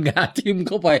ล้วโดนงาทิ่มเ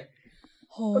ข้าไป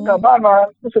กลับบ้านมา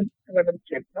รู้สึกมันเ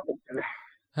จ็บหน้าอกเลย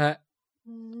ฮะ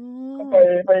ไ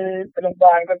ปโรงพยาบ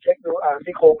าลก็เช็คดู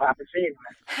ซี่โครงหักเป็นซี่น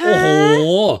ะโอ้โห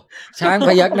ช้างพ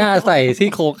ยักหน้าใส่ซี่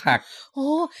โครงหักโอ้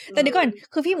แต่เดี๋ยวก่อน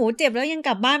คือพี่หมูเจ็บแล้วยังก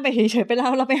ลับบ้านไปเฉยๆไป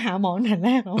เราไปหาหมอหนันแ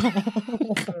รกเหรอ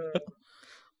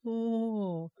โอ้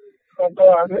ก็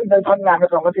ได้พักงานไป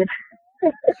2 อาทิตย์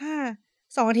ค่ะ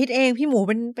2 อาทิตย์เองพี่หมูเ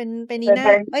ป็นนี่นะ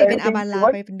เป็นอาบาลา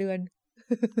ไปเป็นเดือน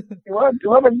ถือ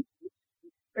ว่าเ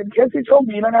ป็นเคสที่โชค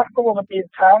ดีแล้วนะก็ปกติ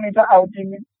ช้างนี่ถ้าเอาจริง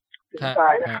ตา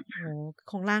ยนะครับโอ้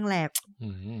ของล่างแหลก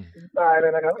ตายเล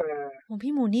ยนะครับของ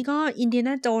พี่หมูนี่ก็อินเดียน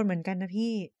าโจนเหมือนกันนะ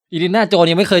พี่อินเดียนาโจน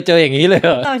ยังไม่เคยเจออย่างนี้เลย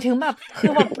ต่อถึงแบบคื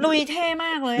อแบบลุยเท่ม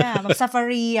ากเลยอ่ะแบบซาฟา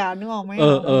รีอ่ะนึกออกไหม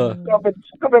ก็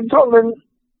เป็นช่วงนึง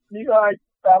นี่ก็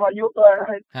ตามอายุตัวใ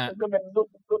ห้ก็เป็น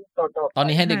รุ่นต่อตอน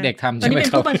นี้ให้เด็กๆทำใช่ไหม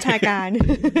ครับตอนนี้เป็นผู้บัญชาการ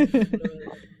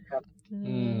ครับ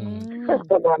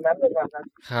ประมาณนั้น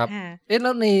ครับแล้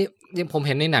วในผมเ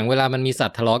ห็นในหนังเวลามันมีสั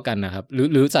ตว์ทะเลาะกันนะครับ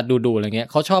หรือสัตว์ดุๆอะไรเงี้ย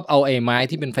เขาชอบเอาไอ้ไม้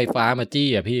ที่เป็นไฟฟ้ามาจี้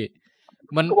อ่ะพี่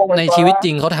มันในชีวิตจ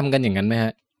ริงเขาทำกันอย่างนั้นไหมฮ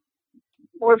ะ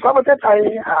ไฟฟ้าประเทศไทย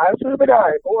หาซื้อไม่ได้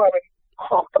เพราะว่าเป็นข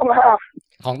องต้อง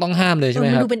ห้ามเลยใช่ไหม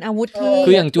ครับดูเป็นอาวุธที่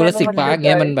คืออย่างจูราสสิคพาร์คเ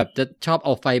งี้ยมันแบบจะชอบเอ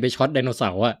าไฟไปช็อตไดโนเส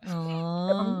าร์อ่ะ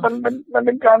มันเ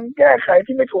ป็นการแก้ไข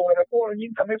ที่ไม่ถูกนะพวกยิ่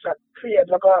งทำให้สัตว์เครียด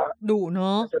แล้วก็ดุเน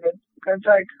าะจะเป็นการใ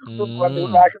ช้ทุกวันดู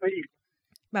ร้ายขึ้นไปอีก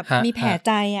แบบมีแผลใ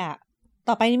จอ่ะ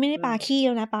ต่อไปนี่ไม่ได้ปลาขี้แ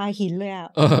ล้วนะปลาหินเลยอ่ะ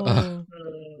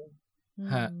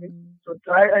สุด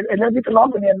ท้ายไอ้เรื่องที่ทะเลาะ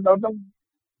กันเนี่ยเราต้อง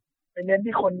ไปเน้น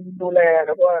ที่คนดูแลค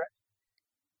รับว่า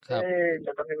จ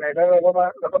ะทำยังไงแล้วเรา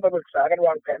ก็ไปปรึกษากันว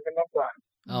างแผนกันมากกว่า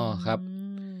อ๋อครับ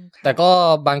แต่ก็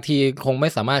บางทีคงไม่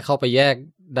สามารถเข้าไปแยก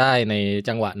ได้ใน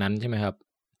จังหวะนั้นใช่ไหมครับ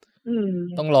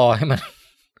ต้องรอให้มัน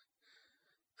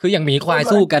คืออย่างหมีควาย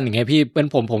สู้กันอย่างเงี้ยพี่เป็น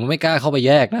ผมไม่กล้าเข้าไปแ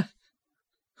ยกนะ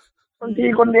บางที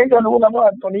คนเลี้ยงจะรู้นะว่า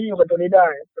ตัวนี้อยู่กับตัวนี้ได้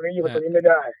ตัวนี้อยู่กับตัวนี้ไม่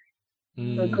ได้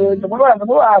คือสมมติว่า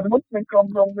ในกรง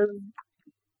นึง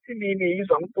ที่มีหมีอยู่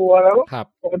2 ตัวแล้ว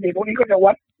ปกติพวกนี้ก็จะ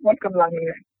วัดกำลัง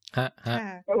ไง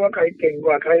เพราะว่าใครเก่งก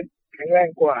ว่าใครแข็งแรง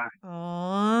กว่า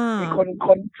มีค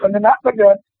นชนะก็จะ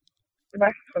ใช่ไหม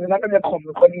คนชนะก็จะข่ม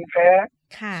คนแพ้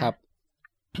ครับ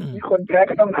มีคนแพ้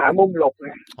ก็ต้องหามุมหลบไง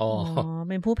อ๋อ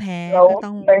เป็นผู้แพ้ก็ต้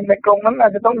องในกรงนั้นอา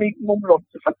จจะต้องมีมุมหลบ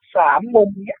สัก3 มุม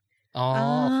เนี้ยอ๋อ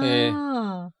โอเค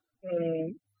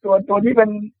ตัวที่เป็น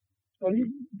ตัวที่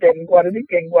เด่นกว่าตัวที่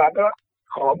เก่งกว่าก็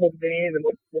ขอมุมนี้สมม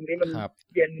ติมุมนี้มัน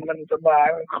เย็นมันสบาย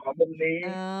ขอมุมนี้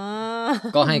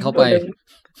ก็ให้เขาไป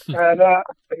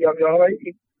ก็ยอมไว้อี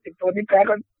กตัวที่แพ้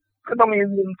ก็ต้องมี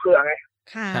มุมเผื่อไง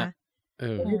ค่ะ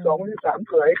ตัวที่2ตัวที่3เ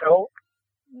ผื่อให้เขา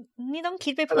นี่ต้องคิ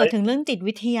ดไปเผื่อถึงเรื่องจิต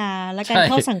วิทยาและการ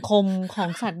เข้าสังคมของ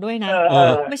สัตว์ด้วยนะ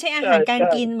ไม่ใช่อาหารการ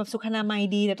กินแบบสุขอนามัย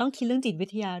ดีแต่ต้องคิดเรื่องจิตวิ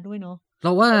ทยาด้วยเนาะเร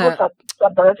าว่าสัตว์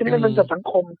แต่ละชนิดมันเป็นสัง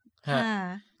คม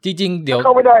จริงๆเดี๋ยวเ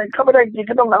ข้าไม่ได้จริง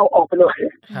ก็ต้องเอาออกไปเลย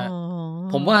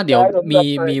ผมว่าเดี๋ยว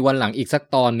มีวันหลังอีกสัก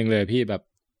ตอนหนึ่งเลยพี่แบบ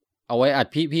เอาไว้อัด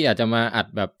พี่อาจจะมาอัด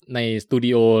แบบในสตู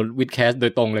ดิโอวิดแคสโด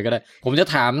ยตรงเลยก็ได้ผมจะ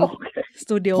ถาม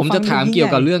เกี่ยว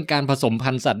กับเรื่องการผสม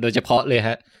พันธุ์สัตว์โดยเฉพาะเลยฮ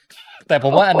ะแต่ผ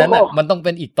มว่าอันนั้นน่ะมันต้องเ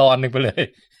ป็นอีกตอนนึงไปเลย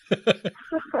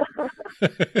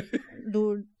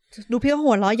ดูพี่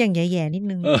หัวเราะอย่างแย่ๆนิด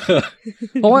นึง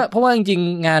เพราะว่าจริง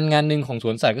ๆงานนึงของส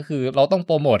วนสัตว์ก็คือเราต้องโ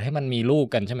ปรโมทให้มันมีลูก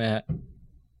กันใช่ไหมฮะ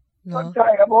ใช่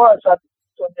ครับเพราะว่าสัตว์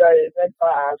ส่วนใหญ่ใน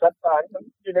ป่าสัตว์ป่ามัน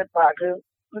อยู่ในป่าคือ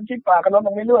พื้นที่ป่าก็ลดล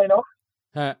งเรื่อยๆเนาะ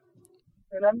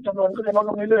ดังนั้นจำนวนก็จะลด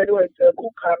ลงเรื่อยๆด้วยเจอคุ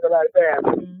กคามหลายแบบ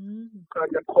ก็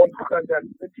จะคนก็จะ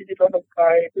พื้นที่ที่ลดลงไป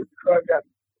ก็จะ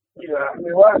เหยื่อห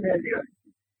รือว่าเนี่ยเห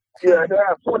ยื่อด้วย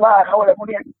ผู้ล่าเขาอะไรพวก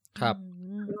เนี้ยครับ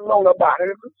โรคระบาด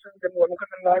ซึ่งจำนวนมันก็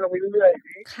น้อยลงไปเรื่อย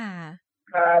ๆค่ะ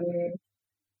การ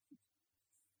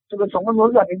จุดประสงค์ของสวน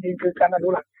สัตว์จริงๆคือการอนุ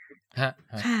รักษ์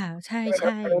ค่ะใช่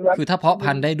คือถ้าเพาะ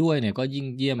พันธุ์ได้ด้วยเนี่ยก็ยิ่ง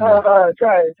เยี่ยมเลยใ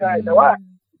ช่แต่ว่า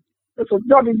สุด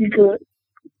ยอดจริงๆคือ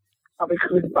เอาไป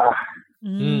คืนป่า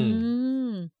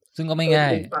ซึ่งก็ไม่ง่า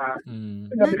ย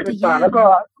เอาไปคืนป่าแล้วก็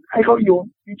ให้เขาอยู่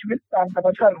มีชีวิตตามธรรม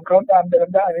ชาติของเขาตามเดิม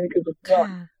ได้นี่คือสุดยอด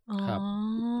ครับ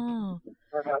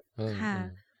นะครับค่ะ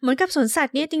เหมือนกับสวนสัต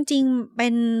ว์เนี่ยจริงๆเป็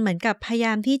นเหมือนกับพยาย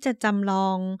ามที่จะจำลอ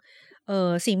ง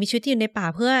สิ่งมีชีวิตที่อยู่ในป่า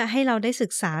เพื่อให้เราได้ศึ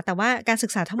กษาแต่ว่าการศึ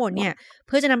กษาทั้งหมดเนี่ยเ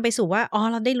พื่อจะนำไปสู่ว่า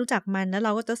เราได้รู้จักมันแล้วเร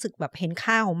าก็จะรู้สึกแบบเห็น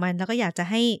ค่าของมันแล้วก็อยากจะ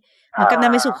ให้เหมือนกับน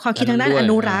ำไปสู่ความคิดทางด้านอ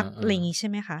นุรักษ์อะไรอย่างนี้ใช่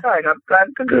ไหมคะใช่ครับ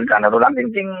ก็คือการอนุรักษ์จ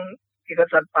ริงๆที่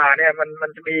สัตว์ป่าเนี่ยมัน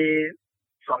จะมี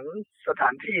2 สถา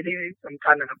นที่ที่สำ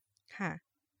คัญนะครับค่ะ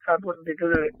ถ้าพูดถึงคื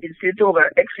อ in situ กับ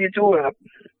ex situ ครับ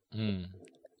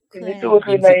in situ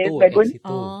คือในพื้น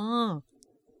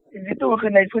in situ คื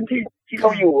อในพื้นที่ที่เข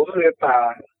าอยู่ก็คือป่า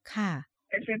ค่ะ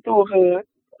ex situ คือ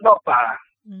นอกป่า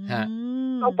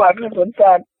นอกป่าคือสวน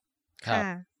สัตว์ค่ะ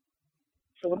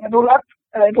ศูนย์อนุรักษ์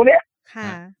อะไรพวกเนี้ยค่ะ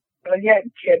อะไรเงี้ย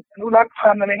เขตอนุรักษ์พั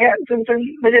นธุ์อะไรเงี้ยซึ่ง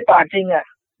ไม่ใช่ป่าจริงอ่ะ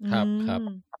ครับ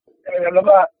แล้ว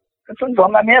ก็ซึ่ง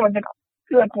2 อันนี้มันจะเ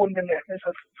กื้อกูลกันเนี่ย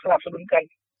สนับสนุนกัน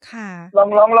ค่ะลอง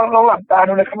หลับตา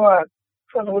ดูนะครับว่า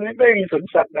ถ้าสมมติไม่มีสวน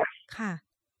สัตว์นะค่ะ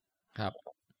ครับ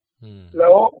แล้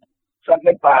วสัตว์ใน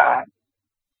ป่า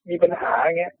มีปัญหา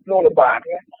เงี้ยโรคระบาด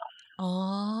เงี้ย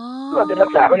เราจะรั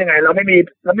กษาเขายังไงเราไม่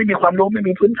มีความรู้ไม่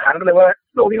มีพื้นฐานก็เลยว่า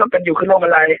โรคที่เราเป็นอยู่คือโรคอ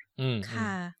ะไรค่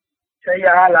ะใช้ย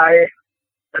าอะไร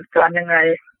จัดการยังไง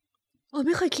ไ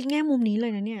ม่เคยคิดแง่มุมนี้เล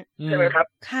ยนะเนี่ยใช่ไหมครับ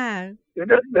ค่ะห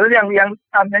รืออย่าง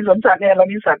ในสวนสัตว์เนี่ยเรา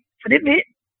มีสัตว์ชนิดนี้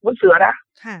บนเสือนะ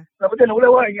เราก็จะรู้เล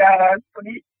ยว่ายาตัว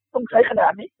นี้ต้องใช้ขนา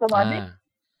ดนี้ประมาณนี้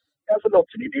ยาสลบ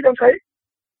ชนิดนี้ต้องใช้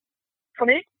เท่า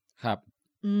นี้ครับ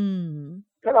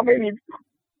ถ้าเราไม่มี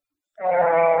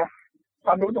ค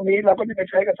วามรู้ตรงนี้เราก็จะไป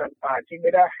ใช้กับสัตว์ป่าจริงไ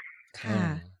ม่ได้ค่ะ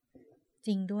จ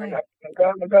ริงด้วยครับมัน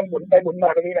ก็หมุนไปหมุนมา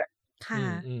ตรงนี้แหละค่ะ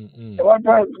แต่ว่า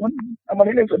ถ้าเอามาเ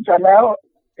ล่นสวนสัตว์แล้ว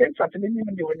สัตว์ชนิดนี้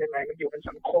มันอยู่เป็นยังไงมันอยู่เป็น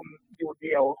สังคมอยู่เ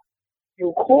ดียวอ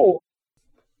ยู่คู่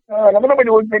เราก็ต้องไป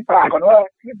ดูในป่าก่อนว่า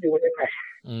มันอยู่ยังไง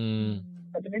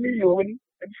มันจะไม่อยู่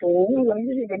เป็นฝูงมันไ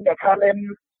ม่อยู่เป็นแบบคาเลม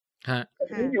มัน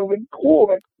จะไม่อยู่เป็น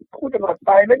คู่ตลอดไ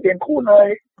ปไม่เปลี่ยนคู่เลย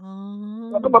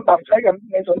เราก็มาปรับใช้กัน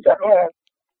ในสวนสัตว์ว่า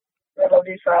เรา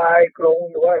ดีไซน์กรง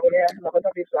หรือว่าพวกนี้เราก็ต้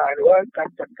องดีไซน์หรือว่าการ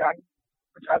จัดการ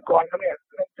ประชากรเขาเนี่ย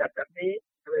ต้องจัดแบบนี้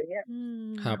อะไรเงี้ย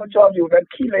เขาชอบอยู่แบบ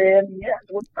ขี้เลนเงี้ย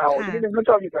ทุกเต่าทีนึงเขา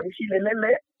ชอบอยู่แบบขี้เลนเล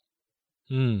ะ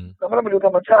ๆเราก็ต้องไปดูธร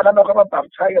รมชาติแล้วเราก็มาปรับ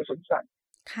ใช้กับสวนสัตว์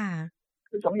ค่ะ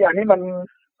คือ2 อย่างนี้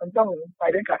มันต้องไป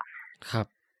ด้วยกันครับ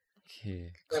โอเค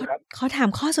เขาถาม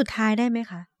ข้อสุดท้ายได้ไหม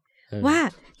คะว่า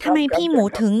ทำไมพี่หมู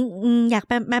ถึงอยาก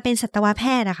มาเป็นสัตวแพ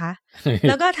ทย์นะคะ แ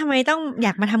ล้วก็ทำไมต้องอย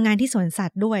ากมาทำงานที่สวนสั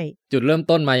ตว์ด้วยจุดเริ่ม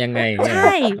ต้นมายังไงใ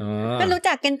ช่ก็รู้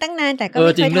จักกันตั้งนานแต่ก็ไ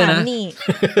ม่เคยถามนี่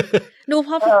ดูพ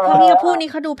อพี่เขาพูดนี่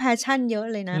เขาดูแพชชั่นเยอะ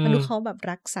เลยนะเขาดูเขาแบบ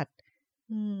รักสัตว์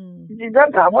จริงๆถ้า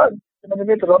ถามว่ามันจะเ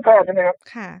ป็นสัตวแพทย์ใช่ไหมครับ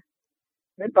ค่ะ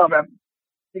ไม่ตอบแบบ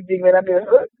จริงๆเลยนะ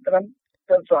ตอนนั้น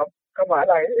ตอนสอบเข้ามห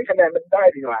าลัยคะแนนมันได้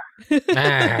ดีกว่า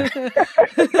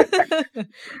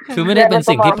คือไม่ได้เป็น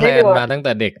สิ่งที่แพลนมาตั้งแ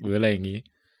ต่เด็กหรืออะไรอย่างนี้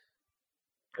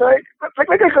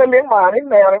ไม่เคยเลี้ยงหมาเลี้ยง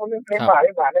แมวอะไรพวกนี้เลี้ยงหมาได้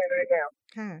แมว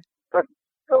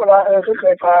ก็เวลาก็เค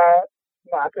ยพา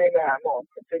หมาตัวเองไปหาหมอ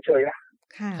เฉยๆนะ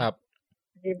ครับ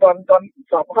จริงตอน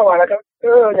สอบเข้ามาแล้วก็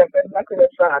อยากเป็นนักเศรษฐ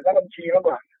ศาสตร์นักบัญชีมากก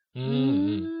ว่า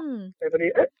แต่พอดี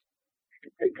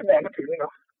คะแนนมันถึงเนา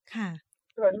ะ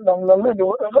ลองเลื่อนดู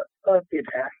ติด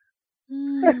แฮะ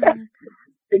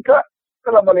ติดก็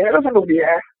เรามาเรียนก็สนุกดีแ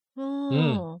ฮะ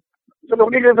สนุก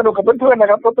นี่คือสนุกกับเพื่อนๆนะ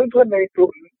ครับเพราะเพื่อนๆในกลุ่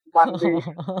มมันดี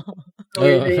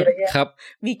อะไรเงี้ยครับ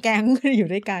มีแก๊งอยู่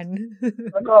ด้วยกัน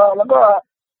แล้วก็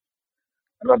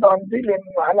ตอนที่เรียน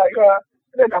มหาลัยก็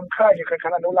ได้ทำค่ายอยู่กับค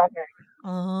ณะอนุรักษ์ไง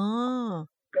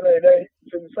ก็เลยได้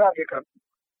ซึมซาบเกี่ยวกับ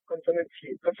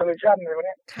conservation อะไรพวก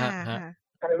นี้คณ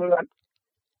ะอนุรักษ์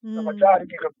ธรรมชาติ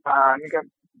เกี่ยวกับป่าเกี่ยวกับ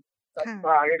สัตว์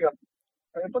ป่าเกี่ยวกับ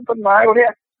ต้นไม้พวกนี้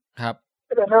ครับ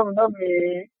ก็จะเริ่มมี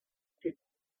จิต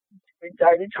วิจั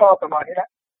ยที่ชอบประมาณนี้แหละ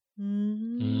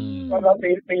แล้วเรา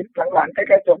ปีหลังๆใก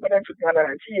ล้ๆจบก็ได้ฝึกงานห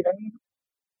ลายที่ทั้ง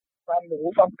ฟาร์มหมู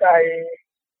ฟาร์มไก่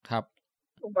ครับ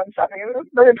ฟาร์มสัตว์อะไร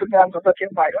ได้ฝึกงานของตัวเชีย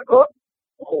งใหม่แล้ว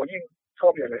โอ้โหยิ่งชอ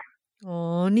บอย่างเลยอ๋อ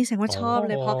นี่แสดงว่าชอบ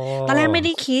เลยเพราะตอนแรกไม่ไ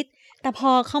ด้คิดแต่พ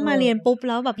อเข้ามาเรียนปุ๊บแ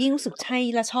ล้วแบบยิ่งรู้สึกใช่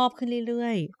และชอบขึ้นเรื่อ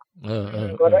ย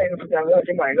ๆก็ได้ฝึกงานเ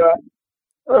ชียงใหม่ก็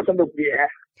สนุกดีฮ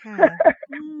ะค่ะ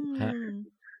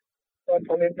ต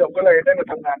อนเรียนจบก็เลยได้มา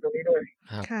ทำงานตรงนี้ด้วย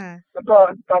ค่ะแล้วก็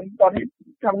ตอนที่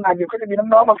ทำงานอยู่ก็จะมี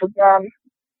น้องๆมาฝึกงาน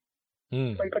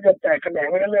มันก็จะแจกแขนง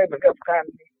ไปเรื่อยๆเหมือนกับการ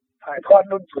ถ่ายทอด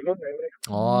รุ่นสู่รุ่นเลย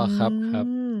อ๋อครับ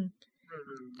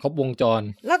ครบวงจร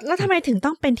แล้วทำไมถึงต้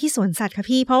องเป็นที่สวนสัตว์คะ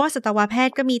พี่เพราะว่าสัตวแพท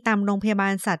ย์ก็มีตามโรงพยาบา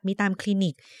ลสัตว์มีตามคลินิ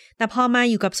กแต่พอมา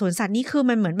อยู่กับสวนสัตว์นี่คือ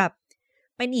มันเหมือนแบบ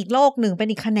เป็นอีกโลกหนึ่งเป็น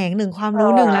อีกแขนงหนึ่งความรู้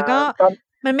หนึ่งแล้วก็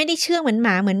มันไม่ได้เชื่องเหมือนหม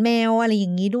าเหมือนแมวอะไรอย่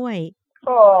างนี้ด้วย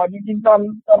ก็จริงๆตอน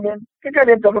เรียนใกล้ๆเ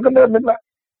รียนจบมันก็เริ่มนึกละ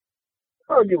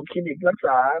ก็อยู่คลินิกรักษ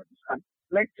าสัตว์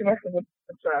เล็กใช่ไหมสมมติ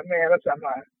รักษาแมวรักษาหม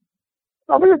าเ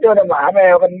ราไม่ได้เจอแต่หมาแม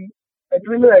วกันไป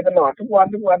เรื่อยๆตลอดทุกวัน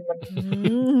มัน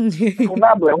คงน่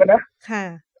าเบื่อกันนะค่ะ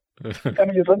การ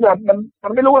อยู่สวนสัตว์มั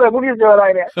นไม่รู้เลยพวกนี้เจออะไร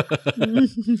เนี่ย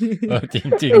จริง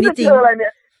จริงเจออะไรเนี่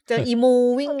ยเจออีมู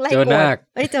วิ่งไล่กวด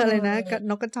เจออะไรนะ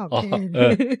นกกระจอก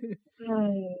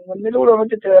มันไม่รู้เลยมัน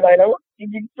จะเจออะไรแล้วจ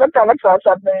ริงๆแล้วการรักษา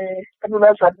สัตว์ในการดูแล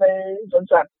สัตว์ในสวน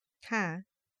สัตว์ค่ะ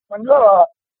มันก็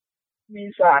มี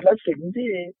ศาสตร์และศิลป์ที่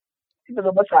ผส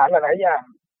มผสานหลายๆอย่าง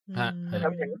นะครั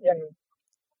บอย่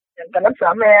างการรักษา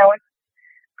แมว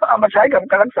ก็เอามาใช้กับ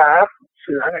การรักษาเ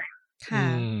สือไงค่ะ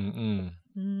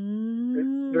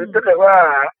หรือถ้าเกิดว่า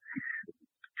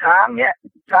ช้าง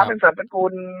เป็นสัตว์ตระกู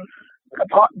ลกระ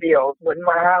เพาะเดี่ยวเหมือน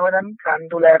ม้าเพราะนั้นการ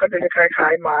ดูแลก็จะคล้า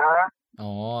ยๆม้าอ๋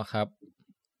อครับ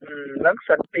แล้ว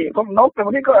สัตว์ปีกพวกนกพ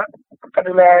วกนี้ก็การ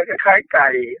ดูแลคล้ายๆไก่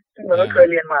ซึ่งเราก็เคย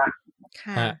เรียนมา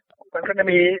ค่ะมันก็จะ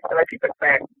มีอะไรที่แป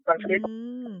ลกๆบางชนิด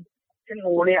เช่น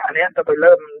งูเนี่ยอันนี้จะไปเ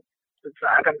ริ่มศึกษ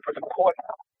ากันพอสมควร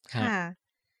ค่ะ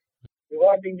หรือว่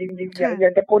าจริงๆอย่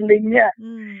างตระกูลลิงเนี่ย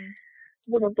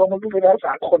พูดตรงๆมันต้องไปรักษ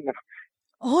าคนนะครับ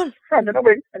โอ้จะต้อง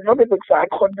ไปปรึกษา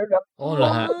คนนะครับโอ้เหร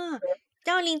อฮะเ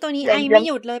จ้าลิงตัวนี้ไอไม่ห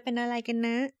ยุดเลยเป็นอะไรกันน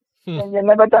ะอย่างใ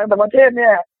นประเทศเนี่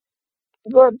ย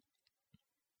ก็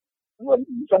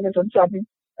สัตว์ในสวนสัตว์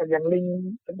อย่างลิง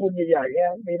ตระกูลใหญ่ๆเนี่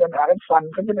ยมีปัญหาเรื่องฟัน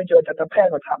เขาจะไปเจอทันตแพท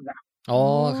ย์มาทำนะอ๋อ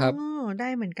ครับได้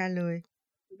เหมือนกันเลย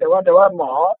แต่ว่าหม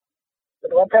อสั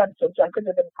ตวแพทย์สวนสัตว์ก็จ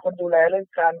ะเป็นคนดูแลเรื่อง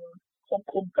การควบ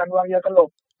คุมการวางยาสลบ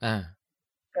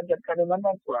การจัดการในนั้นม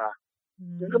ากกว่า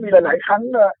ซึ่งก็มีหลายๆครั้ง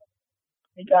ก็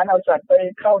มีการเอาสัตว์ไป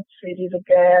เข้า CT สแ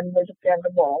กนไปสแกนส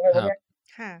มองอะไรพวกนี้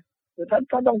หรือ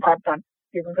ถ้าต้องผ่าตัด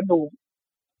เกี่ยวกับกระดูก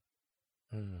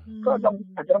ก็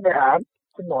อาจจะต้องไปหา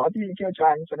คุณหมอที่เชี่ยวชา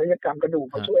ญศัลยกรรมกระดูก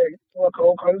มาช่วยเพราะว่า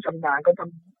เขาชำนาญก็ท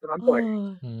ำตรงนั้นบ่อย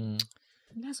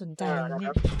น่าสนใจนะค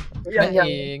รับ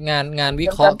งานวิ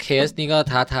เคราะห์เคสนี่ก็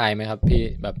ท้าทายไหมครับพี่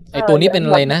แบบไอตัวนี้เป็นอ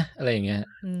ะไรนะอะไรอย่างเงี้ย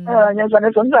อย่างสัตว์ใน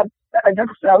สวนสัตว์ไอ้นัก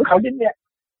ศึกษาเขาเนี่ย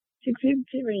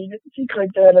ที่เคย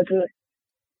เจอเลยคือ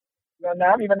แมวน้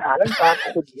ำมีปัญหาเรื่องตา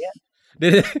ขุ่นเนี้ย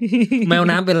แมว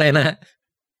น้ำเป็นอะไรนะ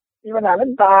มีปัญหาเรื่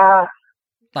องตา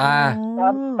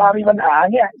มีปัญหา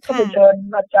เนี่ยก็ไปเชิญ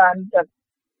อาจารย์จาก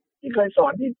ที่เคยสอ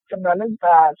นที่ชำนาญเรื่องต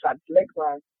าสัตว์เล็กม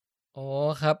าอ๋อ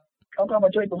ครับเขาก็มา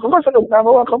ช่วยดูเขาก็สนุกนะเพร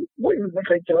าะว่าเขาไม่เ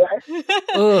คยเจอ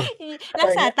รั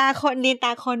กษาตาคนเรียนต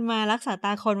าคนมารักษาต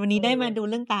าคนวันนี้ได้มาดู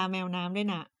เรื่องตาแมวน้ำด้วย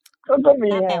นะก็มี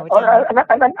อัน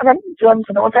นั้นเชิญ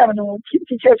สัตวแพทย์มาดู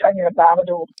ที่เชี่ยวชาญเกี่ยวกับตามา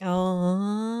ดูอ๋อ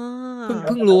เ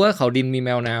พิ่งรู้ว่าเขาดินมีแม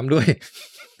วน้ำด้วย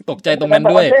ตกใจตรงนั้น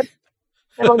ด้วย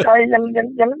ในเมืองไทยยั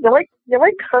งไ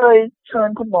ม่เคยเชิญ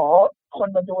คุณหมอคน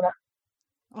มาดูนะ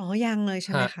อ๋อยังเลยใ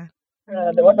ช่ไหมคะ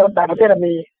แต่ว่าต่างประเทศ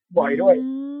มีบ่อยด้วย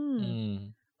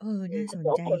น่าสน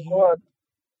ใจเพราะ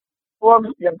ว่า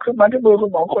อย่างขึ้นมาที่มือคุ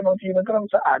ณหมอคนบางทีมันก็ต้อง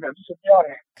สะอาดแบบสุดยอด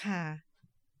ไงค่ะ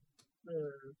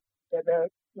แต่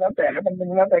แล้วแต่มันเป็น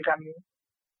แล้วแต่การ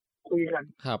คุยกัน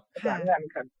ครับประสานงาน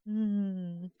กัน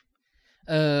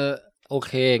โอเ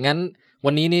คงั้น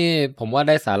วันนี้นี่ผมว่า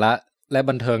ได้สาระและ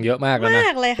บันเทิงเยอะมากแล้วนะม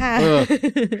ากเลยค่ะ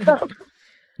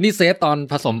นี่เซฟตอน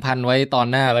ผสมพันธุ์ไว้ตอน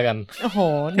หน้าแล้วกันโอ้โห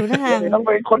ดูท่าทางต้องไ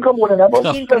ปค้นข้อมูลเลยนะเพราะ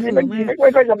ที่ไม่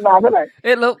ค่อยชำนาญเท่าไหร่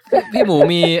แล้วพี่หมู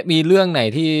มีเรื่องไหน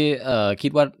ที่คิ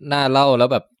ดว่าน่าเล่าแล้ว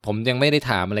แบบผมยังไม่ได้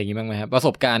ถามอะไรอย่างงี้บ้างไหมครับประส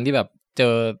บการณ์ที่แบบเจ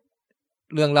อ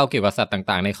เรื่องเล่าเกี่ยวกับสัตว์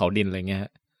ต่างๆในเขาดินอะไรเงี้ย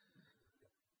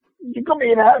จริงก็มี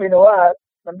นะพี่หนูว่า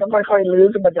มันต้องค่อยๆลื้อ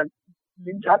ขึ้นมาจาก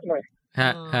ลิ้นชักหน่อยฮ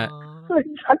ะลิ้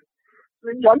นชัก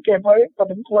เก็บไว้พอ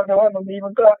สมควรแต่ว่าบางทีมั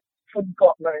นก็ฝุ่นเก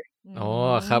าะเลยอ๋อ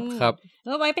ครับแ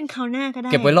ล้วไว้เป็นคราวหน้าก็ได้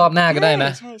เก็บไว้รอบหน้าก็ได้น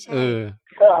ะ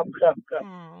ครั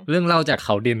บเรื่องเล่าจากเข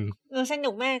าดินสนุ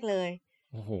กมากเลย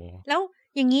โอ้โหแล้ว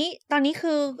อย่างนี้ตอนนี้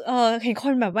คือเห็นค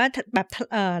นแบบว่าแบบ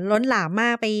ล้นหลามมา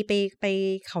กไป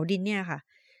เขาดินเนี่ยค่ะ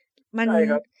มัน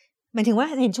หมายถึงว่า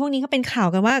เห็นช่วงนี้ก็เป็นข่าว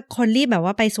กันว่าคนรีบแบบ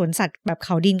ว่าไปสวนสัตว์แบบเข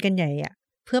าดินกันใหญ่อ่ะ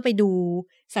เพื่อไปดู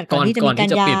สัตว์ก่อนที่จะมีการ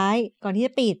ย้ายก่อนที่จ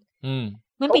ะปิด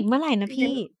มันปิดเมื่อไหร่นะ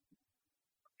พี่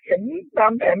เห็นตา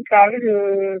มแผนการก็คือ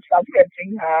31 สิง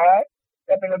หาจ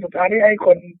ะเป็นวันสุดท้ายที่ให้ค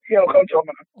นเที่ยวเข้าชม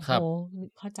ครับโอ้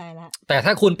เข้าใจละแต่ถ้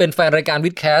าคุณเป็นแฟนรายการวิ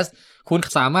ดแคสคุณ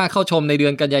สามารถเข้าชมในเดื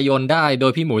อนกันยายนได้โด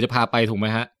ยพี่หมูจะพาไปถูกไหม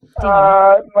ฮะ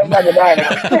ไม่น่าจะได้นะ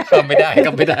ก็ไม่ได้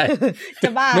จะ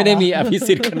บ้าไม่ได้มีอภิ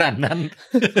สิทธิ์ขนาดนั้น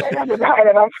ไม่น่าจะได้น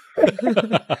ะครับ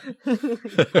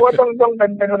เพราะว่าต้องเป็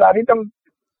นเวลาที่ต้อง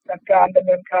จัดการดำเ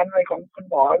นินการอะไรของคุณ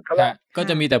หมอเขาแล้วก็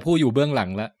จะมีแต่ผู้อยู่เบื้องหลั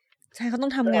งแล้วใช่เขาต้อ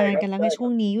งทำงานกันแล้วในช่ว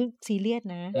งนี้ซีเรียส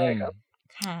นะใช่ครับ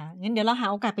ค่ะงั้นเดี๋ยวเราหา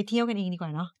โอกาสไปเที่ยวกันเองดีกว่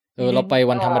าเนาะเราไป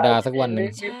วันธรรมดาสักวันนึง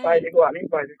รีบไปดีกว่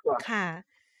าค่ะ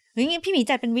เฮ้ยพี่หมี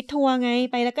จัดเป็นวิทย์ทัวร์ไง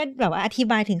ไปแล้วก็แบบว่าอธิ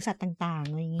บายถึงสัตว์ต่างๆ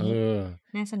อะไรอย่างงี้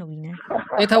น่าสนุกดีนะ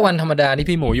ถ้าวันธรรมดานี่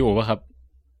พี่หมูอยู่ป่ะครับ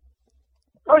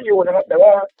ก็อยู่นะครับแต่ว่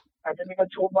าอาจจะมีประ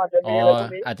ชุมอาจจะมีอะไรตร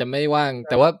งนี้อาจจะไม่ว่าง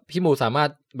แต่ว่าพี่หมูสามารถ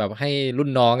แบบให้รุ่น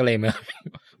น้องอะไร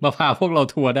มาพาพวกเรา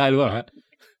ทัวร์ได้หรือเปล่าฮะ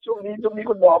ช่วงนี้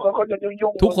คุณหมอเขาจะยุ่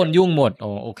งทุกคนยุ่งหมด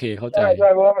โอเคเข้าใจใช่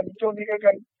เพราะว่ามันช่วงนี้ใกล้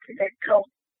เข้า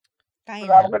ใกล้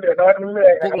แล้วก็เดือดร้อนเรื่อ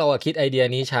ยๆพวกเราคิดไอเดีย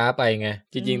นี้ช้าไปไง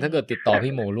จริงๆถ้าเกิดติดต่อ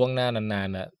พี่หมูล่วงหน้านาน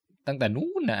ๆน่ะตั้งแต่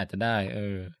นู้นน่ะอาจจะได้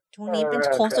ช่วงนี้เป็น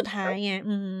โค้งสุดท้ายไง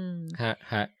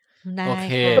ฮะโอเ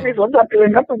คก็มีสวนสัตว์อื่น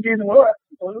ครับบางทีสมมติว่า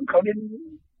สวนเขาดิน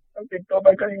ต้องติดตัวไป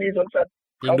ก็มีสวนสัตว์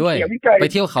จริงด้วยไป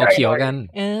เที่ยวเขาเขียวกัน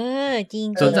จริง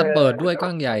สวนสัตว์เปิดด้วยกว้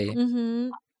างใหญ่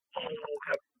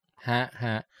ฮ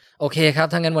ะโอเคครับ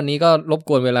ถ้างั้นวันนี้ก็รบ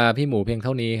กวนเวลาพี่หมูเพียงเ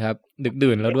ท่านี้ครับดึก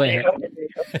ดื่นแล้วด้วยฮะ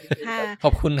ข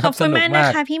อบคุณครับสนุกมากนะ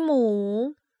คะพี่หมู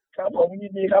ครับผมยิ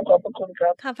นดีครับขอบพระคุณครั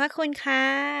บขอบพระคุณค่ะ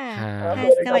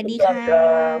สวัสดีค่ะ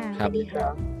สวัสดีครั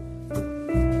บ